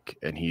that book,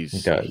 and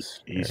he's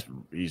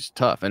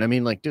tough. And I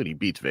mean, like, dude, he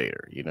beats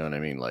Vader. You know what I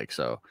mean? Like,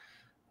 so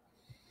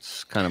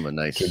it's kind of a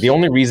nice. The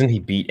only reason he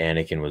beat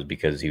Anakin was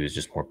because he was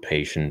just more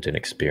patient and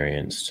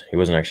experienced. He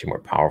wasn't actually more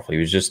powerful. He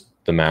was just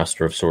the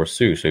master of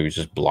Sorsu, so he was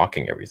just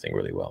blocking everything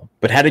really well.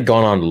 But had it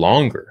gone on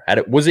longer,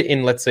 was it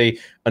in, let's say,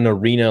 an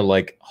arena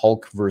like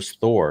Hulk versus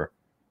Thor,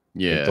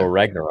 Thor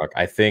Ragnarok,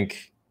 I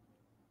think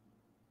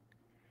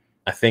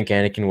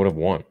Anakin would have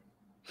won.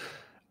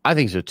 I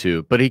think so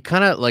too. But he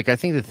kind of like, I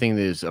think the thing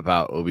is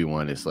about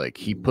Obi-Wan is like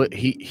he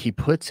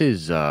puts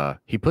the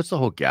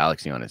whole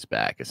galaxy on his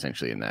back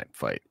essentially in that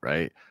fight,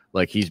 right?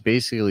 Like he's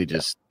basically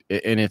just,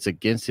 and it's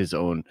against his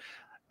own.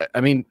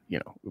 I mean,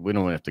 we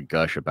don't have to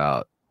gush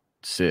about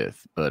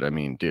Sith, but I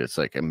mean, dude, it's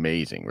like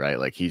amazing, right?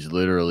 Like he's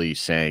literally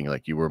saying,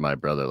 like, you were my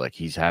brother. Like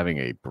he's having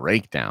a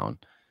breakdown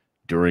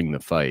during the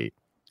fight,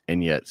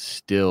 and yet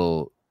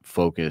still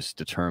focused,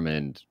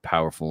 determined,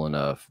 powerful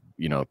enough,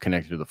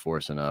 connected to the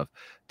Force enough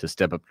to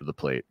step up to the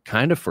plate,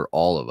 kind of for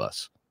all of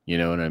us. You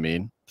know what I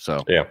mean?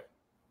 So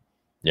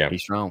yeah,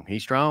 he's strong.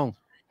 He's strong.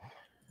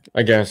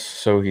 I guess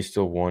so. He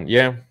still won.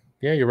 Yeah,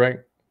 you're right.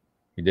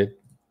 He did.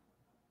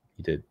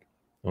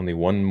 Only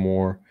one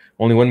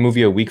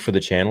movie a week for the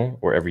channel,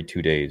 or every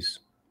 2 days.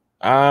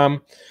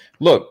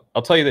 Look,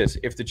 I'll tell you this: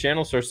 if the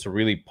channel starts to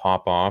really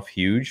pop off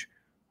huge,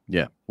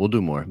 yeah, we'll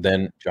do more.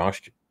 Then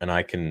Josh and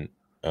I can,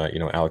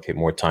 allocate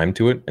more time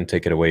to it and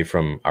take it away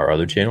from our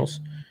other channels.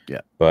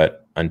 Yeah.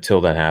 But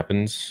until that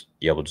happens,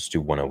 yeah, we'll just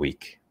do one a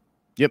week.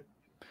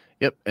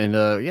 Yep. And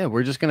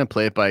we're just gonna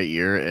play it by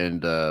ear.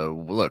 And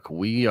look,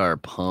 we are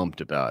pumped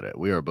about it.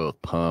 We are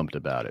both pumped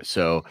about it.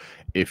 So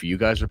if you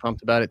guys are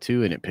pumped about it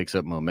too, and it picks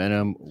up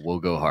momentum, we'll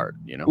go hard.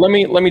 Let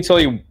me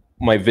tell you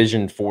my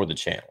vision for the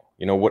channel.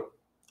 You know what?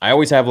 I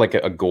always have like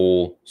a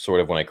goal,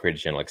 sort of, when I create a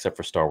channel, except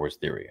for Star Wars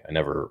Theory.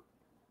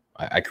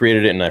 I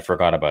created it and I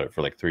forgot about it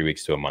for like 3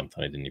 weeks to a month,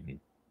 and I didn't even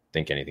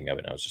think anything of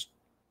it. I was just,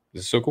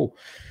 this is so cool.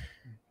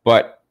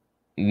 But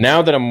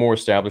now that I'm more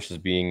established as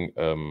being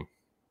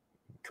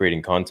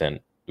creating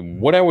content,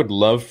 what I would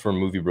love for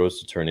Movie Bros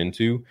to turn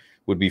into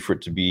would be for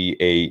it to be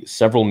a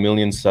several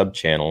million sub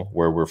channel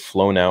where we're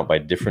flown out by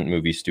different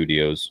movie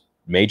studios,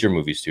 major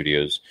movie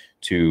studios,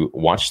 to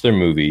watch their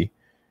movie,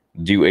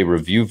 do a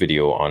review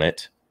video on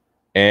it,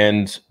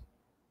 and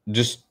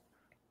just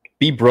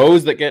be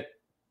bros that get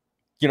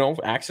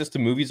access to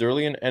movies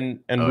early and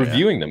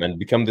reviewing them, and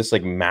become this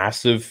like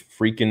massive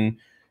freaking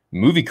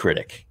movie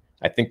critic.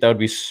 I think that would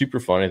be super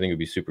fun. I think it would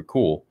be super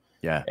cool.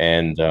 Yeah.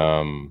 And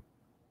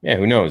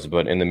who knows?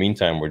 But in the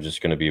meantime, we're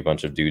just going to be a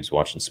bunch of dudes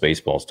watching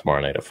Spaceballs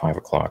tomorrow night at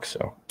 5:00.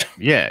 So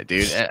yeah,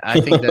 dude, I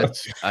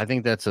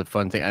think that's a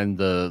fun thing. And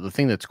the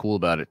thing that's cool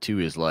about it too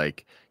is,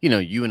 like,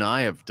 you and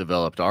I have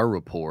developed our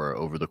rapport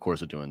over the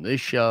course of doing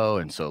this show,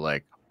 and so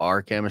like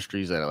our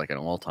chemistry is at like an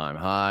all-time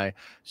high.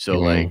 So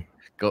like,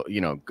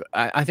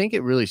 I think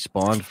it really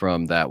spawned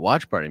from that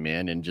watch party,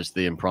 man, and just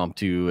the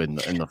impromptu and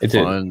the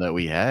fun that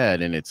we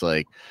had. And it's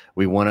like,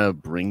 we want to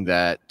bring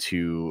that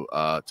to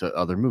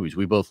other movies.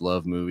 We both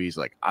love movies.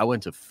 Like, I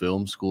went to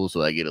film school,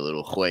 so I get a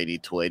little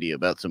hoity-toity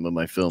about some of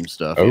my film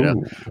stuff, Okay,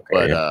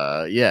 but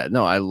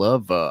I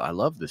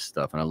love this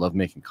stuff, and I love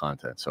making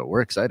content. So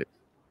we're excited.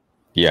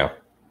 Yeah,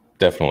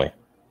 definitely.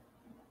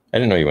 I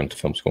didn't know you went to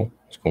film school.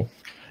 It's cool.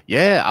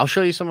 Yeah, I'll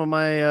show you some of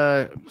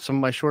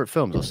my short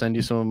films. I'll send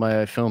you some of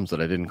my films that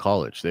I did in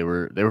college. They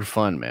were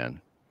fun, man.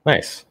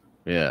 Nice.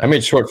 Yeah. I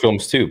made short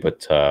films too,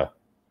 but I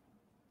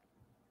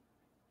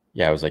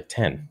was like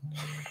 10.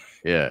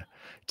 Yeah.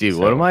 Dude,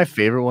 one of my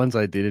favorite ones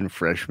I did in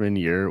freshman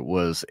year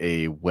was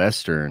a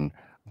Western,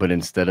 but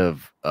instead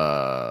of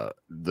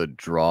the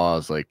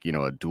draws, like,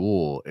 a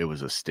duel, it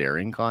was a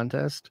staring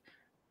contest.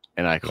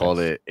 And I called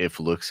it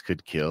If Looks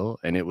Could Kill.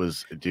 And it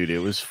was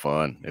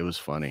fun. It was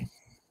funny.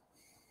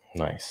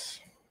 Nice.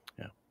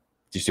 Yeah.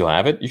 Do you still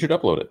have it? You should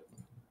upload it.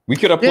 We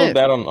could upload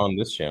that on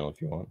this channel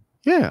if you want.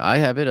 Yeah, I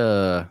have it.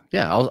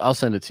 I'll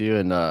send it to you.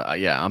 And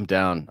I'm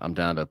down. I'm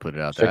down to put it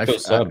out there. Check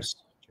those subs.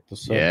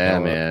 Yeah,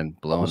 man,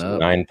 blowing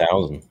up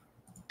 9,000.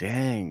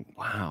 Dang!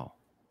 Wow,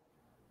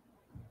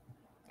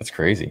 that's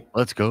crazy.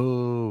 Let's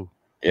go.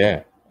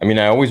 Yeah, I mean,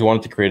 I always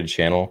wanted to create a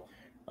channel,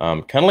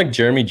 kind of like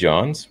Jeremy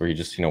Johns, where he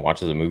just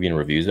watches a movie and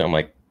reviews it. I'm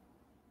like,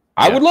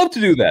 I would love to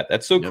do that.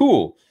 That's so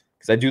cool,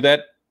 because I do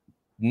that.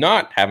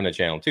 Not having a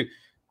channel too,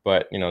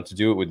 but to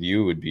do it with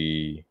you would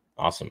be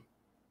awesome.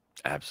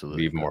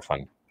 Absolutely, it'd be even more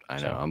fun. I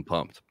know. I'm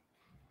pumped.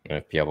 And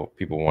if people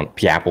want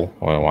to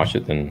watch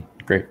it, then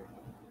great.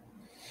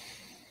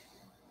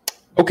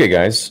 Okay,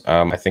 guys.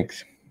 I think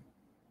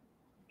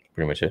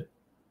pretty much it.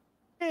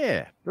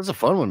 Yeah, that's a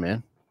fun one,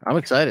 man. I'm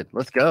excited.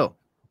 Let's go.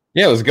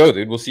 Yeah, let's go,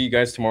 dude. We'll see you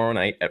guys tomorrow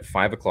night at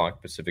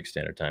 5:00 Pacific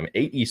Standard Time,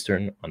 8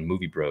 Eastern on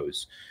Movie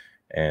Bros,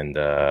 and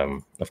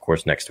of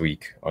course next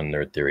week on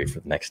Nerd Theory for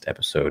the next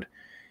episode.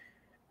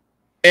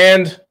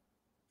 And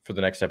for the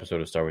next episode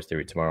of Star Wars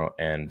Theory tomorrow,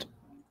 and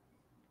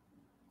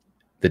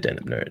the Den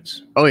of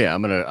Nerds. Oh yeah,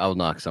 I'll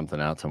knock something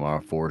out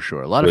tomorrow for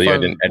sure. A lot of fun. I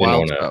didn't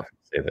want to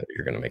say that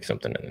you're gonna make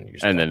something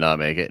and then not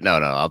make it. No,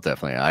 I'll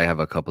definitely. I have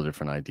a couple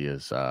different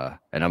ideas,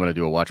 and I'm gonna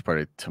do a watch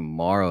party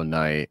tomorrow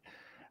night.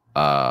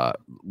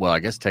 Well, I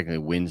guess technically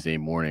Wednesday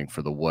morning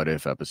for the What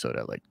If episode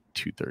at like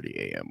 2:30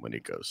 a.m. when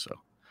it goes. So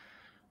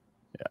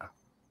yeah,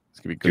 it's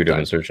gonna be good. Dude, I've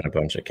been searching a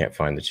bunch. I can't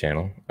find the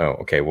channel. Oh,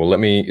 okay. Well, let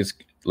me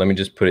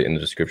just put it in the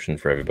description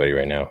for everybody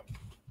right now.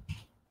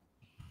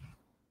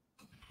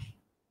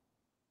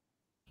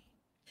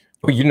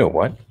 Oh, you know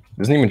what? It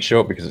doesn't even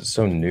show up because it's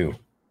so new.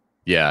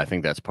 Yeah, I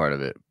think that's part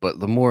of it. But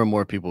the more and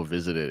more people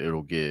visit it,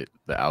 it'll get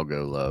the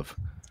algo love.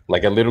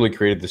 Like, I literally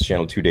created this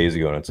channel 2 days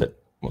ago, and it's at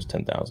almost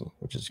 10,000,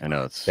 which is, I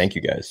know, thank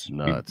you guys.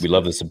 We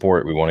love the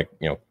support. We want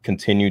to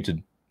continue to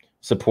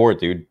support,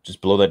 dude. Just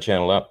blow that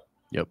channel up.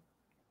 Yep.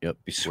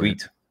 Be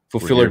sweet.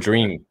 Fulfill our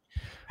dream.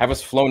 Have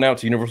us flown out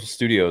to Universal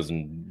Studios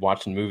and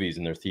watching movies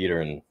in their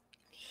theater and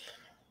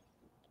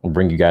We'll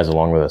bring you guys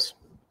along with us.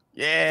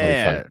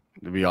 Yeah,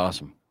 it'd be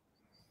awesome.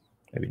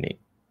 That'd be neat.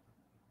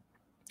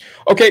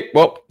 Okay,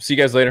 well, see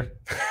you guys later.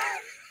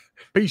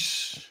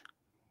 Peace.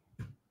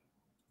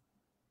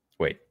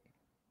 Wait.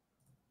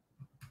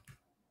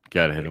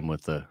 Gotta hit him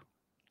with the...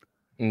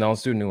 No,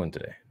 let's do a new one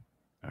today.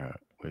 All right,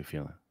 what are you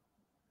feeling?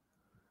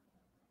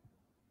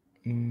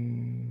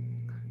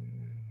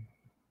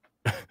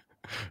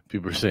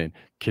 People are saying,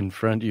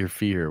 confront your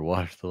fear,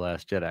 watch The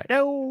Last Jedi.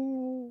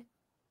 No!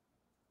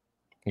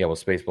 Yeah, well,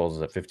 Spaceballs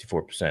is at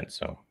 54%,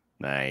 so.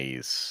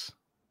 Nice.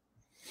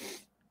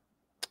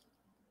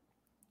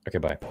 Okay,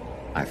 bye.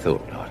 I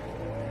thought not.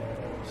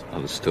 It's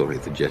not a story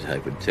the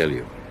Jedi would tell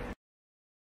you.